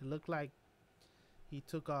 It looked like he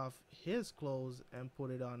took off his clothes and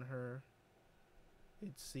put it on her.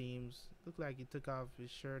 It seems. Looked like he took off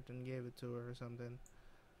his shirt and gave it to her or something.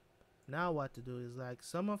 Now what to do is like,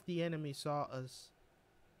 some of the enemy saw us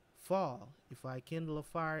fall. If I kindle a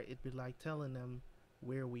fire, it'd be like telling them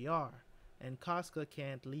where we are. And Casca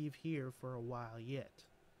can't leave here for a while yet.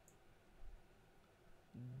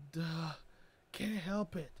 Duh, can't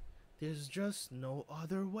help it. There's just no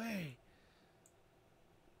other way.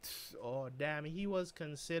 Oh damn, he was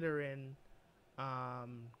considering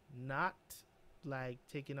not like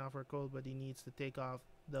taking off her clothes, but he needs to take off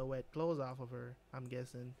the wet clothes off of her, I'm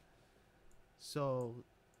guessing. So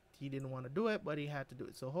he didn't want to do it, but he had to do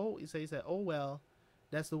it. So he said, oh well,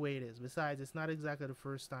 that's the way it is. Besides, it's not exactly the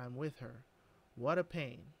first time with her. What a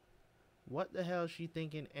pain. What the hell is she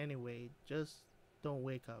thinking anyway? Just don't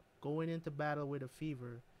wake up. Going into battle with a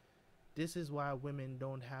fever. This is why women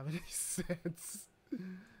don't have any sense.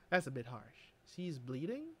 That's a bit harsh. She's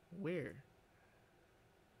bleeding? Where?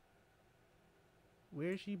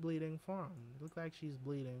 Where is she bleeding from? Look like she's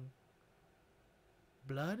bleeding.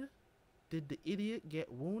 Blood? Did the idiot get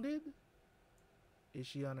wounded? Is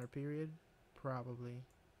she on her period? Probably.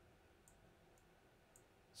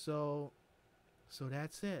 So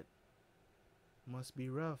that's it. Must be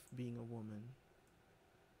rough being a woman.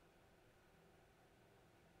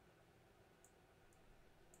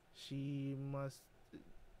 She must...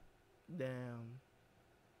 Damn.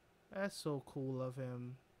 That's so cool of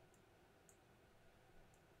him.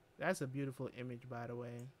 That's a beautiful image, by the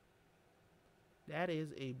way. That is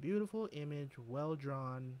a beautiful image, well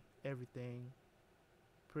drawn, everything.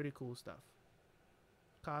 Pretty cool stuff.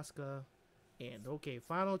 Casca. And okay,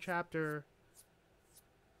 final chapter.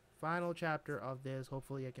 Final chapter of this.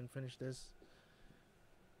 Hopefully I can finish this.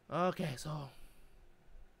 Okay, so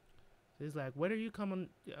he's like, whether you come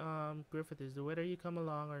on, Griffith, is whether you come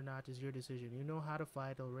along or not is your decision. You know how to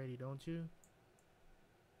fight already, don't you?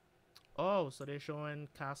 Oh, so they're showing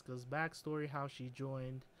Casca's backstory, how she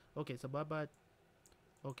joined. Okay, so but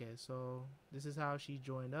okay, so this is how she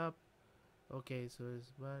joined up. Okay, so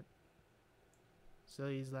it's but so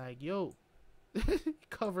he's like, yo,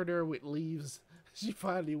 covered her with leaves. She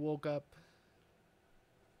finally woke up.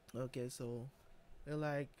 Okay, so they're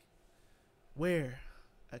like, where?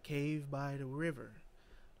 A cave by the river.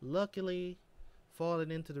 Luckily,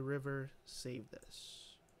 falling into the river saved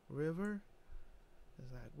us. River?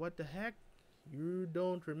 It's like, what the heck? You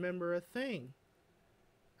don't remember a thing.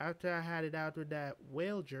 After I had it out with that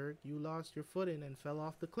whale jerk, you lost your footing and fell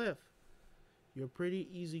off the cliff. You're pretty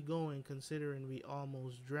easygoing considering we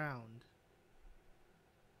almost drowned.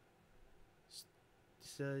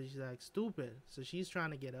 So she's like, stupid. So she's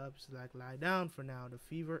trying to get up. She's like, lie down for now. The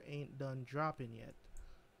fever ain't done dropping yet.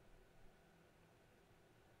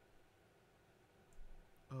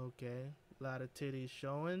 Okay. A lot of titties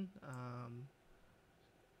showing.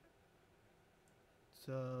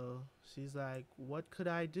 So she's like, what could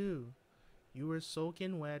I do? You were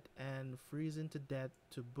soaking wet and freezing to death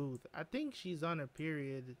to boot. I think she's on her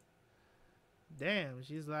period. Damn.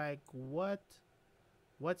 She's like,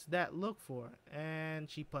 what's that look for? And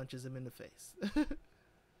she punches him in the face.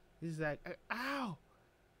 He's like, ow!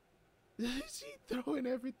 She throwing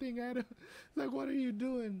everything at him. It's like, what are you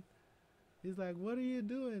doing? He's like, what are you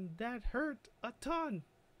doing? That hurt a ton.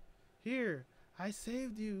 Here, I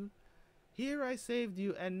saved you. Here, I saved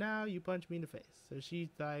you, and now you punch me in the face. So she's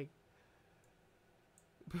like,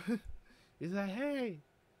 he's like, hey,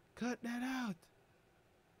 cut that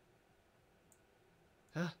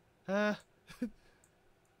out.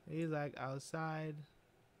 He's like, outside.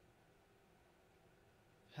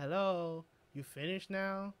 Hello, you finished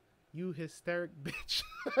now? You hysteric bitch.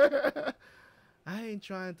 I ain't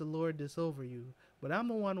trying to lord this over you, but I'm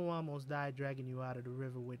the one who almost died dragging you out of the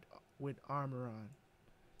river with armor on.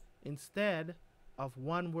 Instead of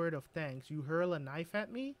one word of thanks, you hurl a knife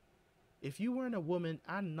at me? If you weren't a woman,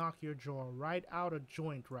 I'd knock your jaw right out of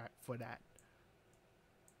joint right for that.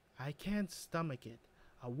 I can't stomach it.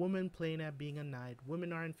 A woman playing at being a knight.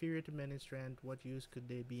 Women are inferior to men in strength. What use could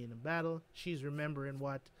they be in a battle? She's remembering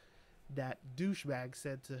what that douchebag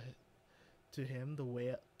said to him, the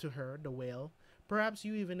whale, to her, the whale. Perhaps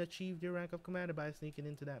you even achieved your rank of commander by sneaking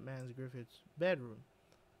into that man's Griffith's bedroom.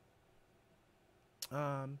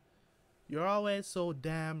 You're always so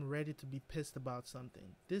damn ready to be pissed about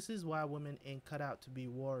something. This is why women ain't cut out to be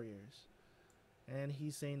warriors. And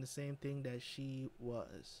he's saying the same thing that she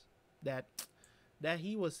was. That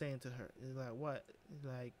he was saying to her. It's like, what? It's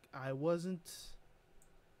like, I wasn't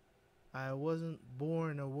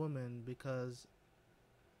born a woman because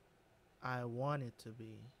I wanted to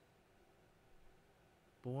be.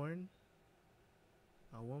 Born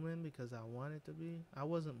a woman because I wanted to be? I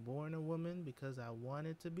wasn't born a woman because I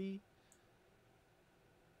wanted to be?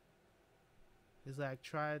 It's like,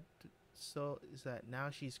 so it's like, now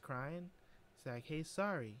she's crying. It's like, hey,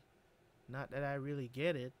 sorry. Not that I really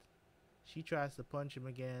get it. She tries to punch him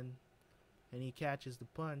again, and he catches the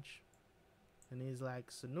punch. And he's like,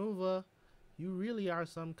 Sanuva, you really are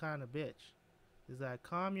some kind of bitch. He's like,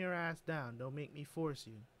 calm your ass down. Don't make me force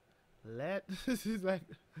you. She's like,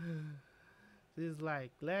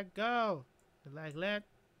 let go. She's like, let.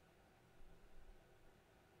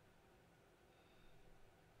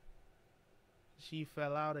 She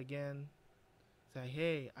fell out again. It's like,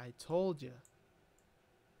 hey, I told you.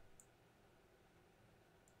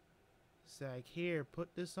 It's like, here,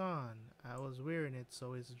 put this on. I was wearing it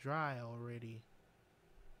so it's dry already.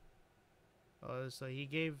 So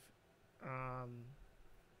he um,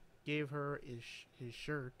 gave her his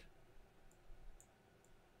shirt.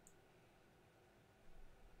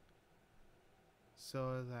 So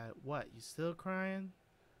I was like, "What? You still crying?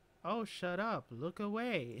 Oh, shut up! Look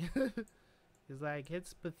away." He's like,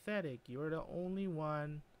 "It's pathetic. You're the only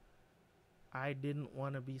one I didn't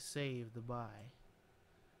want to be saved by.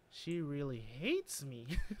 She really hates me.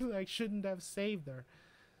 Like, shouldn't have saved her."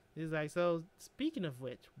 He's like, "So speaking of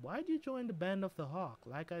which, why'd you join the Band of the Hawk?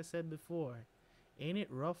 Like I said before, ain't it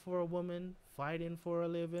rough for a woman fighting for a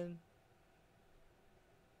living?"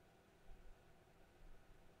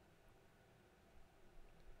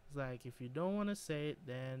 It's like, if you don't want to say it,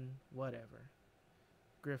 then whatever.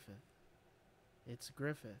 Griffith. It's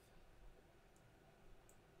Griffith.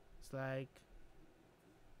 It's like,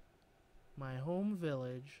 my home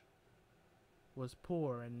village was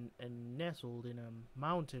poor and nestled in a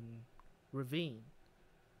mountain ravine.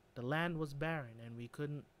 The land was barren and we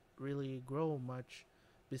couldn't really grow much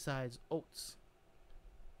besides oats.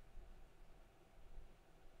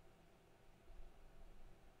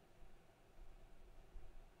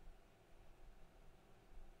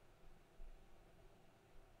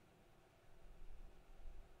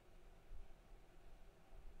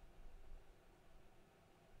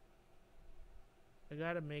 I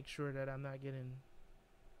gotta make sure that I'm not getting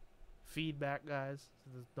feedback, guys.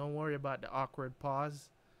 So don't worry about the awkward pause.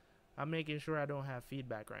 I'm making sure I don't have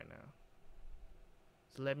feedback right now.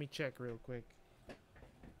 So let me check real quick.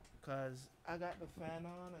 Because I got the fan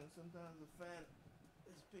on and sometimes the fan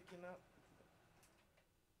is picking up.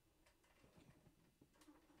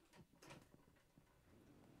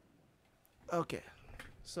 Okay,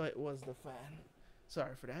 so it was the fan.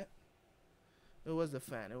 Sorry for that. It was the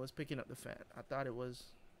fan. It was picking up the fan. I thought it was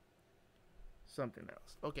something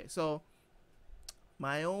else. Okay, so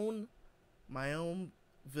my own my own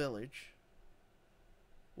village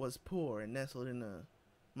was poor and nestled in a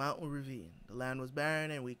mountain ravine. The land was barren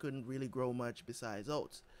and we couldn't really grow much besides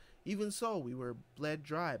oats. Even so, we were bled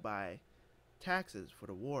dry by taxes for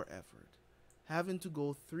the war effort. Having to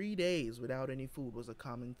go 3 days without any food was a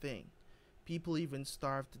common thing. People even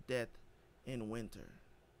starved to death in winter.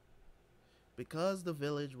 Because the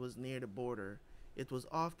village was near the border, it was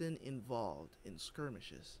often involved in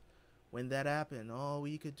skirmishes. When that happened, all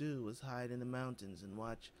we could do was hide in the mountains and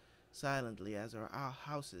watch silently as our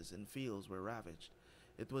houses and fields were ravaged.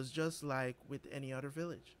 It was just like with any other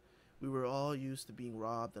village. We were all used to being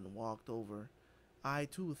robbed and walked over. I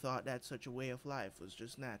too thought that such a way of life was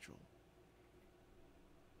just natural.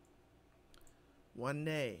 One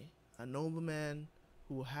day, a nobleman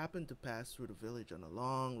who happened to pass through the village on a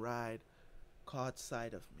long ride caught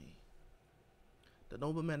sight of me. The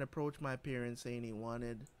nobleman approached my parents saying he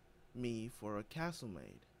wanted me for a castle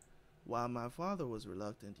maid. While my father was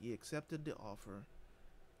reluctant, he accepted the offer.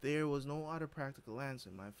 There was no other practical answer.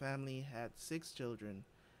 My family had 6 children,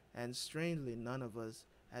 and strangely, none of us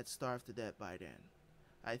had starved to death by then.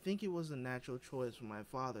 I think it was a natural choice for my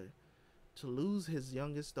father to lose his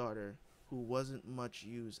youngest daughter, who wasn't much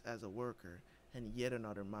use as a worker, and yet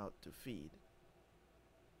another mouth to feed.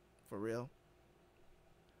 For real?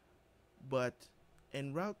 But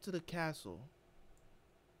en route to the castle,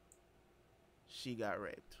 she got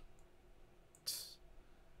raped.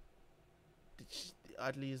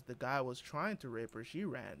 At least the guy was trying to rape her. She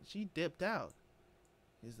ran. She dipped out.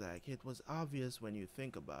 He's like, it was obvious when you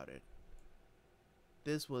think about it.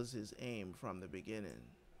 This was his aim from the beginning.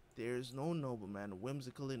 There's no nobleman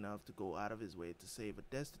whimsical enough to go out of his way to save a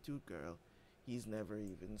destitute girl he's never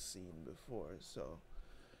even seen before. So,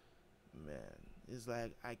 man, it's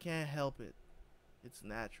like, I can't help it. It's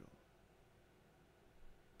natural.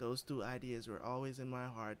 Those two ideas were always in my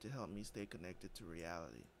heart to help me stay connected to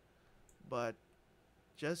reality. But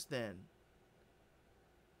just then,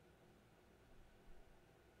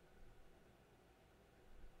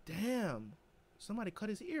 damn, somebody cut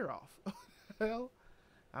his ear off. Hell,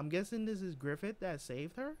 I'm guessing this is Griffith that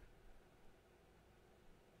saved her?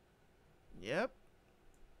 Yep,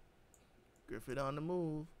 Griffith on the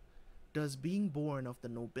move. Does being born of the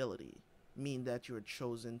nobility mean that you're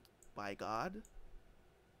chosen by God?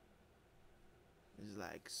 It's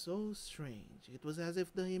like so strange. It was as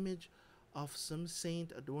if the image of some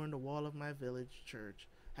saint adorned the wall of my village church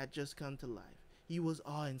had just come to life. He was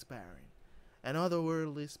awe inspiring, an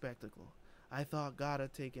otherworldly spectacle. I thought God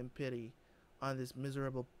had taken pity on this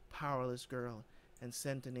miserable, powerless girl and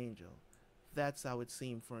sent an angel. That's how it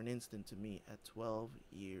seemed for an instant to me at 12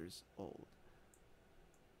 years old.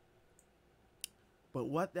 But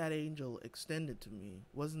what that angel extended to me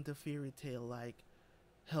wasn't a fairy tale like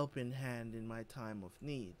helping hand in my time of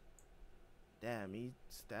need. Damn, he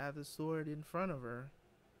stabbed the sword in front of her.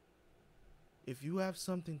 If you have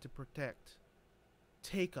something to protect,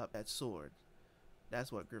 take up that sword.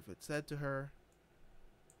 That's what Griffith said to her.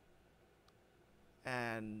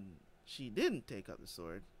 And she didn't take up the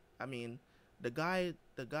sword. I mean, the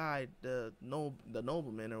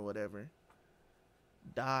nobleman or whatever,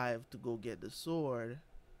 dived to go get the sword.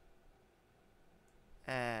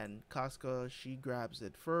 And Casca, she grabs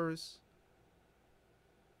it first.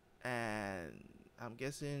 And I'm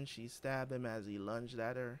guessing she stabbed him as he lunged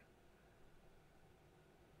at her.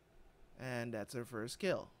 And that's her first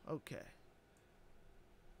kill. Okay.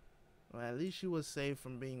 Well, at least she was safe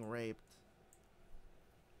from being raped.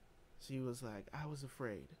 She was like, I was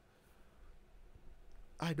afraid.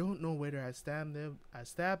 I don't know whether I stabbed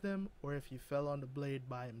him or if he fell on the blade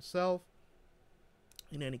by himself.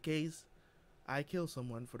 In any case, I killed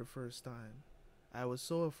someone for the first time. I was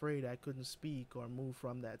so afraid I couldn't speak or move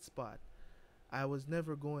from that spot. I was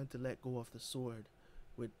never going to let go of the sword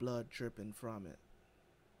with blood dripping from it.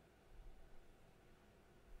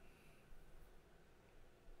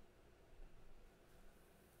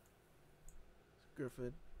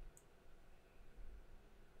 Griffith.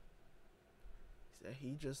 He said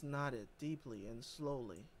he just nodded deeply and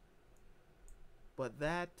slowly. But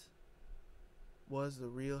that was the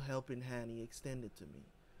real helping hand he extended to me.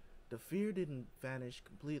 The fear didn't vanish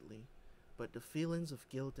completely, but the feelings of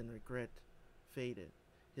guilt and regret faded.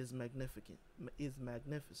 His magnificence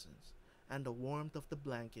and the warmth of the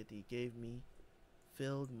blanket he gave me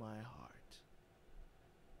filled my heart.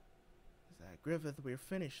 He's like, Griffith, we're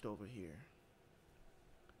finished over here.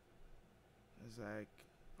 It's like,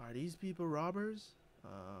 are these people robbers?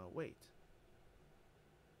 Wait.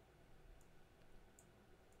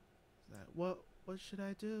 It's like, what should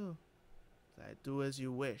I do? It's like, do as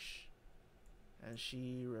you wish. And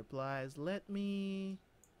she replies, let me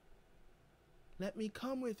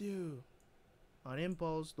come with you. On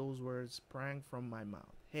impulse, those words sprang from my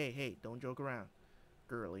mouth. Hey, don't joke around,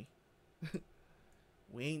 girly.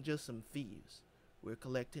 We ain't just some thieves. We're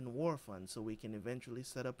collecting war funds so we can eventually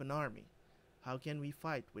set up an army. How can we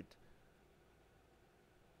fight with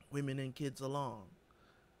women and kids along?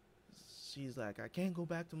 She's like, I can't go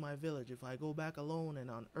back to my village. If I go back alone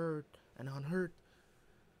and unhurt,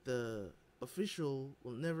 the official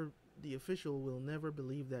will never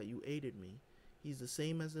believe that you aided me. He's the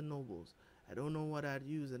same as the nobles. I don't know what I'd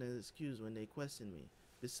use as an excuse when they question me.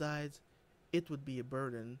 Besides, it would be a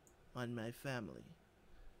burden on my family.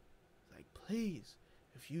 It's like, please,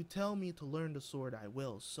 if you tell me to learn the sword, I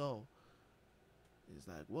will. So he's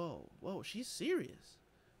like, whoa, she's serious.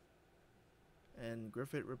 And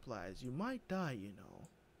Griffith replies, you might die, you know.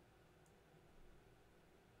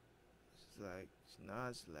 She's like,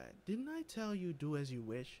 she's like, didn't I tell you do as you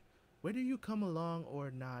wish? Whether you come along or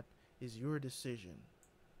not is your decision.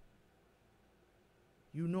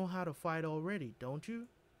 You know how to fight already, don't you?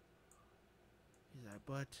 He's like,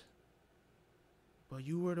 but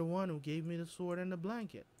you were the one who gave me the sword and the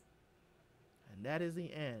blanket. And that is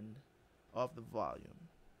the end of the volume.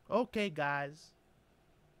 Okay, guys.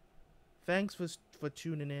 Thanks for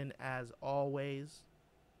tuning in as always.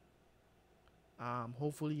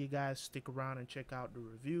 Hopefully you guys stick around and check out the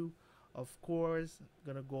review. Of course,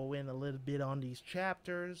 gonna go in a little bit on these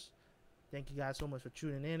chapters. Thank you guys so much for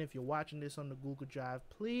tuning in. If you're watching this on the Google Drive,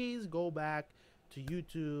 please go back to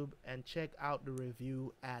YouTube and check out the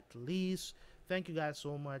review at least. Thank you guys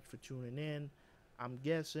so much for tuning in. I'm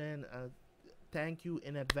guessing thank you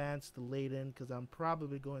in advance to Layden, because I'm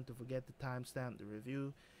probably going to forget to timestamp the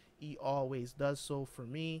review. He always does so for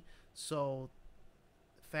me. So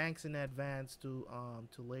thanks in advance to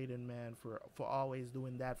Layden, man, for always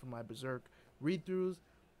doing that for my Berserk read-throughs.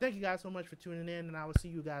 Thank you guys so much for tuning in, and I will see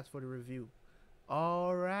you guys for the review.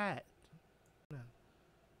 All right.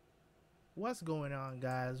 What's going on,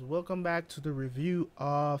 guys? Welcome back to the review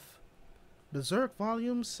of Berserk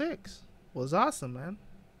Volume 6. It was awesome, man.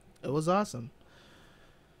 It was awesome.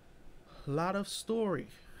 A lot of story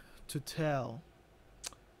to tell.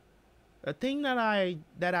 The thing that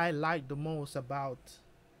I like the most about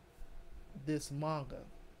this manga,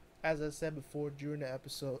 as I said before during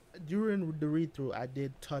the read through, I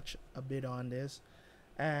did touch a bit on this,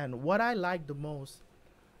 and what I like the most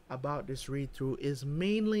about this read through is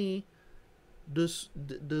mainly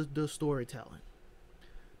the storytelling,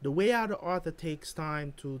 the way how the author takes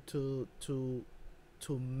time to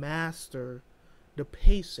master the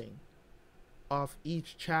pacing of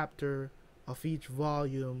each chapter, of each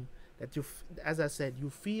volume, that you, as I said, you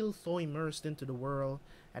feel so immersed into the world.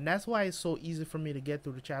 And that's why it's so easy for me to get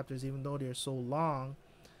through the chapters, even though they're so long.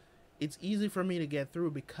 It's easy for me to get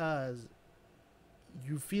through because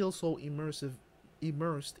you feel so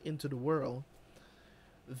immersed into the world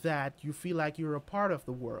that you feel like you're a part of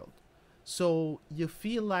the world. So you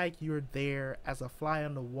feel like you're there as a fly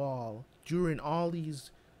on the wall during all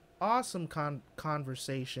these awesome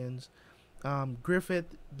conversations.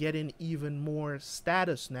 Griffith getting even more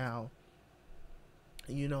status now,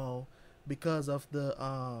 you know, because of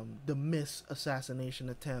the miss assassination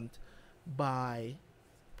attempt by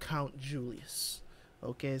Count Julius.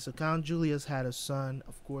 Okay, so Count Julius had a son.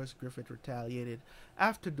 Of course, Griffith retaliated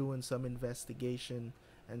after doing some investigation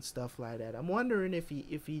and stuff like that. I'm wondering if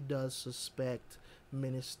he does suspect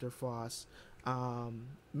Minister Foss.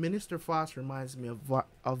 Minister Foss reminds me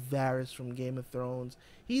of Varys from Game of Thrones.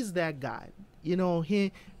 He's that guy. You know,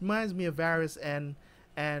 he reminds me of Varys,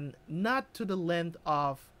 and not to the length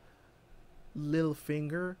of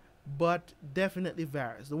Littlefinger, but definitely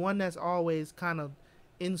Varys, the one that's always kind of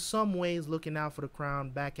in some ways looking out for the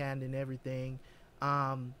crown, backhand and everything.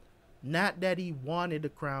 Not that he wanted the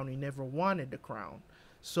crown, he never wanted the crown.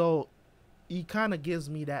 So he kind of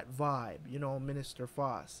gives me that vibe, you know, Minister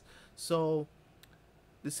Foss. So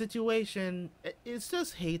the situation, it's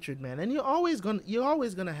just hatred, man, and you're always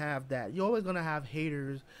gonna have that. You're always gonna have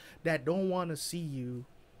haters that don't want to see you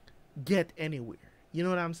get anywhere. You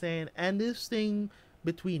know what I'm saying? And this thing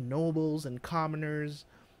between nobles and commoners,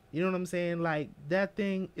 you know what I'm saying? Like that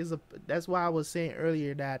thing is that's why I was saying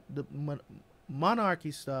earlier that the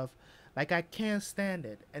monarchy stuff, like I can't stand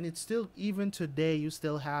it. And it's still, even today, you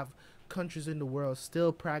still have countries in the world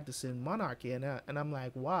still practicing monarchy, and I'm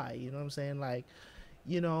like, why? You know what I'm saying? Like,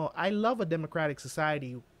 you know, I love a democratic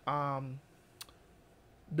society. The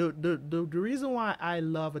reason why I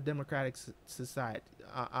love a democratic society,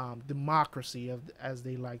 democracy, as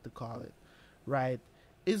they like to call it, right,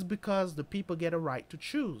 is because the people get a right to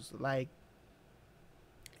choose. Like,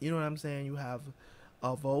 you know what I'm saying? You have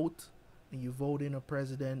a vote, and you vote in a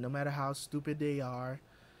president, no matter how stupid they are.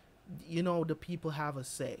 You know, the people have a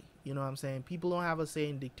say. You know what I'm saying? People don't have a say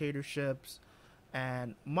in dictatorships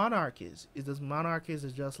and monarchies. Monarchies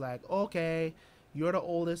is just like, okay, you're the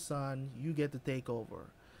oldest son, you get to take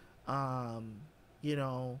over. You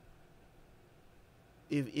know,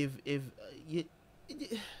 if it's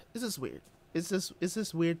just weird. It's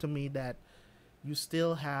just weird to me that you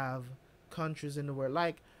still have countries in the world.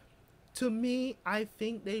 Like, to me, I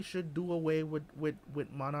think they should do away with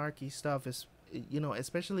monarchy stuff. Is, you know,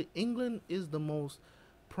 especially England is the most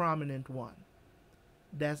prominent one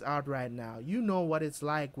that's out right now. You know what it's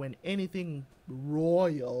like when anything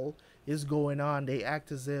royal is going on. They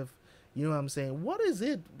act as if, you know what I'm saying? What is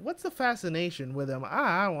it? What's the fascination with them?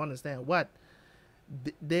 I don't understand. What?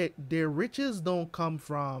 Their riches don't come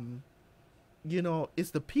from, you know,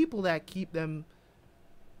 it's the people that keep them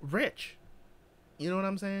rich. You know what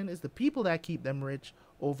I'm saying? It's the people that keep them rich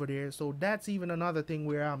over there. So that's even another thing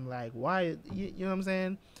where I'm like, why? You know what I'm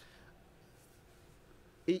saying?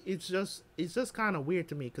 It's just kind of weird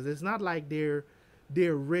to me, because it's not like they're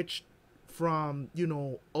rich from, you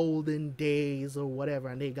know, olden days or whatever,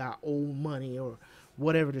 and they got old money or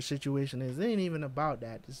whatever the situation is. It ain't even about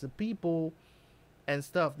that. It's the people and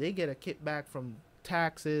stuff. They get a kickback from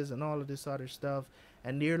taxes and all of this other stuff,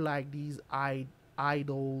 and they're like these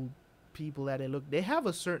idle people that they have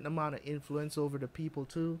a certain amount of influence over the people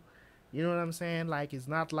too. You know what I'm saying? Like, it's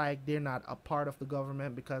not like they're not a part of the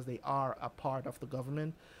government, because they are a part of the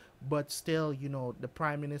government. But still, you know, the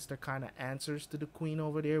prime minister kind of answers to the queen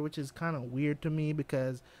over there, which is kind of weird to me,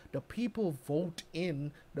 because the people vote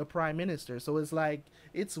in the prime minister. So it's like,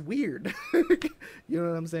 it's weird. You know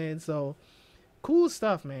what I'm saying? So, cool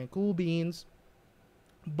stuff, man. Cool beans.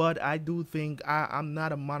 But I do think I'm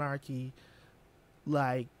not a monarchy.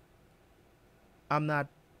 Like, I'm not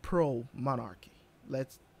pro monarchy.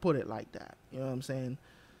 Let's put it like that. You know what I'm saying?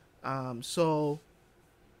 So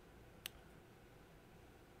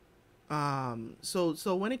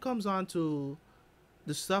when it comes on to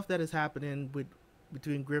the stuff that is happening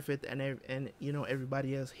between Griffith and you know,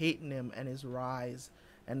 everybody else hating him and his rise,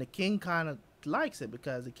 and the king kind of likes it,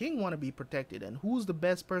 because the king want to be protected, and who's the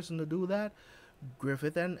best person to do that?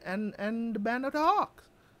 Griffith and the Band of the Hawks.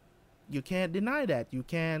 You can't deny that. You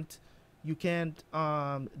can't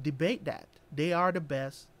debate that. They are the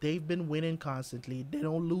best. They've been winning constantly. They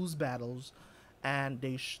don't lose battles, and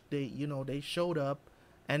they showed up,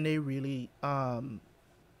 and they really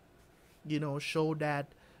showed that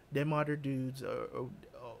them other dudes,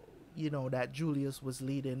 you know, that Julius was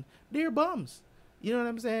leading, they're bums. You know what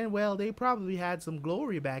I'm saying? Well, they probably had some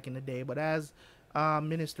glory back in the day, but as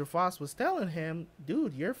Minister Foss was telling him,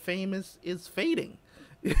 dude, your fame is fading.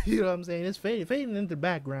 You know what I'm saying? It's fading into the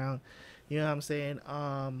background. You know what I'm saying?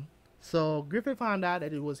 So Griffith found out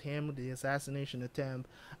that it was him with the assassination attempt.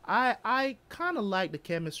 I kind of like the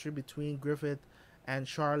chemistry between Griffith and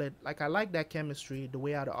Charlotte. Like I like that chemistry, the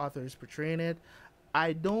way how the author is portraying it.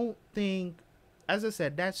 I don't think, as I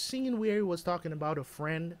said, that scene where he was talking about a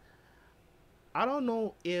friend. I don't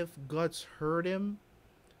know if Guts heard him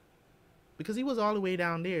because he was all the way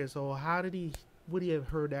down there. So how did he? Would he have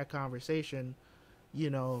heard that conversation?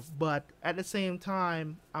 But at the same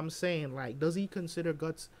time, I'm saying, like, does he consider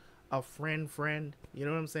Guts a friend? You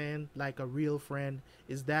know what I'm saying? Like a real friend?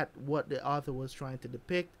 Is that what the author was trying to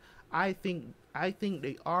depict? I think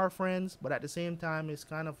they are friends, but at the same time it's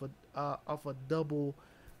kind of a double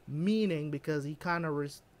meaning, because he kind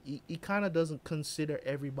of doesn't consider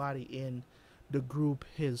everybody in the group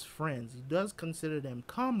his friends. He does consider them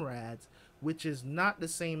comrades, which is not the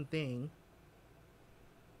same thing.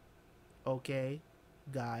 Okay,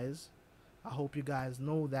 guys, I hope you guys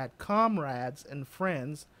know that comrades and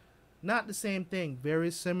friends, not the same thing.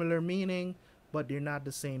 Very similar meaning, but they're not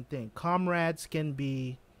the same thing. Comrades can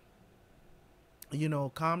be,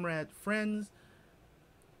 friends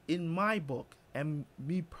in my book, and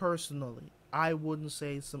me personally, I wouldn't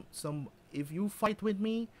say some if you fight with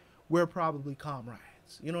me, we're probably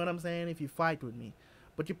comrades. You know what I'm saying? If you fight with me,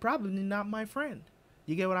 but you're probably not my friend.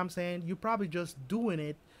 You get what I'm saying? You're probably just doing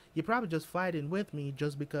it. You're probably just fighting with me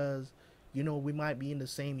just because, we might be in the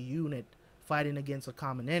same unit fighting against a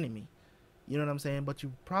common enemy. You know what I'm saying? But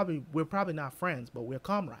we're probably not friends, but we're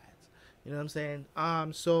comrades. You know what I'm saying?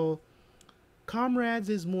 So comrades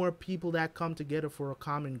is more people that come together for a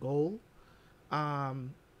common goal.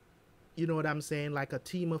 Um, you know what I'm saying? Like a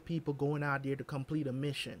team of people going out there to complete a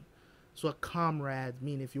mission. So a comrade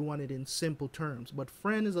mean, if you want it in simple terms, but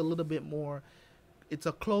friend is a little bit more. It's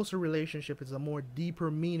a closer relationship. It's a more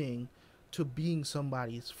deeper meaning to being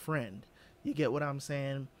somebody's friend. You get what I'm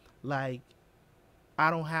saying? Like, I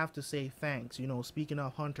don't have to say thanks. Speaking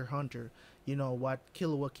of Hunter x Hunter, what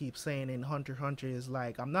Killua keeps saying in Hunter x Hunter is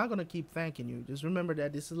like, I'm not going to keep thanking you. Just remember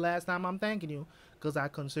that this is the last time I'm thanking you, because I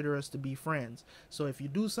consider us to be friends. So if you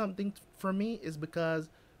do something for me, it's because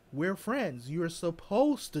we're friends. You're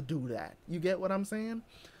supposed to do that. You get what I'm saying?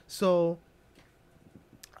 So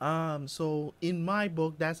in my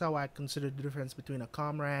book, that's how I consider the difference between a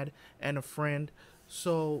comrade and a friend.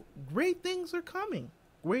 So great things are coming.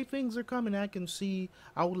 Great things are coming. I can see.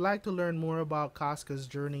 I would like to learn more about Casca's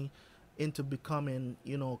journey into becoming,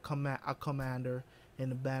 a commander in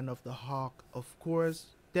the Band of the Hawk. Of course,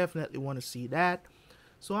 definitely want to see that.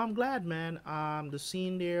 So I'm glad, man. The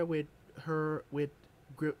scene there with her, with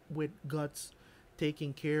Guts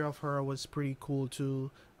taking care of her, was pretty cool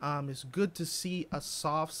too. It's good to see a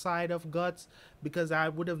soft side of Guts, because I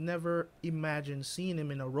would have never imagined seeing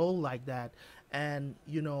him in a role like that. And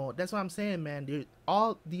that's what I'm saying, man.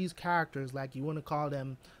 All these characters, like, you want to call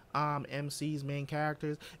them MC's main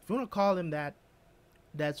characters. If you want to call them that,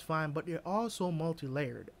 that's fine. But they're all so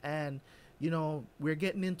multi-layered, and we're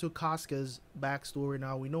getting into Casca's backstory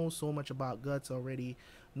now. We know so much about Guts already.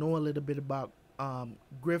 Know a little bit about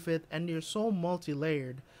Griffith, and they're so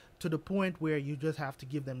multi-layered to the point where you just have to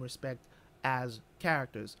give them respect as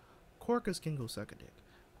characters. Corcus can go suck a dick.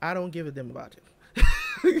 I don't give a damn about him.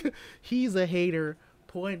 He's a hater,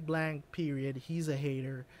 point blank, period. He's a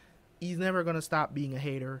hater. He's never gonna stop being a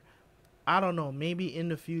hater. I don't know, maybe in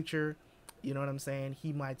the future, you know what I'm saying,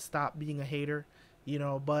 he might stop being a hater,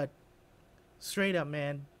 but straight up,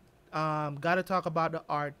 man, gotta talk about the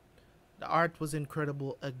art. The art was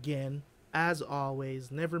incredible again, as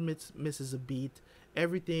always. Never misses a beat.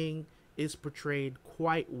 Everything is portrayed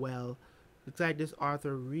quite well. Looks like this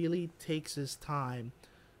author really takes his time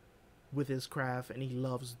with his craft, and he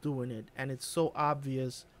loves doing it, and it's so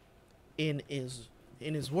obvious in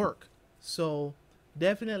his work. So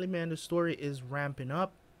definitely, man, the story is ramping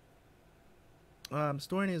up.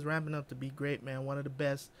 Story is ramping up to be great, man. One of the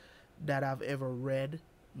best that I've ever read,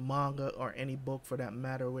 manga or any book for that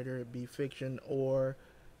matter, whether it be fiction or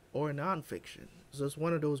nonfiction. So it's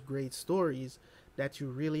one of those great stories that you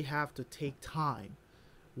really have to take time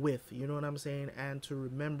with, you know what I'm saying, and to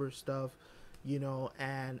remember stuff,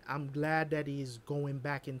 and I'm glad that he's going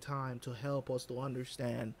back in time to help us to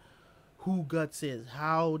understand who Guts is.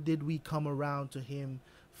 How did we come around to him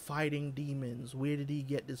fighting demons? Where did he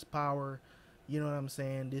get this power? You know what I'm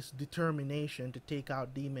saying? This determination to take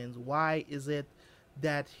out demons. Why is it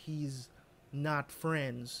that he's not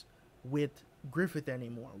friends with Griffith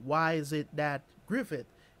anymore? Why is it that Griffith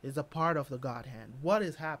is a part of the God Hand? What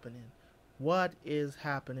is happening? What is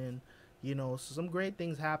happening? So some great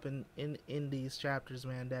things happen in these chapters,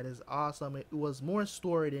 man. That is awesome. It was more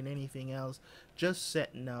story than anything else, just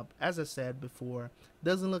setting up. As I said before,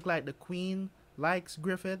 doesn't look like the queen likes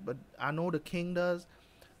Griffith, but I know the king does.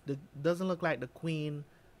 The doesn't look like the queen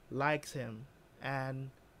likes him, and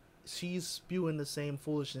she's spewing the same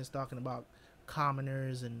foolishness, talking about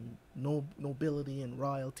commoners and nobility and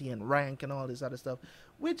royalty and rank and all this other stuff,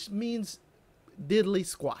 which means diddly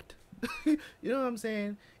squat. You know what I'm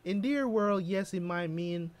saying? In their world, yes, it might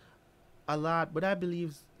mean a lot, but I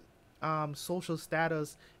believe social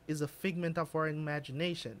status is a figment of our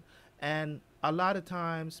imagination. And a lot of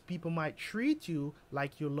times people might treat you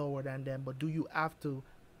like you're lower than them, but do you have to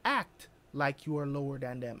act like you are lower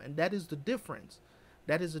than them? And that is the difference.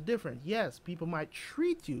 That is the difference. Yes, people might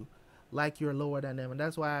treat you like you're lower than them. And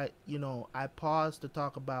that's why, I pause to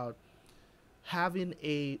talk about having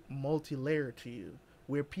a multi-layer to you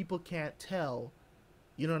where people can't tell,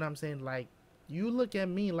 you know what I'm saying? Like, you look at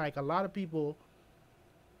me, like a lot of people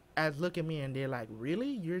as look at me and they're like,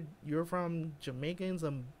 really, you're from Jamaica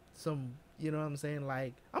and some you know what I'm saying,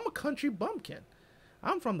 like, I'm a country bumpkin.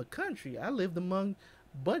 I'm from the country. I lived among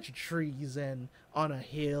a bunch of trees and on a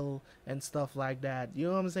hill and stuff like that. You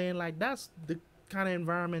know what I'm saying? Like, that's the kind of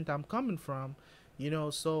environment I'm coming from,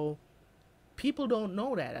 so people don't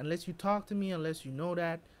know that unless you talk to me, unless you know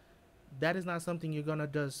that. That is not something you're gonna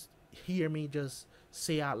just hear me just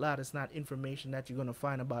say out loud. It's not information that you're gonna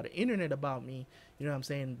find about the internet about me. You know what I'm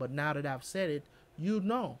saying? But now that I've said it, you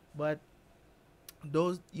know. But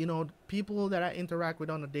those, people that I interact with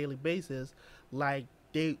on a daily basis, like,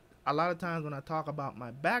 they, a lot of times when I talk about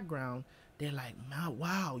my background, they're like, man,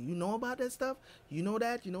 wow, you know about that stuff? You know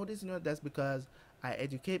that? You know this? You know, that's because I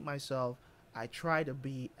educate myself. I try to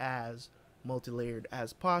be as multi-layered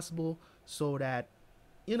as possible so that,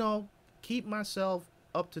 keep myself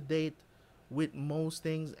up to date with most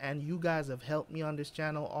things. And you guys have helped me on this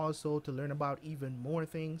channel also to learn about even more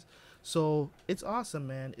things. So it's awesome,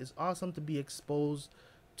 man. It's awesome to be exposed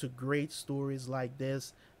to great stories like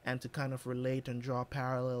this and to kind of relate and draw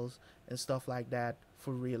parallels and stuff like that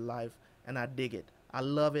for real life. And I dig it. I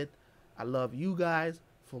love it. I love you guys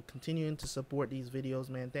for continuing to support these videos,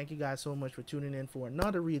 man. Thank you guys so much for tuning in for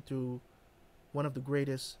another read through, one of the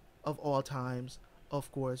greatest of all times. Of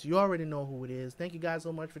course, you already know who it is. Thank you guys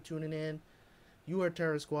so much for tuning in. You are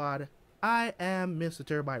Terror Squad. I am Mr.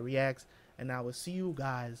 Terabyt Reacts, and I will see you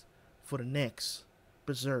guys for the next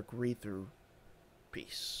Berserk read through.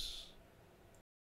 Peace.